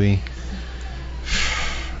about the movie.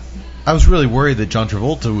 I was really worried that John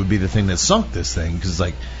Travolta would be the thing that sunk this thing, because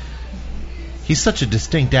like he's such a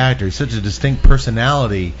distinct actor, he's such a distinct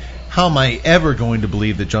personality. How am I ever going to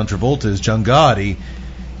believe that John Travolta is John Gotti?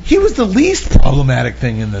 He was the least problematic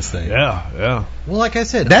thing in this thing. Yeah. Well, like I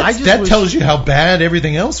said, That tells you how bad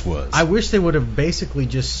everything else was. I wish they would have basically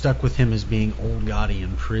just stuck with him as being old Gotti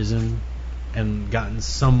in prison and gotten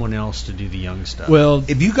someone else to do the young stuff. Well,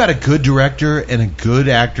 if you got a good director and a good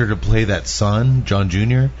actor to play that son, John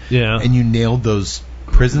Jr., yeah, and you nailed those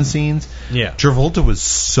prison scenes, yeah, Travolta was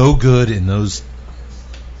so good in those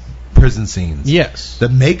prison scenes. Yes. The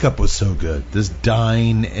makeup was so good. This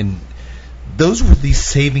dying, and those were the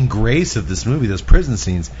saving grace of this movie, those prison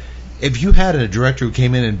scenes. If you had a director who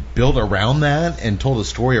came in and built around that and told a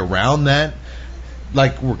story around that,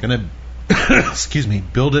 like we're going to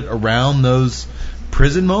build it around those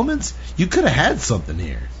prison moments, you could have had something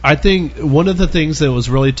here. I think one of the things that was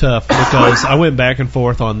really tough, because I went back and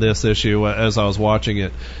forth on this issue as I was watching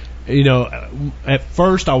it. You know, at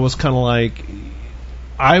first I was kind of like,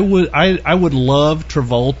 I would love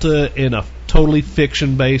Travolta in a totally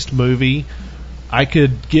fiction-based movie. I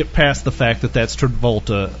could get past the fact that that's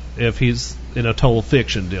Travolta if he's in a total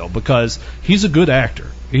fiction deal, because he's a good actor.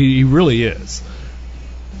 He really is.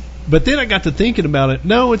 But then I got to thinking about it.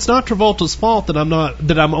 No, it's not Travolta's fault that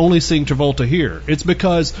I'm only seeing Travolta here. It's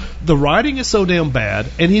because the writing is so damn bad,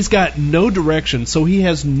 and he's got no direction. So he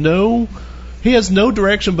has no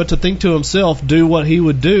direction but to think to himself, do what he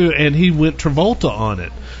would do, and he went Travolta on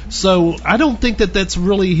it. So I don't think that that's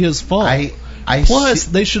really his fault. Plus,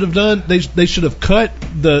 they should have done. They should have cut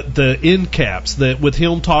the end caps that with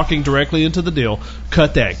him talking directly into the deal.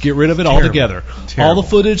 Cut that. Get rid of it altogether. All the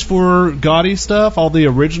footage for Gotti stuff, all the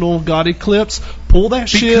original Gotti clips, pull that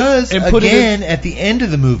shit and put it in. At the end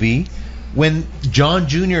of the movie, when John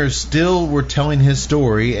Jr. still were telling his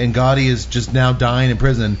story and Gotti is just now dying in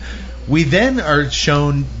prison, we then are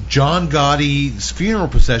shown John Gotti's funeral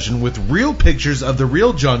procession with real pictures of the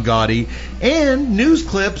real John Gotti and news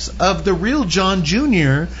clips of the real John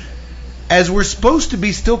Jr. as we're supposed to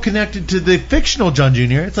be still connected to the fictional John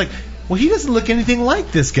Jr. It's like, well, he doesn't look anything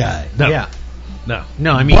like this guy. No. Yeah.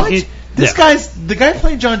 No. I mean, What? The guy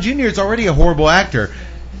playing John Jr. is already a horrible actor.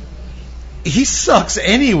 He sucks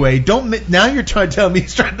anyway. Now you're trying to tell me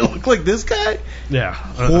he's trying to look like this guy? Yeah.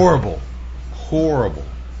 Horrible.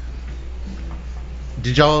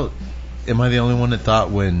 Did y'all? Am I the only one that thought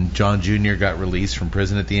when John Jr. got released from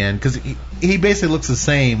prison at the end? Because he basically looks the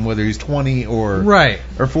same whether he's 20 or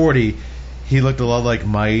 40. He looked a lot like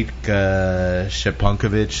Mike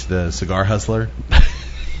Shepunkovich, the cigar hustler.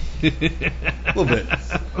 A little bit.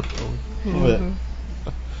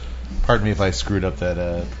 Pardon me if I screwed up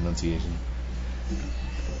that pronunciation.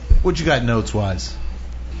 What you got notes wise?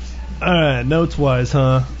 All right, notes wise,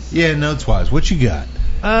 huh? Yeah, notes wise. What you got?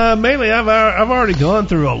 Mainly, I've already gone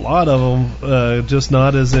through a lot of them, just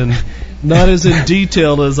not as in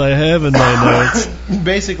detail as I have in my notes.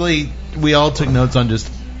 Basically, we all took notes on just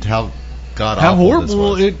how how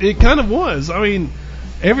horrible it kind of was. I mean,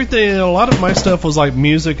 everything. A lot of my stuff was like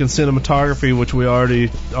music and cinematography, which we already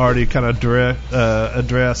kind of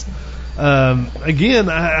addressed. Again,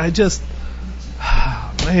 I just.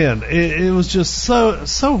 Man, it was just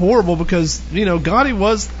so horrible because, you know, Gotti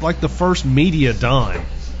was like the first media dime.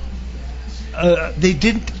 They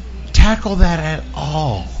didn't tackle that at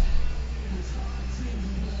all.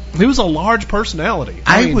 He was a large personality.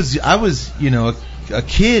 I was, you know, a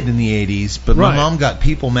kid in the 80s, but my mom got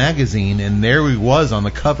People magazine, and there he was on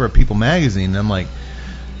the cover of People magazine, and I'm like,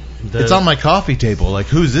 it's on my coffee table. Like,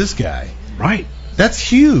 who's this guy? Right. That's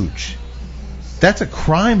huge. That's a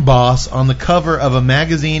crime boss on the cover of a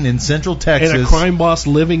magazine in Central Texas. And a crime boss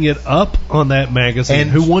living it up on that magazine, And-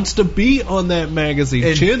 who wants to be on that magazine.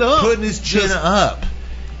 and Chin up. putting his chin Just- up.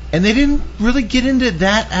 And they didn't really get into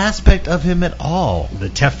that aspect of him at all. The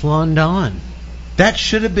Teflon Don. That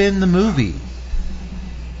should have been the movie.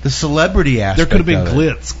 The celebrity There aspect could have been of it.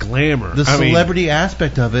 glitz, glamour. The I mean, celebrity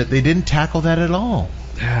aspect of it, they didn't tackle that at all.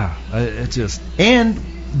 yeah, it just. And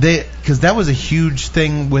because that was a huge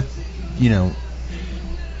thing with,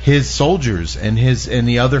 his soldiers and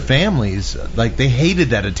the other families. Like, they hated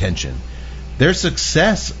that attention. Their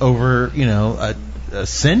success over, a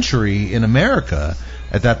century in America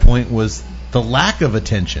at that point was the lack of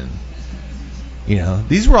attention.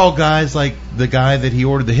 These were all guys like the guy that he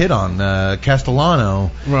ordered the hit on,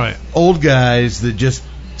 Castellano. Right. Old guys that just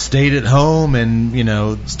stayed at home and,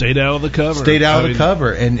 Stayed out of the cover. stayed out of the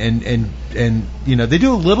cover. And they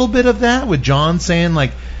do a little bit of that with John saying,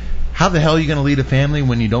 like, how the hell are you going to lead a family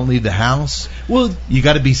when you don't leave the house? Well, You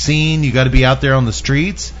got to be seen. You got to be out there on the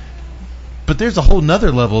streets. But there's a whole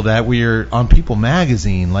nother level of that where you're on People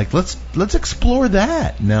magazine. Like, let's explore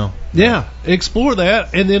that. No. yeah, explore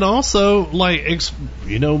that, and then also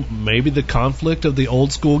maybe the conflict of the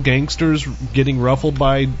old school gangsters getting ruffled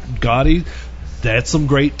by Gotti. That's some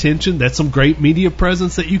great tension. That's some great media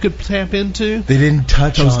presence that you could tap into. They didn't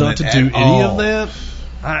touch Chose on not it to at do any all. of that.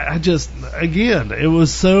 I just, again, it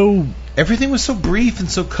was so. Everything was so brief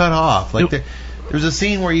and so cut off. Like, It- there was a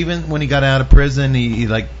scene where even when he got out of prison, he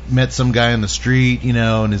like met some guy on the street,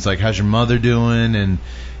 and it's like, how's your mother doing?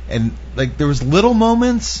 And like, there was little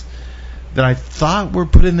moments that I thought were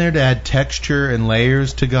put in there to add texture and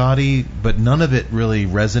layers to Gotti, but none of it really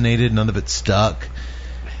resonated. None of it stuck.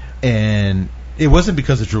 And it wasn't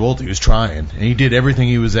because of Travolta. He was trying, and he did everything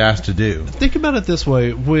he was asked to do. Think about it this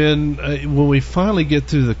way: when we finally get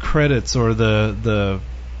through the credits or the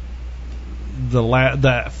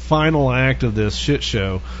final act of this shit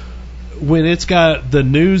show, when it's got the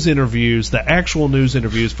news interviews, the actual news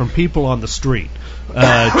interviews from people on the street,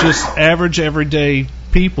 just average everyday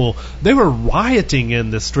people, they were rioting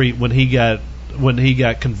in the street when he got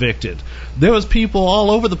convicted. There was people all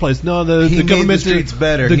over the place. No, the He government made the streets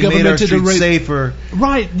better. The He government made our did streets a safer.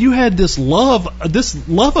 Right, you had this love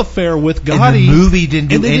affair with Gotti. And the movie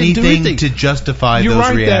didn't and do they anything to justify You're those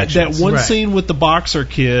right, reactions. that one Right. scene with the boxer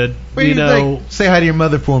kid, Where you he's know, like, say hi to your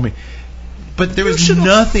mother for me. But there You was should've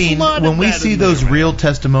nothing flooded when we that see in those there, man. real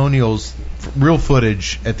testimonials, real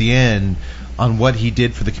footage at the end on what he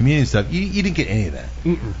did for the community stuff. You didn't get any of that.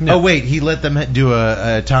 no. Oh wait, he let them do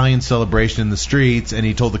a Italian celebration in the streets, and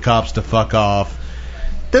he told the cops to fuck off.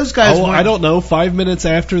 Those guys. Oh, weren't- I don't know. 5 minutes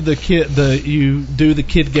after you do the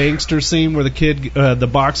kid gangster scene where the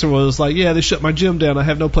boxer was like, "Yeah, they shut my gym down. I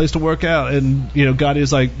have no place to work out." And Gotti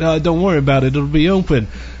is like, "No, don't worry about it. It'll be open."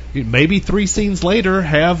 Maybe 3 scenes later,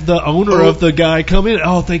 have the owner of the guy come in.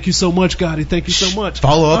 Oh, thank you so much, Gotti. Thank you so much.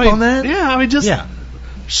 Follow up I mean, on that? Yeah, I mean, just Yeah.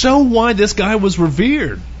 show why this guy was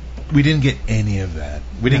revered. We didn't get any of that.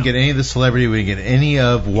 We didn't get any of the celebrity. We didn't get any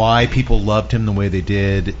of why people loved him the way they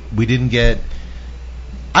did. We didn't get.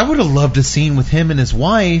 I would have loved a scene with him and his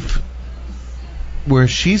wife where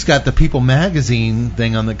she's got the People magazine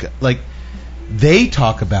thing on the. Like, they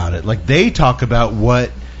talk about it. Like, they talk about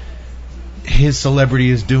what his celebrity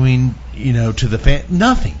is doing, to the fan.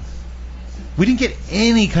 Nothing. We didn't get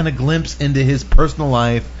any kind of glimpse into his personal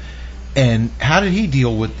life. And how did he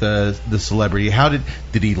deal with the celebrity? How did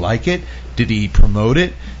he like it? Did he promote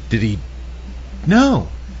it? No.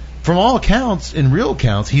 From all accounts, in real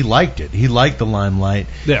accounts, he liked it. He liked the limelight.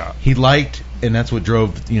 Yeah. He liked, and that's what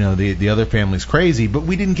drove the other families crazy. But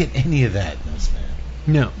we didn't get any of that in this man.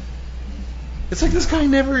 No. It's like this guy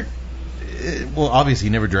never. Well, obviously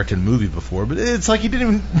he never directed a movie before, but it's like he didn't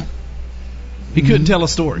even He couldn't tell a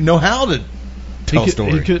story. know how to tell a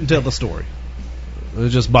story. He couldn't tell the story. It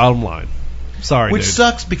was just bottom line. Sorry, Which dude.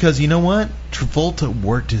 sucks because you know what? Travolta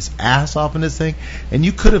worked his ass off in this thing, and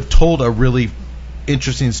you could have told a really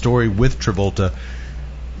interesting story with Travolta.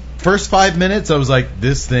 First 5 minutes, I was like,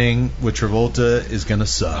 this thing with Travolta is going to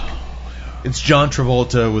suck. It's John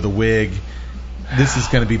Travolta with a wig. This is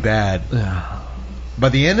going to be bad. By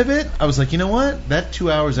the end of it, I was like, you know what? That 2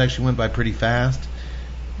 hours actually went by pretty fast.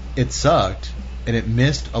 It sucked, and it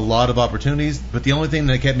missed a lot of opportunities, but the only thing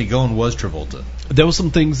that kept me going was Travolta. There was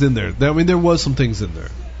some things in there. I mean, there was some things in there.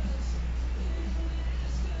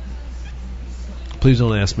 Please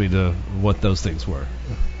don't ask me what those things were,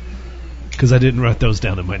 because I didn't write those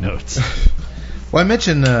down in my notes. Well, I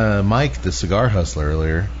mentioned Mike, the cigar hustler,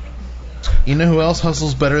 earlier. You know who else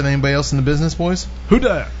hustles better than anybody else in the business, boys? Who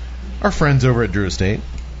dat? Our friends over at Drew Estate.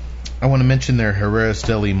 I want to mention their Herrera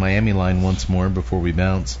Steli Miami line once more before we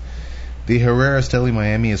bounce. The Herrera Steli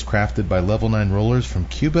Miami is crafted by Level 9 rollers from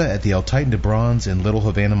Cuba at the El Titan de Bronze in Little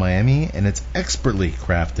Havana, Miami, and it's expertly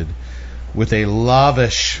crafted with a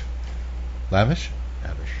lavish Ecuadorian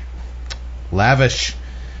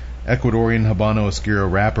Habano Oscuro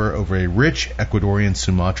wrapper over a rich Ecuadorian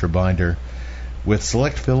Sumatra binder with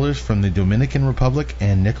select fillers from the Dominican Republic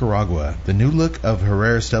and Nicaragua. The new look of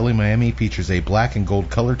Herrera Steli Miami features a black and gold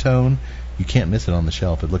color tone. You can't miss it on the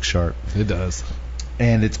shelf. It looks sharp. It does.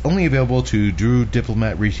 And it's only available to Drew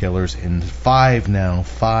Diplomat retailers in 5 now.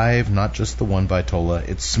 5, not just the one Vitola.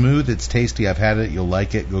 It's smooth. It's tasty. I've had it. You'll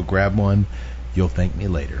like it. Go grab one. You'll thank me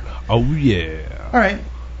later. Oh, yeah. All right.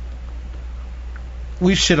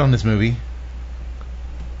 We've shit on this movie.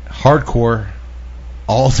 Hardcore.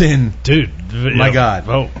 All's in. Dude. My God.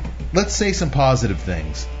 Oh, Let's say some positive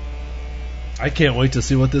things. I can't wait to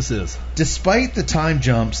see what this is. Despite the time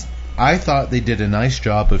jumps, I thought they did a nice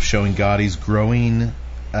job of showing Gotti's growing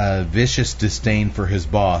vicious disdain for his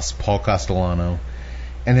boss, Paul Castellano,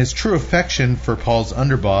 and his true affection for Paul's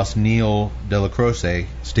underboss, Neil Delacroce,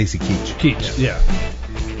 Stacy Keach. Keach, yeah.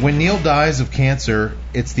 When Neil dies of cancer,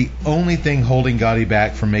 it's the only thing holding Gotti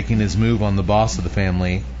back from making his move on the boss of the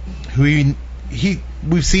family, who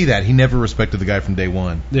we see that he never respected the guy from day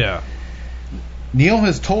one. Yeah. Neil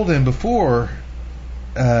has told him before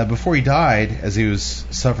he died, as he was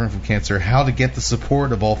suffering from cancer, how to get the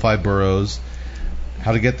support of all 5 boroughs,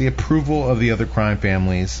 how to get the approval of the other crime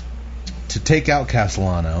families, to take out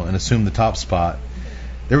Castellano and assume the top spot.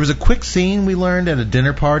 There was a quick scene we learned at a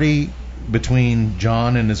dinner party between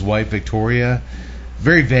John and his wife Victoria,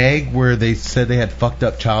 very vague, where they said they had fucked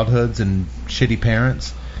up childhoods and shitty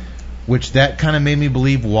parents, which that kind of made me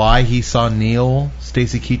believe why he saw Neil,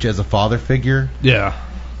 Stacy Keach, as a father figure. Yeah.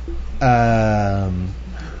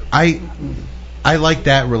 I like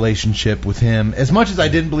that relationship with him. As much as I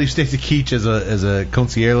didn't believe Stacy Keach as a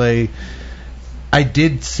consigliere, I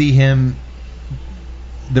did see him,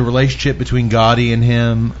 the relationship between Gotti and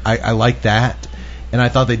him. I like that, and I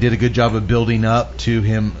thought they did a good job of building up to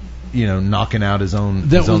him, knocking out his own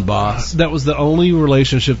boss. That was the only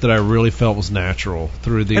relationship that I really felt was natural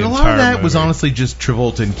through the entire movie. And a lot of that was honestly just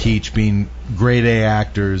Travolta and Keach being grade A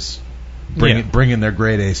actors, bringing their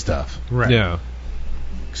grade A stuff. Right. Yeah.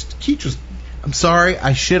 Keach was... I'm sorry,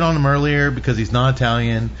 I shit on him earlier because he's not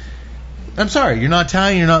Italian. I'm sorry, you're not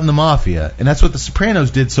Italian, you're not in the mafia. And that's what The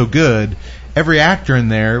Sopranos did so good. Every actor in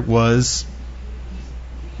there was,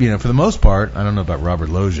 for the most part, I don't know about Robert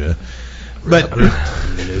Loggia, but for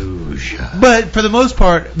the most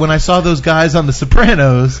part, when I saw those guys on The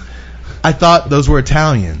Sopranos, I thought those were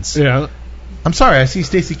Italians. Yeah. I'm sorry, I see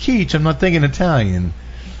Stacy Keach, I'm not thinking Italian.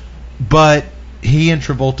 But he and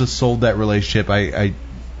Travolta sold that relationship. I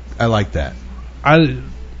like that.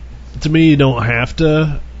 To me, you don't have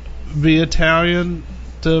to be Italian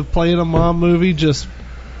to play in a mob movie. Just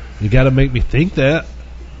you got to make me think that.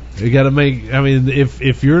 You got to make. I mean,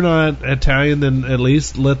 if you're not Italian, then at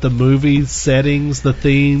least let the movie settings, the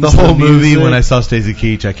themes, the whole movie. When I saw Stacy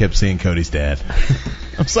Keach, I kept seeing Cody's dad.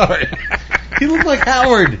 I'm sorry. He looked like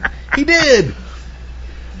Howard. He did.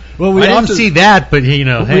 Well, I didn't see that, but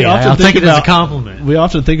I'll take it as a compliment. We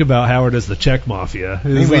often think about Howard as the Czech mafia.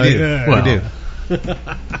 We do. We do.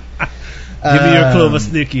 Give me your Clover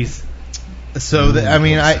Snickies. So,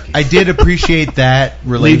 I did appreciate that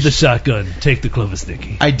relationship. Leave the shotgun. Take the Clover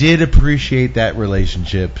Snicky. I did appreciate that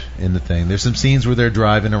relationship in the thing. There's some scenes where they're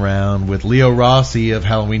driving around with Leo Rossi of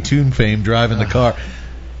Halloween Toon fame driving the car.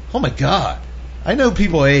 Oh, my God. I know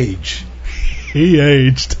people age. He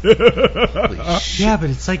aged. Yeah, but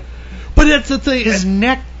it's like... But that's the thing. His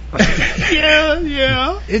neck...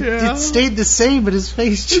 Yeah. It stayed the same, but his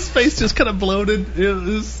face just kind of bloated.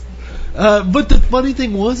 But the funny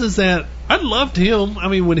thing is that I loved him. I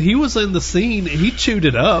mean, when he was in the scene, he chewed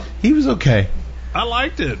it up. He was okay. I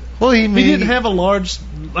liked it. Well, he didn't have a large...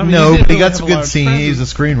 but he got some good scenes. He's a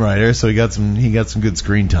screenwriter, so he got some good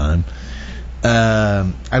screen time.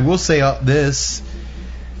 I will say this...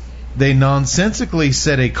 They nonsensically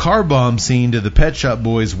set a car bomb scene to the Pet Shop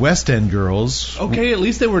Boys West End Girls. Okay, at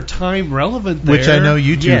least they were time relevant there. Which I know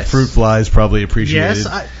you two fruit flies probably appreciated.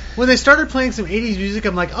 Yes, when they started playing some 80s music,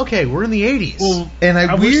 I'm like, okay, we're in the 80s. Well, and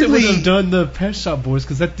I wish they would weirdly have done the Pet Shop Boys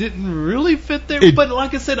because that didn't really fit there. But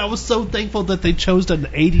like I said, I was so thankful that they chose an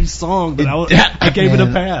 80s song that I gave it a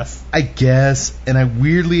pass. I guess. And I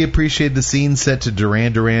weirdly appreciate the scene set to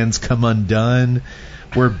Duran Duran's Come Undone,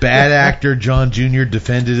 where bad actor John Jr.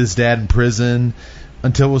 defended his dad in prison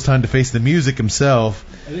until it was time to face the music himself.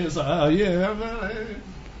 And he was like, oh, yeah.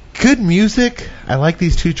 Good music. I like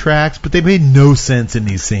these 2 tracks, but they made no sense in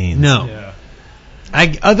these scenes. No. Yeah.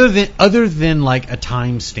 Other than like a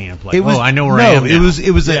timestamp, like I know where no, I am.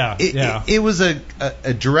 It now. it was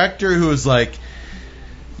a director who was like,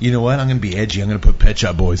 you know what? I'm going to be edgy. I'm going to put Pet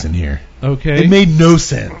Shop Boys in here. Okay. It made no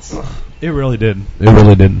sense. It really didn't. It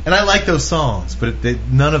really didn't. And I like those songs, but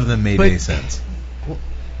none of them made any sense.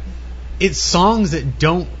 It's songs that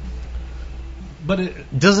don't. But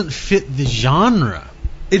it doesn't fit the genre.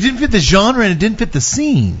 It didn't fit the genre and it didn't fit the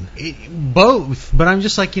scene. Both, but I'm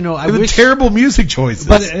just like, I wish terrible music choices.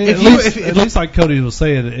 But at least like Cody was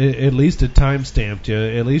saying, at least it time stamped you.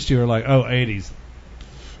 At least you were like, 80s.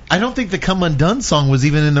 I don't think the Come Undone song was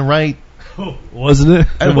even in the right. Wasn't it?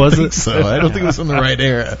 I don't think so. I don't think it was in the right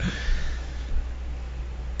era.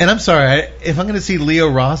 And I'm sorry, if I'm going to see Leo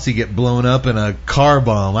Rossi get blown up in a car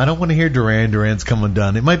bomb, I don't want to hear Duran Duran's Come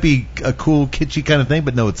Undone. It might be a cool, kitschy kind of thing,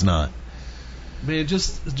 but no, it's not. Man,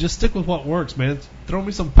 just stick with what works, man. Throw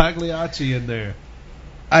me some Pagliacci in there.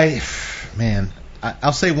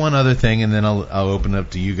 I'll say one other thing, and then I'll open it up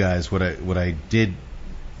to you guys. What I did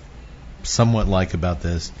somewhat like about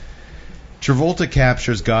this. Travolta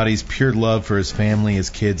captures Gotti's pure love for his family, his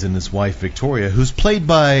kids, and his wife Victoria, who's played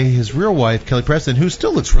by his real wife Kelly Preston, who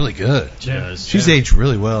still looks really good. She's aged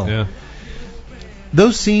really well. Yeah.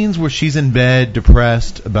 Those scenes where she's in bed,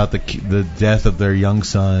 depressed about the death of their young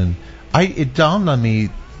son, it dawned on me,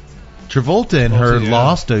 Travolta and her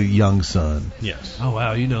lost a young son. Yes. Oh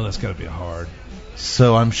wow, that's got to be hard.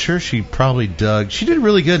 So I'm sure she probably dug. She did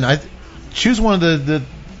really good. And she was one of the.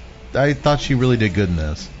 I thought she really did good in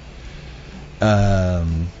this.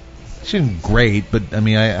 She didn't great, but I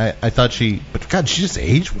mean, I thought but God, she just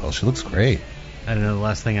aged well. She looks great. I don't know. The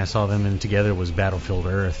last thing I saw them in together was Battlefield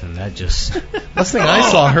Earth, and that just. Last thing I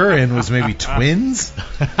saw her in was maybe Twins.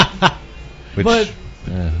 But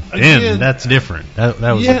again, that's different. That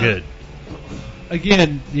was good.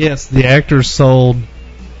 Again, yes, the actors sold.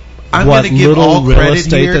 I'm going to give all credit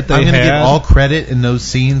here. I'm going to give all credit in those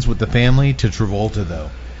scenes with the family to Travolta,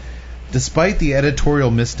 though. Despite the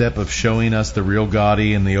editorial misstep of showing us the real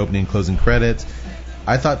Gotti in the opening and closing credits,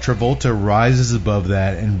 I thought Travolta rises above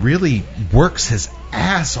that and really works his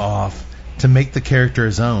ass off to make the character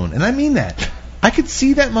his own. And I mean that. I could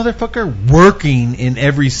see that motherfucker working in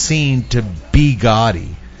every scene to be Gotti.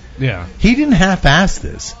 Yeah. He didn't half-ass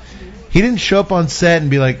this. He didn't show up on set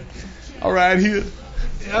and be like, all right, here.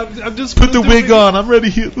 I'm just put the wig on. I'm ready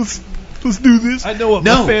here. Let's do this. I know what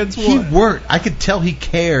my fans want. He worked. I could tell he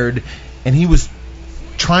cared, and he was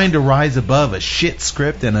trying to rise above a shit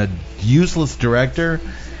script and a useless director.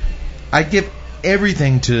 I give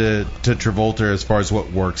everything to Travolta as far as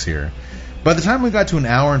what works here. By the time we got to an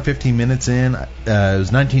hour and 15 minutes in, it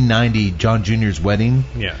was 1990, John Jr.'s wedding.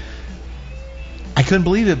 Yeah. I couldn't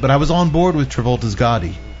believe it, but I was on board with Travolta's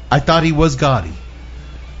Gotti. I thought he was Gotti.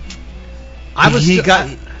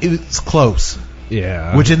 It was close.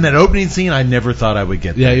 Yeah. Which in that opening scene, I never thought I would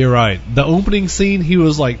get there. Yeah, you're right. The opening scene, he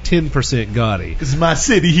was like 10% Gotti. This is my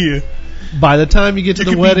city here. By the time you get to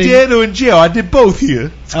the wedding, be dead or in jail. I did both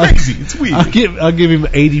here. It's crazy. It's weird. I'll give him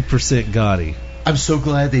 80% Gotti. I'm so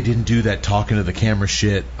glad they didn't do that talking to the camera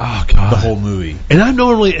shit. Oh God, the whole movie. And I'm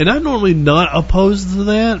normally not opposed to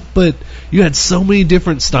that, but you had so many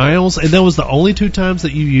different styles, and that was the only 2 times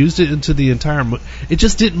that you used it into the entire movie. It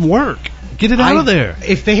just didn't work. Get it out of there.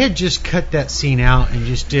 If they had just cut that scene out and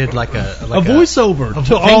just did like a voiceover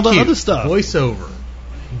to all the other stuff, voiceover,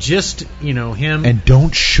 just him, and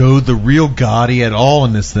don't show the real Gotti at all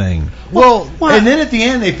in this thing. Well, and then at the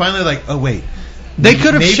end they finally like, oh wait. They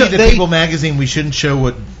could have maybe the People magazine. We shouldn't show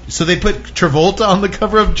what. So they put Travolta on the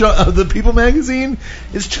cover of the People magazine.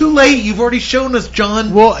 It's too late. You've already shown us,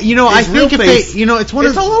 John. Well, I think if face. they, it's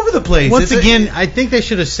all over the place. Once again, I think they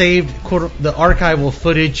should have saved the archival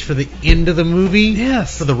footage for the end of the movie.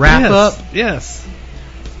 Yes. For the wrap up. Yes.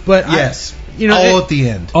 But yes. All at the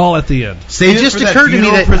end. All at the end. Save it just for occurred to me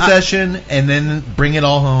that procession and then bring it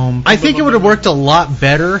all home. I think it would have worked a lot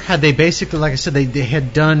better had they basically, like I said, they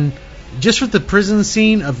had done. Just with the prison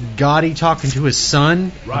scene of Gotti talking to his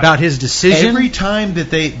son about his decision. Every time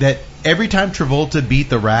Travolta beat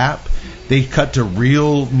the rap, they cut to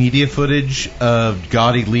real media footage of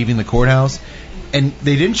Gotti leaving the courthouse, and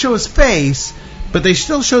they didn't show his face, but they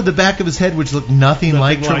still showed the back of his head, which looked nothing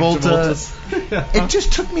like Travolta's. It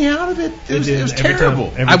just took me out of it. It was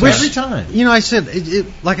terrible. Every time. I said,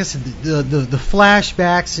 like I said, the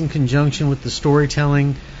flashbacks in conjunction with the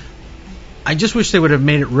storytelling. I just wish they would have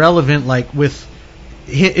made it relevant, like with.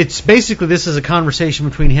 It's basically this is a conversation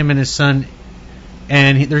between him and his son,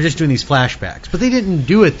 and they're just doing these flashbacks. But they didn't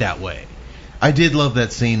do it that way. I did love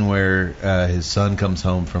that scene where his son comes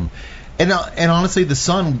home from. And honestly, the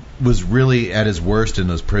son was really at his worst in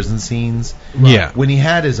those prison scenes. Yeah. When he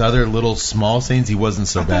had his other little small scenes, he wasn't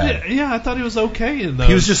so bad. I thought he was okay in those.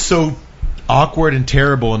 He was just so awkward and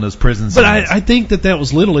terrible in those prison scenes. But I think that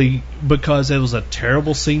was literally because it was a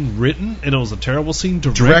terrible scene written and it was a terrible scene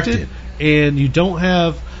directed. And you don't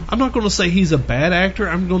have... I'm not going to say he's a bad actor.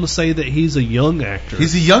 I'm going to say that he's a young actor.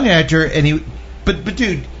 He's a young actor, and he... But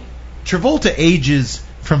dude, Travolta ages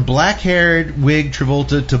from black-haired wig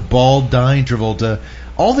Travolta to bald, dying Travolta.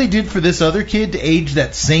 All they did for this other kid to age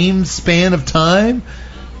that same span of time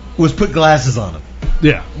was put glasses on him.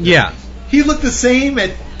 Yeah. Yeah. He looked the same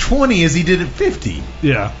at 20 as he did at 50.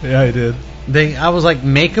 Yeah, he did. I was like,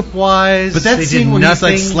 makeup wise, But that they scene did where he's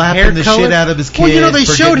like nothing, slapping hair the color. shit out of his kid Well, you know, they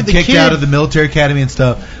for showed getting the kicked kid out of the military academy and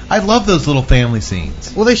stuff. I love those little family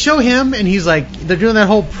scenes. Well, they show him, and he's like, they're doing that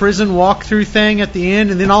whole prison walkthrough thing at the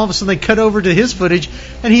end, and then all of a sudden they cut over to his footage,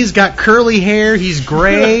 and he's got curly hair, he's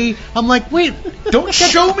gray. I'm like, wait, Don't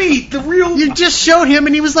show me the real... you just showed him,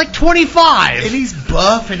 and he was like 25. And he's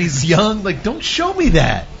buff and he's young. Like, don't show me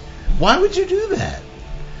that. Why would you do that?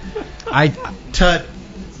 Tut,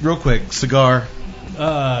 real quick, cigar.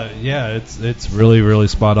 It's really, really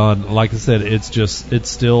spot on. Like I said, it's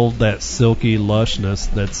still that silky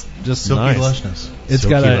lushness that's just Silky nice. lushness. It's Silky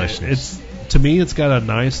got lushness. to me, it's got a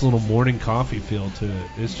nice little morning coffee feel to it.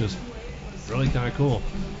 It's just really kind of cool.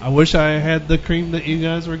 I wish I had the cream that you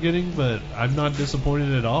guys were getting, but I'm not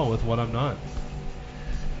disappointed at all with what I'm not.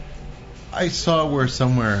 I saw where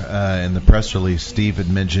somewhere in the press release Steve had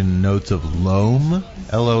mentioned notes of loam,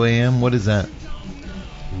 L-O-A-M. What is that?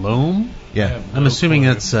 Loam? Yeah, I'm assuming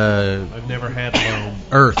that's I've never had loam.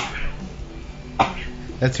 earth.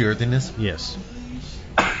 that's the earthiness. Yes.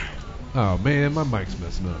 Oh man, my mic's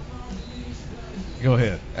messing up. Go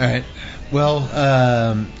ahead. All right. Well,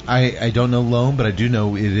 I don't know loam, but I do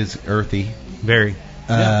know it is earthy. Very.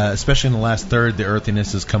 Especially in the last third, the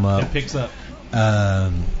earthiness has come up. It picks up.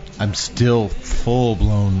 I'm still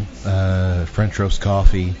full-blown French roast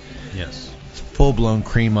coffee. Yes. Full-blown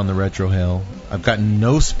cream on the retrohale. I've got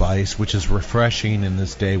no spice, which is refreshing in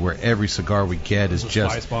this day where every cigar we get is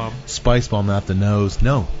just Spice bomb. Spice bomb out the nose.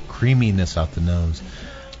 No, creaminess out the nose.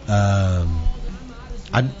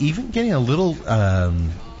 I'm even getting a little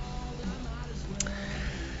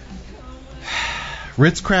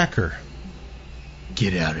Ritz cracker.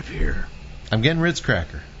 Get out of here. I'm getting Ritz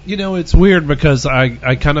cracker. You know, it's weird because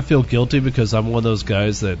I kind of feel guilty because I'm one of those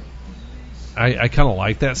guys that I kind of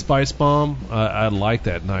like that spice bomb. I like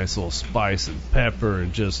that nice little spice and pepper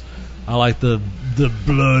and just I like the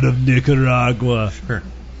blood of Nicaragua. Sure.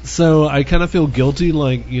 So I kind of feel guilty,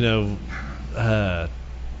 like being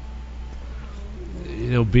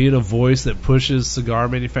a voice that pushes cigar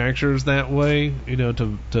manufacturers that way,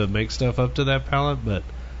 to make stuff up to that palate. But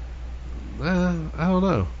I don't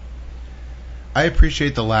know. I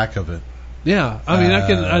appreciate the lack of it. Yeah, I mean, I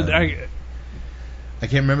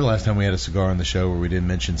can't remember the last time we had a cigar on the show where we didn't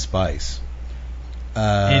mention spice.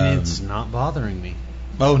 And it's not bothering me.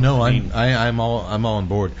 Oh no, I'm all on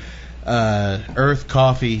board. Earth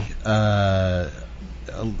coffee, a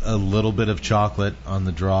little bit of chocolate on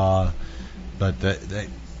the draw, but the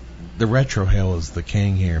retrohale is the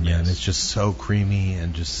king here, man. Yes. It's just so creamy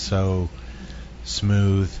and just so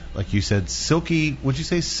smooth, like you said, silky. Would you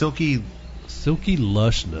say silky? Silky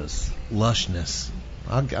lushness.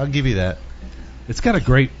 I'll give you that. It's got a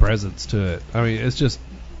great presence to it. I mean, it's just.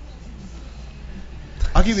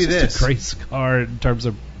 I'll give you it's this. Just a great cigar in terms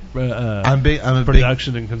of I'm a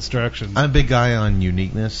production and construction. I'm a big guy on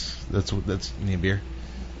uniqueness. That's need a beer.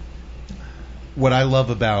 What I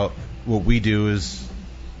love about what we do is,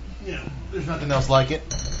 there's nothing else like it.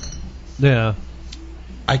 Yeah.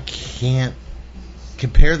 I can't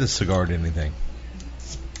compare this cigar to anything.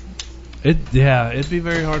 It'd be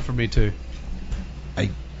very hard for me too.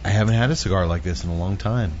 I haven't had a cigar like this in a long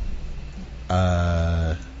time.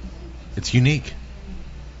 It's unique,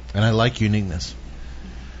 and I like uniqueness.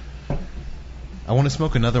 I want to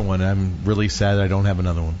smoke another one. I'm really sad I don't have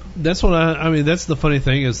another one. That's what I mean. That's the funny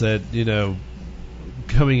thing is that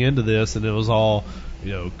coming into this and it was all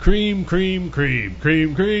cream, and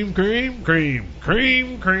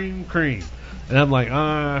I'm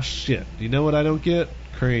like, shit. You know what I don't get?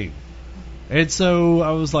 Cream. And so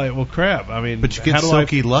I was like, well, crap. I mean, but you get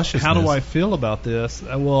silky lusciousness. How do I feel about this?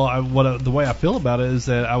 Well, the way I feel about it is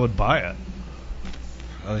that I would buy it.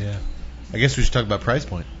 Oh yeah. I guess we should talk about price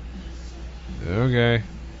point. Okay.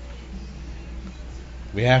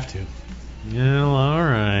 We have to. Yeah, well, all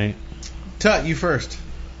right. Tut, you first.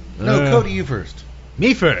 No, Cody, you first.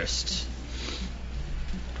 Me first.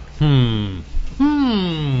 Given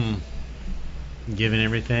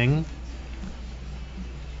everything,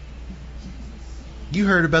 You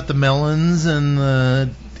heard about the melons and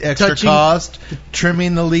the extra cost,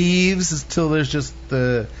 trimming the leaves until there's just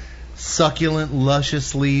the succulent,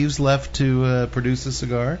 luscious leaves left to produce a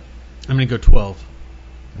cigar. I'm going to go 12.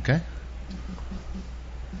 Okay.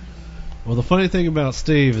 Well, the funny thing about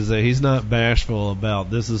Steve is that he's not bashful about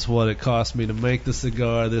this is what it cost me to make the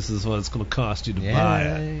cigar, this is what it's going to cost you to buy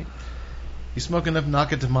it. You smoke enough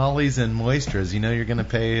Nakatamales and Moistras, you know you're going to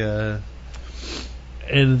pay...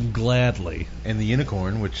 And gladly. And the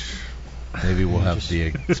Unicorn, which maybe we'll have the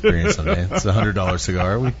experience someday. It's a $100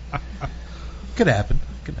 cigar. Could happen.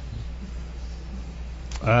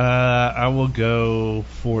 I will go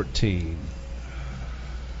 14.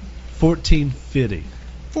 1450.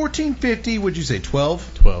 1450, would you say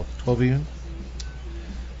 12? 12. 12 even?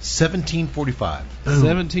 1745.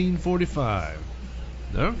 1745.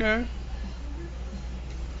 Okay.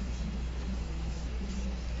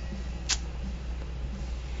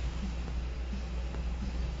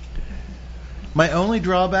 My only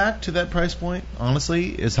drawback to that price point, honestly,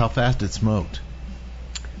 is how fast it smoked.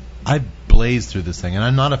 I blazed through this thing, and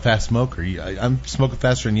I'm not a fast smoker. I'm smoking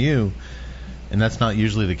faster than you, and that's not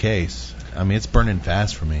usually the case. I mean, it's burning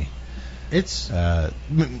fast for me. It's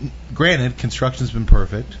granted, construction's been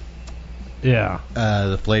perfect. Yeah.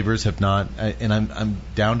 The flavors have not, and I'm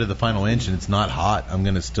down to the final inch, and it's not hot. I'm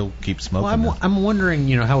going to still keep smoking. Well, I'm wondering,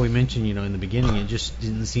 how we mentioned, in the beginning, it just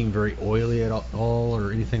didn't seem very oily at all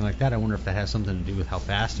or anything like that. I wonder if that has something to do with how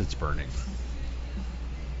fast it's burning.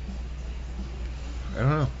 I don't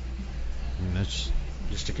know. I mean, that's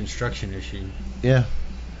just a construction issue. Yeah.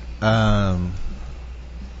 Man,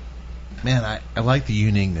 I like the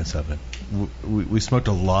uniqueness of it. We smoked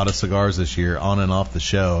a lot of cigars this year on and off the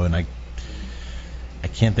show, and I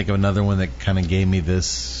can't think of another one that kind of gave me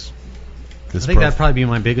this. I think that'd probably be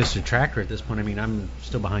my biggest detractor at this point. I mean, I'm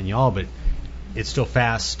still behind y'all, but it's still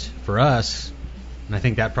fast for us, and I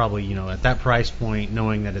think that probably, at that price point,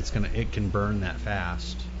 knowing that it can burn that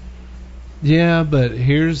fast. Yeah, but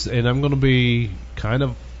and I'm going to be kind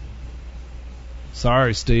of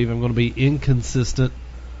sorry, Steve. I'm going to be inconsistent.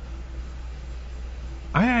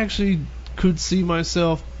 I actually could see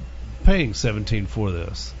myself paying $17 for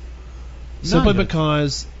this. Simply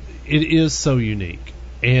because it is so unique.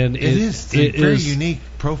 And it is. It's a very unique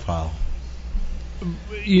profile.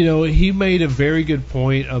 He made a very good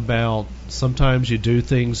point about sometimes you do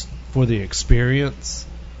things for the experience.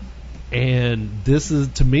 And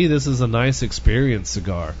to me, this is a nice experience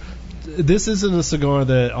cigar. This isn't a cigar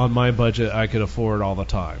that on my budget I could afford all the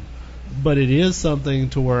time. But it is something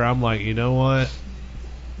to where I'm like, you know what?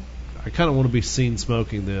 I kind of want to be seen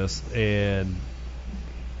smoking this, and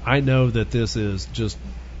I know that this is just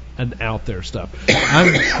an out there stuff.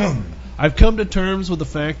 I've come to terms with the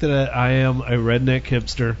fact that I am a redneck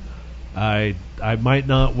hipster. I might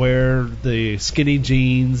not wear the skinny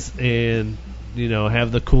jeans and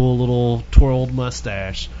have the cool little twirled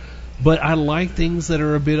mustache, but I like things that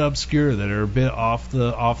are a bit obscure, that are a bit off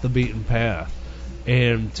the beaten path.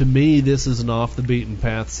 And to me, this is an off the beaten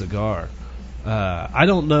path cigar. I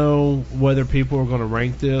don't know whether people are going to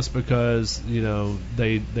rank this because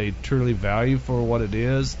they truly value for what it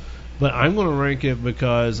is, but I'm going to rank it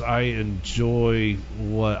because I enjoy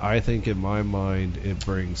what I think in my mind it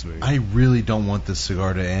brings me. I really don't want this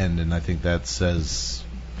cigar to end, and I think that says.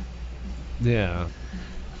 Yeah.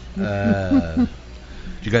 Do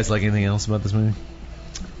you guys like anything else about this movie?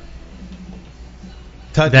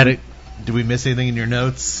 Todd, did we miss anything in your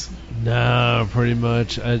notes? No, pretty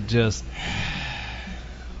much. A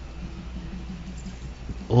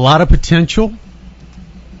lot of potential.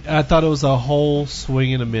 I thought it was a whole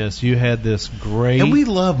swing and a miss. You had this great, and we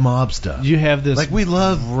love mob stuff. You have this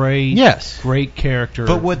great character.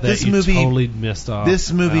 But what this movie totally missed off.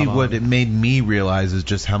 This movie, what it made me realize is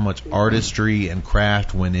just how much artistry and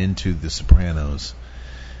craft went into The Sopranos,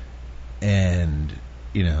 and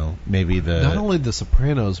maybe not only The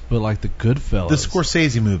Sopranos, but like the Goodfellas, the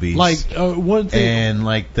Scorsese movies, like one thing, and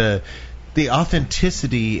like the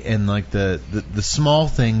authenticity and like the small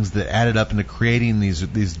things that added up into creating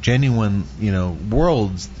these genuine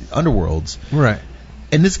underworlds, right?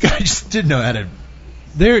 And this guy just didn't know how to.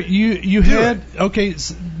 There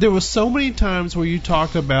there was so many times where you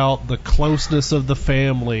talked about the closeness of the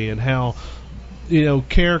family and how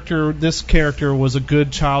this character was a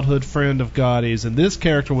good childhood friend of Gotti's, and this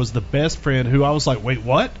character was the best friend who I was like, wait,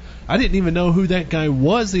 what? I didn't even know who that guy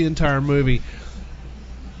was the entire movie.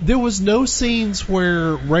 There was no scenes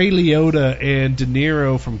where Ray Liotta and De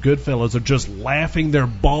Niro from Goodfellas are just laughing their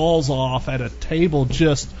balls off at a table.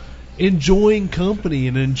 enjoying company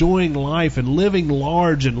and enjoying life and living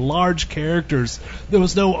large and large characters. There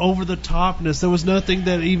was no over-the-topness. There was nothing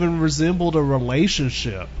that even resembled a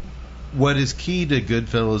relationship. What is key to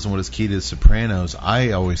Goodfellas and what is key to Sopranos,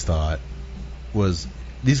 I always thought, was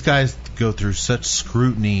these guys go through such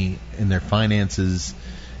scrutiny in their finances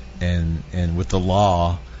and with the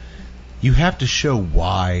law. You have to show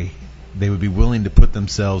why they would be willing to put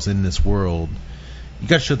themselves in this world. You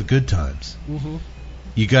got to show the good times. Mm-hmm.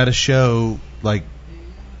 You got to show, like,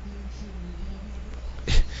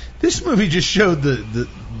 this movie just showed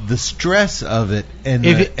the stress of it and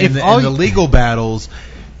the legal battles.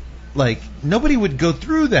 Like, nobody would go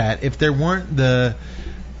through that if there weren't the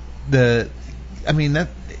I mean, that,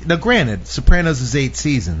 now granted, Sopranos is 8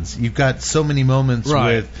 seasons. You've got so many moments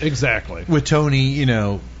with Tony, you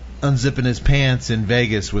know, unzipping his pants in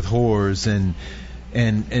Vegas with whores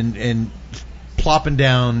and plopping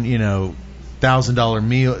down, you know, $1,000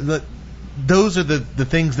 meal. Those are the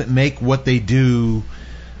things that make what they do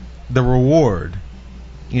the reward.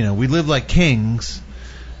 You know, we live like kings.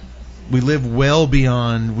 We live well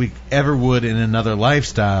beyond we ever would in another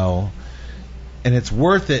lifestyle, and it's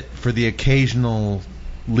worth it for the occasional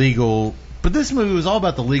legal. But this movie was all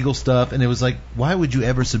about the legal stuff, and it was like, why would you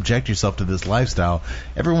ever subject yourself to this lifestyle?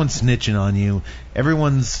 Everyone's snitching on you.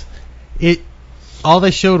 All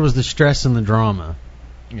they showed was the stress and the drama.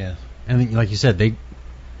 Yeah. And like you said, they.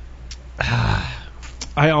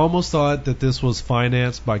 I almost thought that this was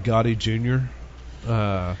financed by Gotti Jr.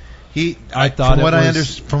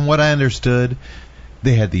 From what I understood,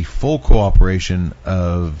 they had the full cooperation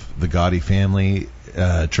of the Gotti family.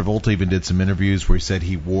 Travolta even did some interviews where he said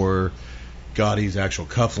he wore Gotti's actual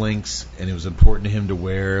cufflinks, and it was important to him to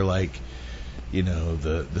wear, like, you know,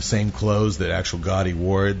 the same clothes that actual Gotti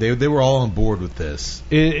wore. They were all on board with this,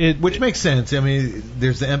 which makes sense. I mean,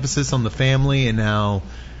 there's the emphasis on the family, and now,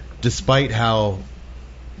 despite how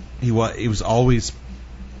he was always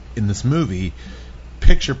in this movie,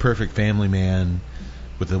 picture perfect family man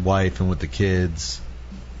with the wife and with the kids.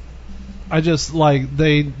 I just like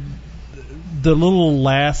the little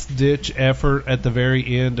last ditch effort at the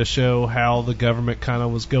very end to show how the government kind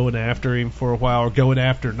of was going after him for a while, or going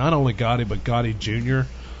after not only Gotti but Gotti Jr.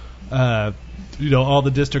 You know, all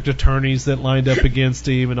the district attorneys that lined up against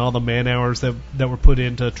him, and all the man hours that were put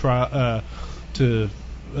into to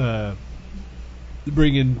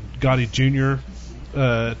bring in Gotti Jr.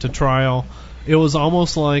 To trial. It was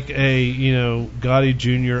almost like Gotti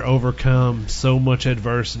Jr. overcome so much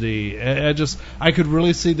adversity. I could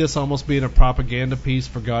really see this almost being a propaganda piece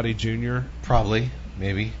for Gotti Jr. Probably,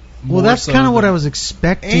 maybe. Well, that's kind of what I was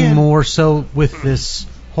expecting, more so with this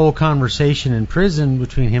whole conversation in prison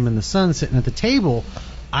between him and the son sitting at the table.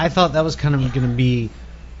 I thought that was kind of going to be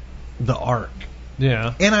the arc.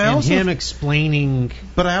 Yeah. And also him explaining.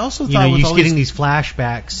 But I also thought he's getting these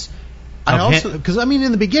flashbacks. Because I mean,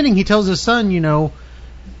 in the beginning, he tells his son,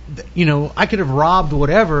 I could have robbed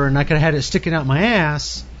whatever, and I could have had it sticking out my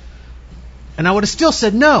ass, and I would have still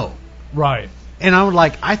said no. Right. And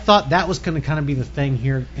I thought that was going to kind of be the thing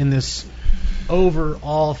here in this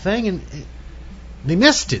overall thing, and they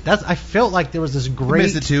missed it. I felt like there was this great. They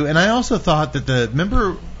missed it too, and I also thought that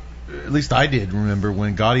remember, at least I did remember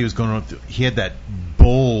when Gotti was going on. He had that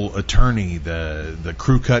bull attorney, the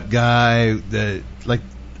crew cut guy,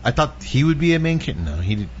 I thought he would be a main character. No,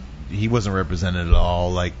 he wasn't represented at all.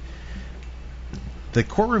 Like, the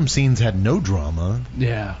courtroom scenes had no drama.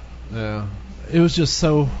 Yeah. It was just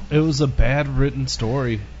it was a bad written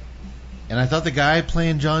story. And I thought the guy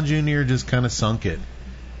playing John Jr. just kind of sunk it.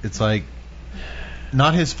 It's like,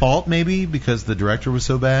 not his fault maybe, because the director was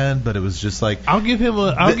so bad, but it was just like, I'll give him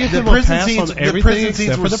a pass on everything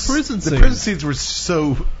except for the prison scenes. The prison scenes were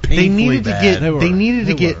so painfully bad. They needed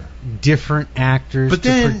to get different actors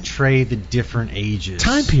to portray the different ages,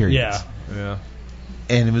 time periods. Yeah.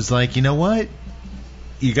 And it was like, you know what?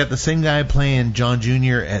 You got the same guy playing John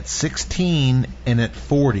Jr. at 16 and at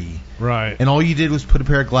 40. Right. And all you did was put a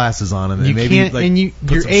pair of glasses on him, and maybe your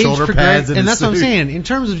some age shoulder pads in and his that's what I'm suit. saying. In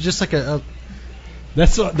terms of just like a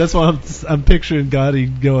That's why I'm picturing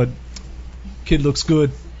Gotti going, kid looks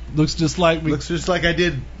good, looks just like me. Looks just like I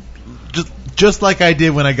did, just like I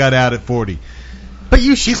did when I got out at 40. But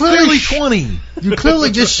he's clearly 20. You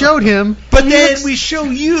clearly just showed him. But then we show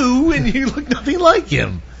you, and you look nothing like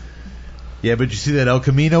him. Yeah, but you see that El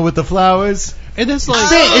Camino with the flowers? And that's like,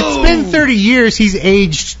 it's been 30 years. He's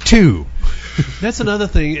aged 2. That's another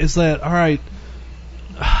thing. Is that all right?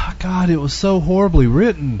 God, it was so horribly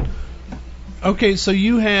written. Okay, so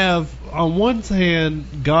you have, on one hand,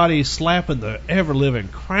 Gotti slapping the ever-living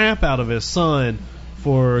crap out of his son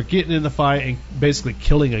for getting in the fight and basically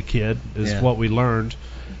killing a kid, is what we learned.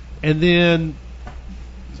 And then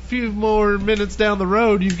a few more minutes down the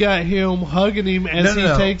road, you've got him hugging him as he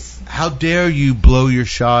takes... How dare you blow your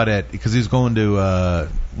shot at... Because he was going to...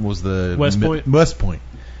 what was the... West Point. West Point.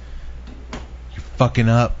 You're fucking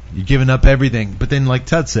up. You're giving up everything. But then, like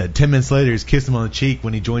Tut said, 10 minutes later, he's kissing him on the cheek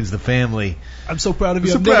when he joins the family. I'm so proud of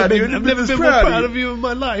you. I'm so proud of you. I've never been more proud of you in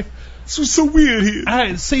my life. It's so weird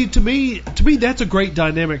here. See, to me, that's a great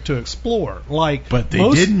dynamic to explore. Like, but they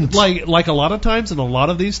didn't. Like a lot of times in a lot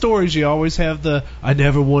of these stories, you always have the I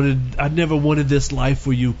never wanted this life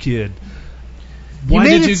for you, kid. Why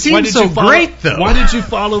did it seem so great, though? Why did you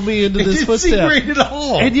follow me into this footstep? It didn't seem great at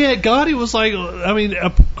all. And yet, Gotti was like, I mean,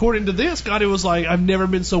 according to this, Gotti was like, I've never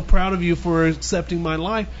been so proud of you for accepting my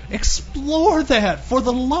life. Explore that, for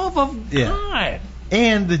the love of God.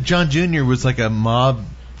 And that John Jr. was like a mob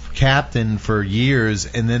captain for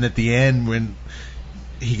years, and then at the end, when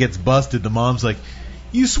he gets busted, the mom's like,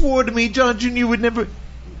 you swore to me John Jr. would never...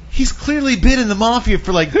 He's clearly been in the mafia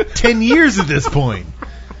for like 10 years at this point.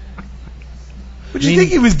 What do you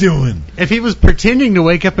think he was doing? If he was pretending to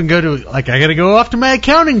wake up and go to, like, I got to go off to my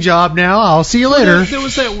accounting job now. I'll see you later.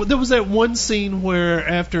 There was that one scene where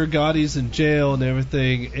after Gotti's in jail and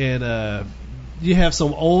everything, and you have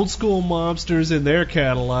some old school mobsters in their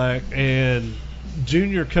Cadillac, and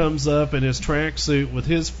Junior comes up in his tracksuit with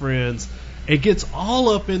his friends. It gets all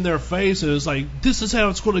up in their faces, like, this is how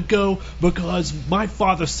it's going to go because my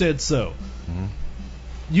father said so. Mm-hmm.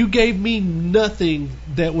 You gave me nothing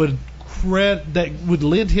that would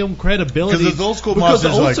lend him credibility. Because the old school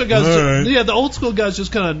mobsters like, the old school guys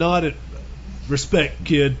just kind of nodded, respect,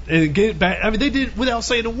 kid, and get back. I mean, they did without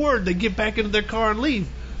saying a word. They get back into their car and leave.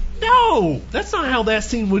 No, that's not how that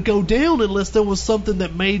scene would go down unless there was something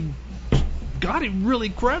that made Gotti really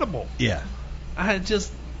credible. Yeah,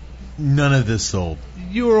 none of this sold.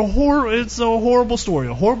 It's a horrible story,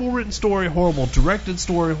 a horrible written story, a horrible directed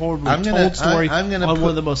story, horribly told story on one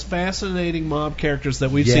of the most fascinating mob characters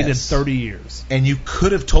that we've seen in 30 years. And you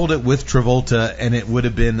could have told it with Travolta, and it would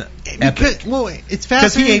have been epic. It's fascinating.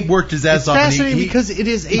 Because he ain't worked his ass off. It's fascinating because it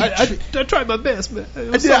is I tried my best, man.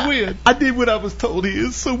 It was so weird. I did what I was told.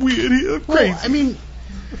 It's so weird here. Crazy. I mean,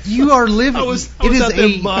 you are living. It was a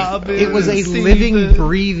living,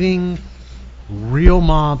 breathing, real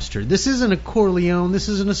mobster. This isn't a Corleone. This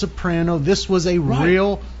isn't a Soprano. This was a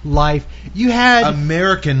real life. You had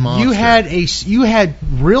American mobster. You had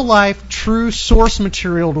real life, true source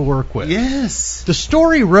material to work with. Yes. The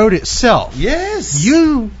story wrote itself. Yes.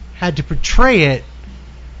 You had to portray it,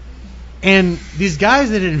 and these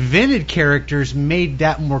guys that invented characters made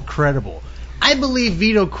that more credible. I believe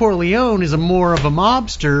Vito Corleone is more of a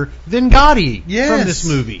mobster than Gotti from this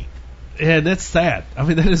movie. And that's sad. I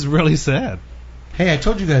mean, that is really sad. Hey, I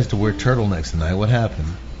told you guys to wear turtlenecks tonight. What happened?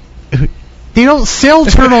 They don't sell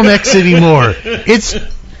turtlenecks anymore.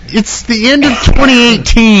 It's the end of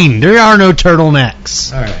 2018. There are no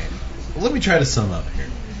turtlenecks. All right. Well, let me try to sum up here.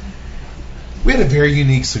 We had a very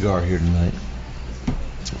unique cigar here tonight.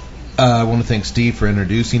 I want to thank Steve for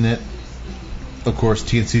introducing it. Of course,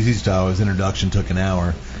 TNCC style, his introduction took an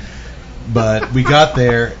hour. But we got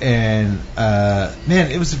there, and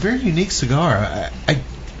man, it was a very unique cigar.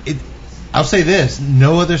 I'll say this: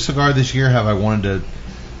 no other cigar this year have I wanted to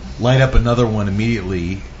light up another one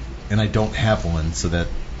immediately, and I don't have one, so that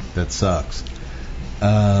sucks.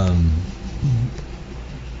 And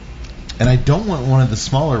I don't want one of the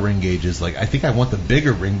smaller ring gauges. Like, I think I want the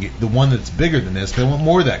bigger the one that's bigger than this. But I want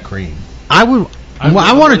more of that cream. I want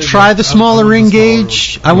to try the smaller ring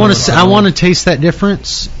gauge. I want to taste that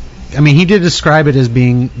difference. I mean, he did describe it as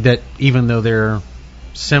being that even though they're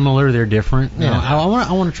similar, they're different. Yeah.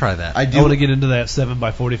 I want to try that. I want to get into that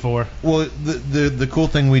 7x44. Well, the cool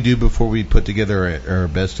thing we do before we put together our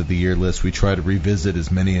best of the year list, we try to revisit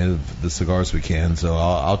as many of the cigars we can. So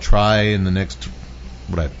I'll try in the next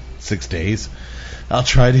 6 days. I'll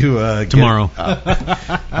try to tomorrow.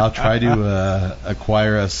 I'll try to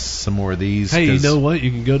acquire us some more of these. Hey, you know what?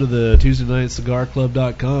 You can go to the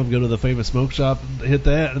TuesdayNightCigarClub.com, go to the famous smoke shop, hit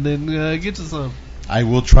that, and then get you some. I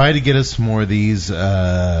will try to get us some more of these. We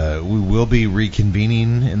will be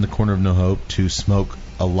reconvening in the Corner of No Hope to smoke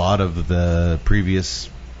a lot of the previous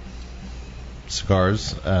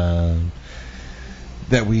cigars that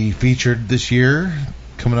we featured this year,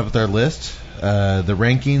 coming up with our list. The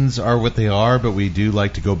rankings are what they are, but we do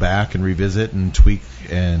like to go back and revisit and tweak,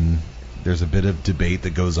 and there's a bit of debate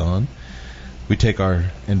that goes on. We take our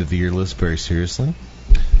end of the year list very seriously,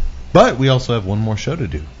 but we also have one more show to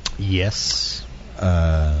do. Yes.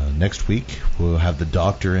 Next week we'll have the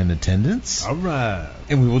doctor in attendance. All right.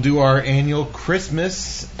 And we will do our annual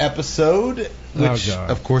Christmas episode, which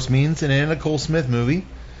of course means an Anna Nicole Smith movie.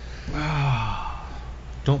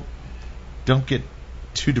 don't get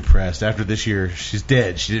too depressed. After this year, she's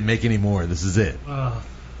dead. She didn't make any more. This is it.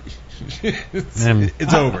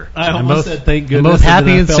 It's over. I almost said thank goodness. I'm both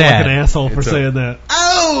happy and I felt sad. like an asshole for saying that.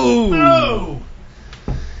 Oh!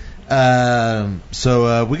 No!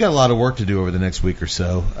 So we got a lot of work to do over the next week or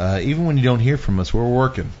so. Even when you don't hear from us, we're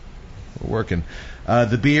working.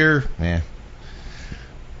 The beer, It's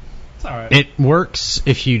all right. It works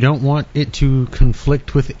if you don't want it to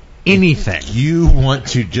conflict with anything. You want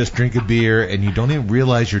to just drink a beer and you don't even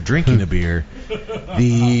realize you're drinking a beer.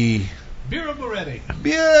 The Beer Moretti.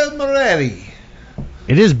 Beer Moretti.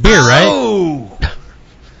 It is beer, right? Oh!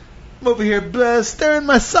 I'm over here stirring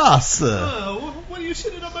my sauce. Oh, what are you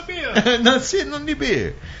shitting on my beer? Not sitting on the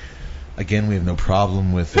beer. Again, we have no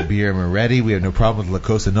problem with the Beer Moretti. We have no problem with La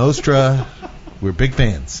Cosa Nostra. We're big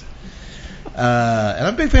fans. And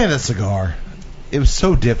I'm a big fan of that cigar. It was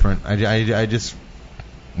so different. I just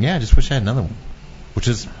wish I had another one, which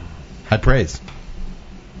is high praise.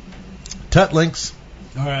 Tut links.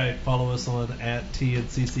 All right, follow us on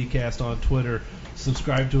 @TNCCcast on Twitter.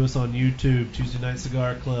 Subscribe to us on YouTube, Tuesday Night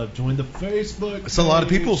Cigar Club. Join the Facebook. It's a lot of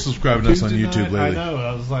people subscribing to us on YouTube lately. I know.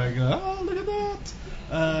 I was like, oh, look at that.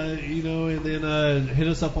 And then hit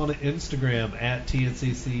us up on Instagram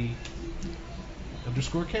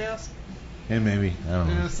 @TNCC_cast. And maybe, I don't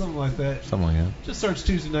know. Yeah, something like that. Something like that. Just search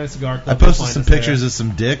Tuesday Night Cigar Club. I posted some pictures of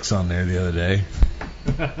some dicks on there the other day.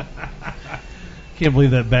 Can't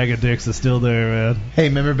believe that bag of dicks is still there, man. Hey,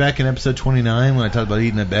 remember back in episode 29 when I talked about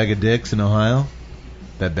eating that bag of dicks in Ohio?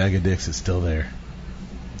 That bag of dicks is still there.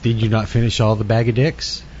 Did you not finish all the bag of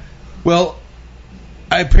dicks? Well,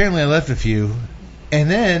 apparently I left a few. And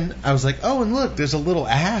then I was like, oh, and look, there's a little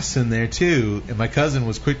ass in there, too. And my cousin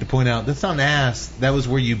was quick to point out, that's not an ass. That was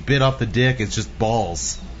where you bit off the dick. It's just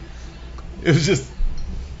balls. It was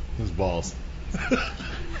balls.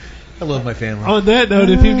 I love my family. On that note,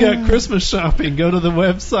 if you've got Christmas shopping, go to the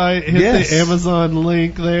website, hit the Amazon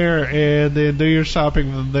link there, and then do your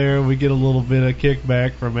shopping from there. We get a little bit of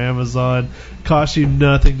kickback from Amazon. Costs you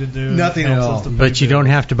nothing to do. Nothing at all. But you don't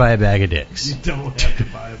have to buy a bag of dicks. You don't have to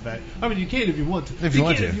buy a bag. I mean, you can if you want to. If you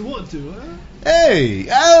want to. If you want to, huh? Hey!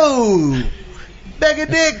 Oh! Bag of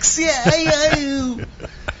dicks! Yeah!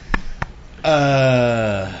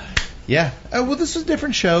 Yeah. Well, this was a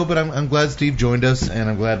different show, but I'm glad Steve joined us, and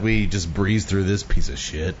I'm glad we just breezed through this piece of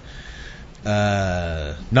shit.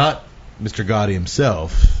 Not Mr. Gotti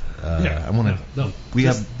himself. I want to.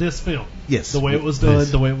 This film. Yes. The way it was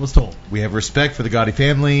done, the way it was told. We have respect for the Gotti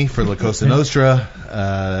family, for La Cosa Nostra,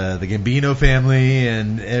 the Gambino family,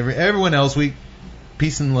 and everyone else.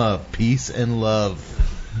 Peace and love. Peace and love.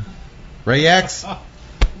 Right, Yax?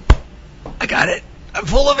 I got it. I'm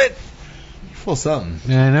full of it. You're full of something.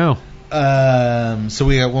 Yeah, I know. So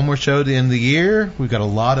we got one more show at the end of the year. We've got a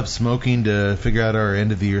lot of smoking to figure out our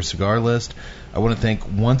end of the year cigar list. I want to thank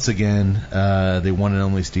once again the one and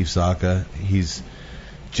only Steve Saka. He's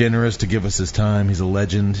generous to give us his time. He's a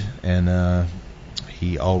legend, and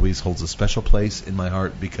he always holds a special place in my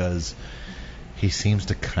heart because he seems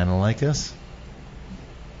to kind of like us.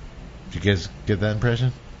 Did you guys get that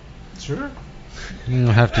impression? Sure.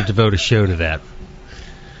 You'll have to devote a show to that.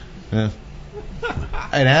 Yeah.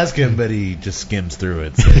 I'd ask him, but he just skims through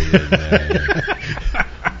it. So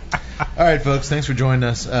all right, folks. Thanks for joining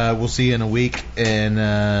us. We'll see you in a week, and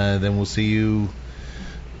then we'll see you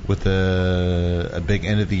with a big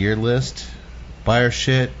end of the year list. Buy our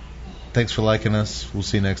shit. Thanks for liking us. We'll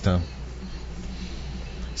see you next time.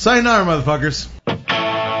 Sayonara, motherfuckers.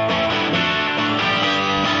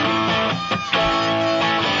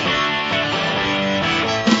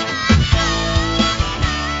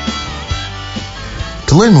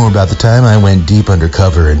 To learn more about the time I went deep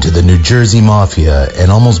undercover into the New Jersey Mafia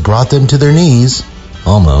and almost brought them to their knees,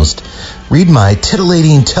 almost, read my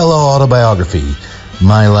titillating tele-autobiography,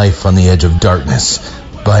 My Life on the Edge of Darkness,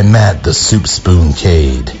 by Matt the Soup Spoon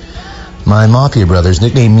Cade. My Mafia brothers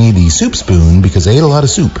nicknamed me the Soup Spoon because I ate a lot of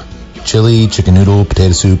soup. Chili, chicken noodle,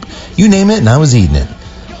 potato soup, you name it and I was eating it.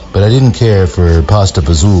 But I didn't care for pasta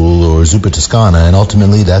fazool or zuppa toscana, and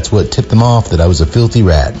ultimately that's what tipped them off that I was a filthy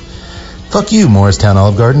rat. Fuck you, Morristown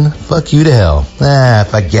Olive Garden. Fuck you to hell.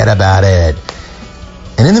 Forget about it.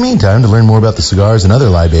 And in the meantime, to learn more about the cigars and other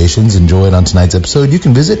libations enjoyed on tonight's episode, you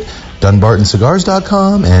can visit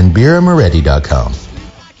DunbartonCigars.com and BeerMoretti.com.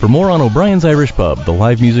 For more on O'Brien's Irish Pub, the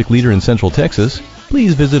live music leader in Central Texas,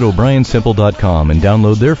 please visit O'BrienSimple.com and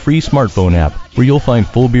download their free smartphone app, where you'll find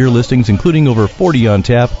full beer listings including over 40 on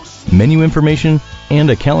tap, menu information, and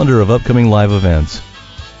a calendar of upcoming live events.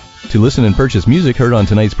 To listen and purchase music heard on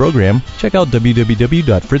tonight's program, check out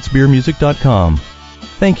www.fritzbeermusic.com.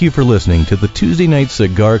 Thank you for listening to the Tuesday Night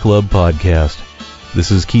Cigar Club podcast. This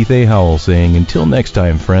is Keith A. Howell saying until next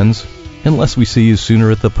time, friends, unless we see you sooner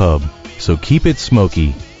at the pub. So keep it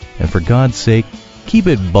smoky, and for God's sake, keep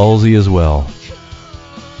it ballsy as well.